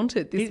might be the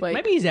wanted this week.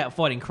 Maybe he's out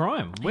fighting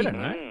crime. We don't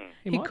know.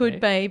 He might could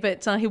be,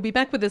 but he'll be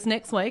back with us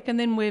next week, and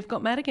then we've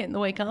got Matt again the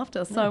week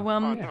after. So,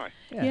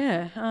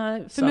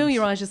 nice.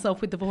 familiarise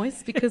yourself with the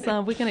voice because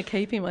we're going to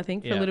keep him, I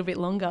think, for a Yeah. little bit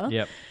longer.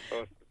 Yep.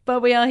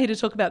 But we are here to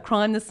talk about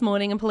crime this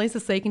morning, and police are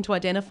seeking to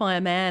identify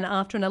a man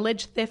after an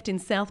alleged theft in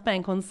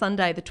Southbank on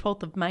Sunday, the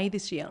 12th of May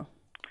this year.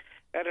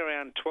 At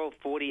around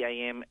 12:40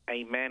 a.m.,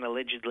 a man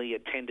allegedly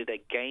attended a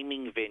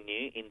gaming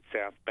venue in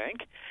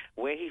Southbank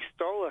where he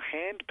stole a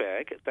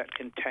handbag that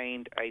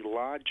contained a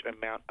large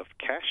amount of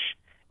cash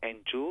and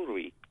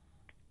jewellery.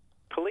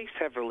 Police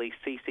have released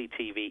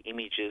CCTV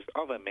images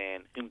of a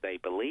man whom they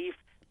believe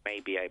may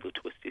be able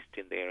to assist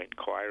in their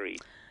inquiry.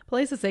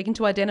 Police are seeking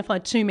to identify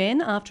two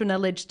men after an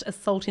alleged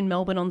assault in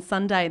Melbourne on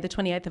Sunday, the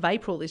 28th of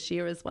April this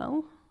year as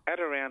well. At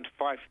around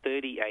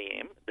 5:30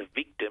 a.m., the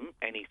victim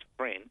and his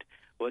friend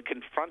were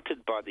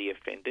confronted by the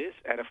offenders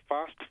at a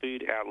fast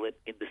food outlet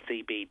in the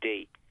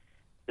CBD.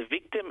 The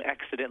victim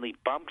accidentally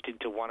bumped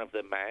into one of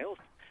the males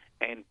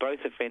and both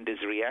offenders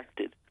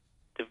reacted.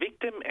 The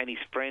victim and his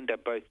friend are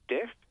both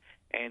deaf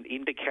and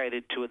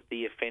indicated to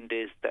the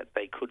offenders that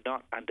they could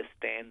not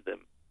understand them.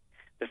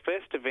 The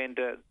first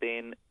offender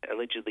then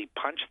allegedly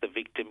punched the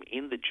victim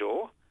in the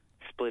jaw,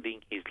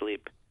 splitting his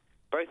lip.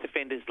 Both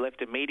offenders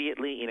left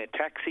immediately in a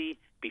taxi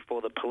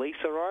before the police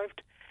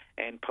arrived,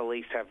 and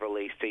police have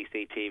released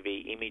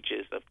CCTV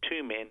images of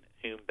two men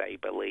whom they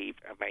believe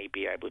may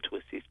be able to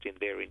assist in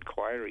their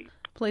inquiry.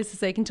 Police are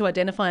seeking to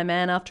identify a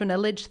man after an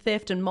alleged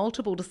theft and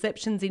multiple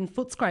deceptions in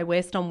Footscray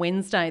West on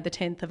Wednesday, the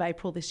 10th of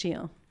April this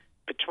year.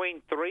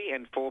 Between 3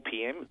 and 4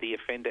 p.m, the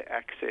offender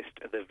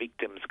accessed the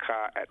victim's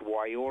car at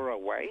Waiora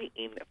Way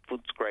in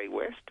Footscray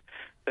West.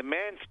 The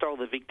man stole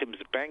the victim's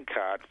bank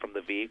card from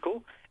the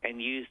vehicle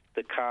and used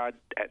the card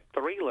at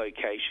 3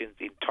 locations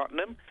in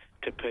Tottenham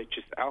to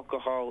purchase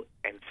alcohol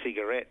and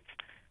cigarettes.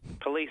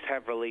 Police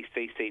have released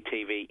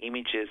CCTV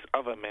images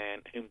of a man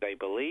whom they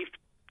believe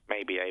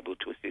may be able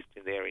to assist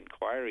in their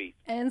inquiry.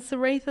 And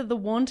Saritha, the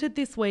wanted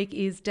this week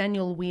is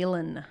Daniel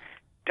Whelan.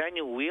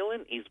 Daniel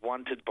Whelan is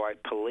wanted by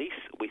police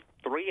with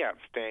 3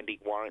 outstanding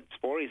warrants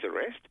for his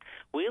arrest.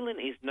 Whelan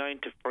is known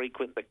to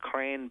frequent the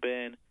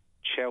Cranbourne,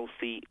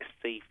 Chelsea,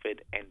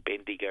 Seaford and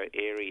Bendigo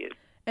areas.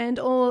 And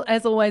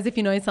as always, if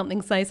you know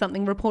something, say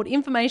something. Report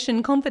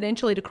information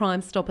confidentially to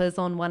Crime Stoppers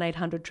on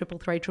 1800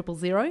 333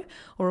 000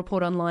 or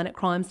report online at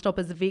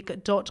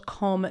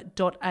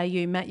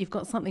crimestoppersvic.com.au. Matt, you've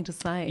got something to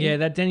say. Yeah,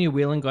 that Daniel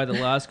Whelan guy, the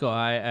last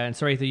guy, and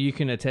Saritha, you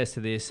can attest to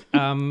this.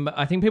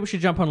 I think people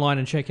should jump online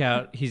and check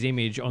out his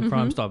image on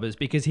Crime Stoppers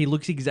because he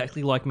looks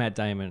exactly like Matt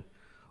Damon,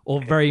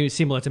 or very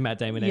similar to Matt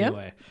Damon Yep.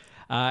 anyway.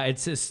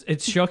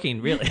 It's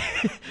shocking, really.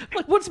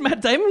 Like, what's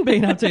Matt Damon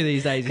been up to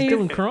these days? He's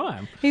doing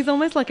crime. He's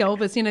almost like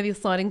Elvis. You know, the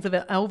sightings of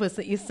Elvis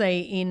that you see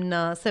in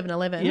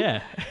 7-Eleven.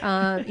 Yeah.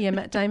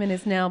 Matt Damon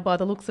is now, by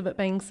the looks of it,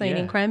 being seen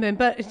in Yeah. Cranbourne.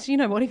 But you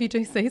know what? If you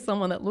do see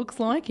someone that looks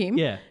like him.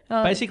 Yeah.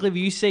 Basically, if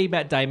you see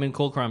Matt Damon,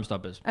 call Crime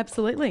Stoppers.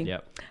 Absolutely.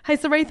 Yep. Hey,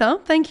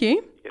 Saritha, thank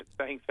you. Yeah,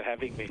 thanks for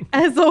having me.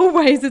 As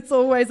always, it's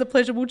always a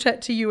pleasure. We'll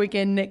chat to you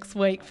again next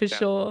week for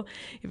sure.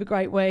 You have a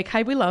great week.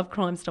 Hey, we love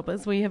Crime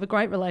Stoppers. We have a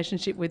great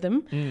relationship with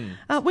them.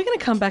 We're going to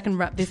come back and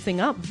wrap this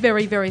thing up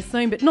very, very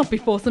soon, but not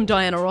before some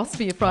Diana Ross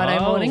for your Friday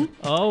morning.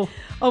 Oh.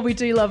 Oh, we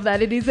do love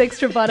that. It is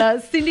Extra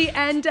Butter. Cindy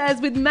and Daz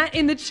with Matt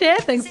in the chair,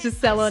 thanks to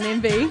Salon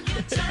Envy.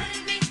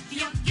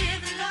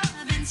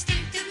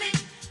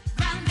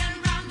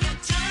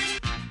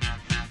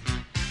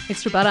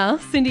 Extra Butter,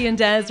 Cindy and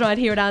Daz right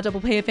here at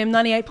RPPFM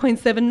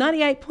 98.7,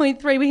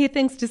 98.3. We're here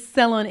thanks to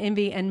Salon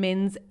Envy and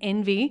Men's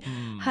Envy.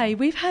 Hey,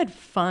 we've had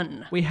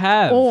fun. We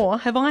have. Or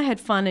have I had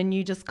fun and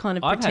you just kind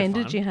of I've had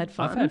pretended fun. you had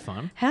fun? I've had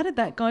fun. How did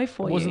that go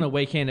for It you? wasn't a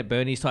weekend at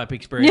Bernie's type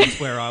experience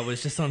where I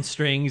was just on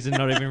strings and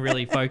not even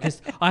really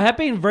focused. I have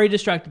been very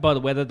distracted by the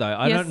weather, though.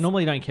 I Yes.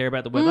 normally don't care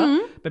about the weather,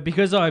 but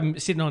because I'm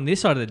sitting on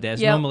this side of the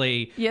desk, Yep.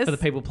 normally Yes. for the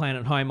people playing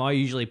at home, I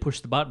usually push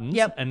the buttons.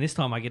 Yep. And this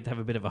time I get to have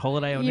a bit of a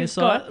holiday on You've this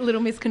side. got a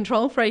little Miss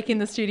Control Freak in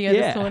the studio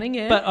this morning,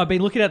 yeah. But I've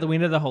been looking out the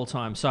window the whole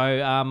time, so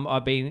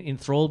I've been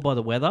enthralled by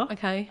the weather.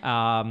 Okay.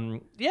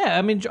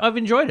 I've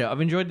enjoyed it. I've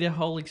enjoyed the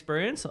whole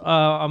experience.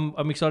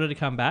 I'm excited to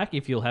come back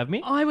if you'll have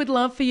me. I would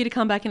love for you to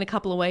come back in a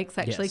couple of weeks,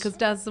 actually, Yes. because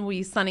Daz will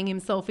be sunning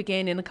himself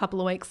again in a couple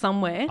of weeks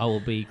somewhere. I will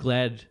be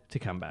glad to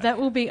come back. That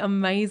will be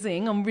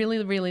amazing. I'm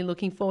really, really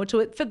looking forward to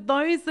it. For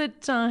those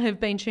that have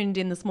been tuned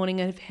in this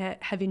morning and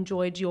have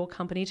enjoyed your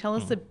company, tell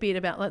us a bit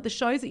about like the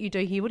shows that you do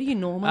here. What do you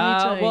normally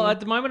do? Well, at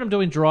the moment, I'm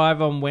doing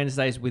Drive on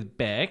Wednesdays with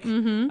Beck,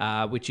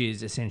 which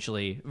is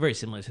essentially very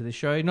similar to this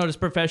show. Not as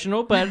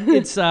professional, but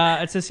it's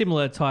a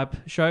similar type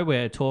show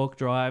where talk,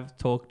 drive,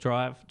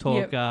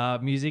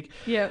 music.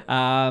 Yep.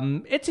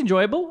 It's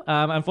enjoyable.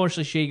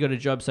 Unfortunately, she got a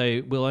job,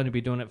 so we'll only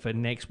be doing it for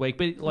next week.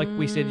 But like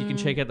we said, you can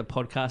check out the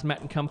podcast,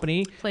 Matt and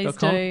Company. Please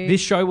do.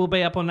 This show will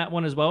be up on that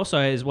one as well. So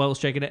as well as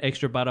checking out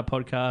Extra Butter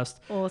podcast,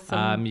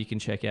 Awesome. you can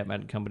check out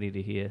Matt and Company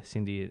to hear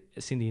Cindy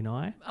and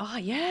I. Oh,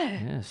 yeah.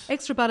 Yes.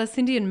 Extra Butter,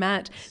 Cindy and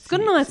Matt. It's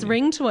got a nice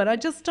ring to it. I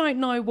just don't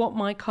know what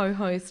my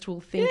co-host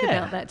will think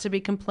about that, to be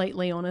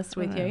completely honest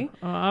with you.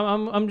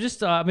 I'm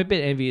a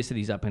bit envious that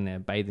he's up in there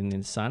bathing in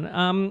the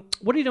sun.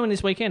 What are you doing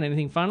this weekend?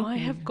 Anything fun? I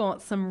have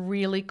got some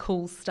really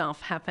cool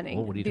stuff happening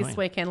Oh, what are you this doing?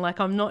 weekend. Like,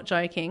 I'm not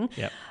joking.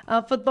 Yep.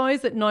 For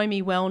those that know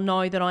me well,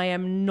 know that I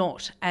am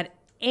not at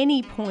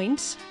any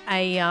point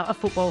a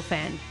football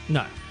fan.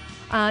 No.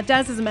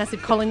 Daz is a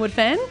massive Collingwood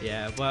fan.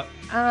 Yeah, well,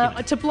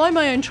 To blow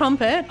my own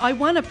trumpet, I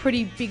won a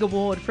pretty big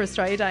award for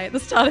Australia Day at the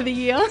start of the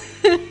year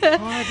for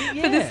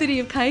the city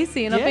of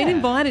Casey. And I've been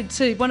invited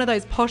to one of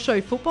those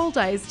posho football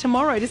days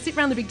tomorrow to sit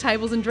around the big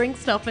tables and drink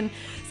stuff. And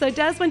so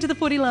Daz went to the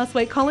footy last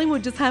week.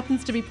 Collingwood just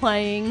happens to be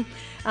playing.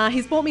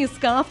 He's bought me a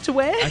scarf to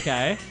wear.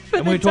 Okay. for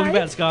And the we were talking day.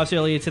 about scarves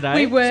earlier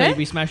today. We were. So you'll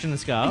be smashing the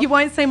scarf. You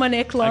won't see my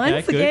necklines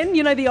Okay, good. again.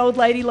 You know, the old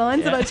lady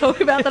lines that I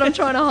talk about that I'm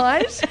trying to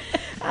hide.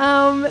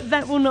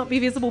 That will not be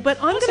visible. But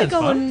I'm going to sounds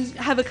go fun. and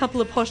have a couple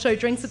of posho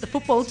drinks at the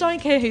football. Don't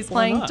care who's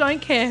playing. not?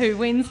 Don't care who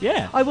wins.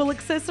 Yeah. I will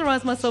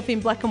accessorise myself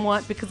in black and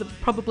white because it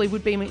probably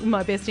would be in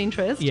my best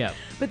interest. Yeah.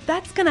 But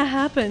that's going to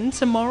happen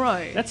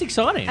tomorrow That's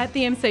exciting. at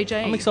the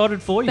MCG. I'm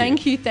excited for you.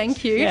 Thank you,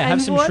 thank you. Yeah, have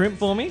And some what- shrimp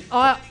for me.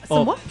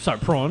 Some what? Sorry,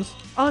 prawns.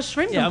 Oh,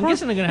 shrimp. Yeah, and I'm prawns.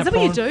 guessing they're going to Is have that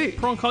prawn, what you do?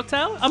 prawn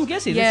cocktail. I'm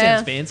guessing. Yeah. That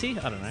sounds fancy.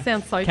 I don't know.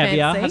 Sounds so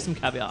caviar. fancy. Have some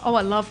caviar. Oh,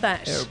 I love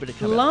that. Yeah, a bit of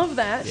caviar. Love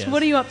that. Yes.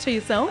 What are you up to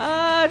yourself?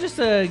 Just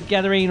a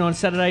gathering on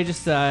Saturday,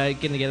 just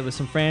getting together with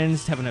some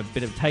friends, having a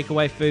bit of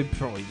takeaway food,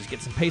 probably just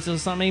get some pizzas or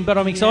something. But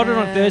I'm excited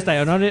on Yes. Thursday.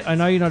 I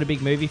know you're not a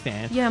big movie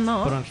fan. Yeah, I'm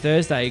not. But on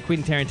Thursday,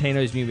 Quentin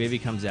Tarantino's new movie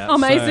comes out.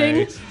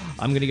 Amazing. So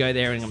I'm going to go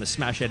there and I'm going to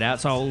smash it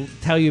out. So I'll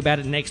tell you about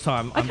it next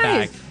time I'm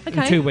Okay, back. In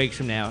okay. 2 weeks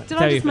from now. Did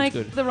tell I you just if make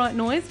it's good. the right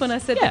noise when I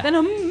said Yeah. that? Then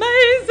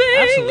amazing.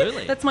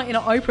 Absolutely. That's my inner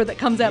Oprah that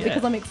comes out Yeah.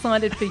 because I'm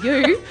excited for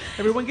you.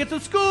 Everyone get to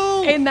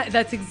school. And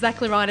that's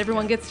exactly right.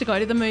 Everyone gets to go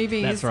to the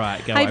movies. That's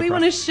right. Go Hey, we Oprah.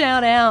 want to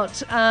shout out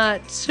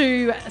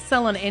to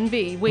Salon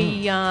Envy.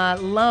 We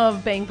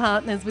love being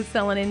partners with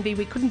Salon Envy.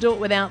 We couldn't do it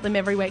without them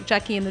every week.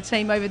 Jackie and the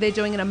team over there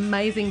doing an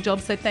amazing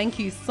job. So thank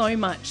you so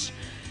much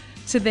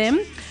to them.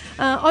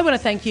 I want to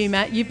thank you,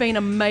 Matt. You've been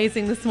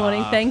amazing this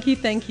morning. Thank you,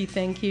 thank you,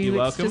 thank you. You're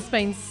welcome. It's just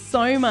been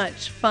so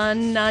much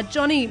fun.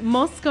 Johnny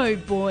Moscow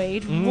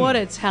Boyd, what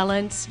a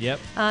talent. Yep.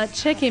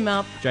 Check him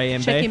up.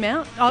 JMB. Check him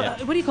out. Yeah.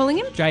 What are you calling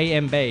him?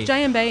 JMB.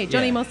 JMB,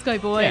 Johnny Yeah. Moscow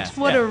Boyd. Yeah,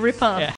 What yeah, a ripper. yeah.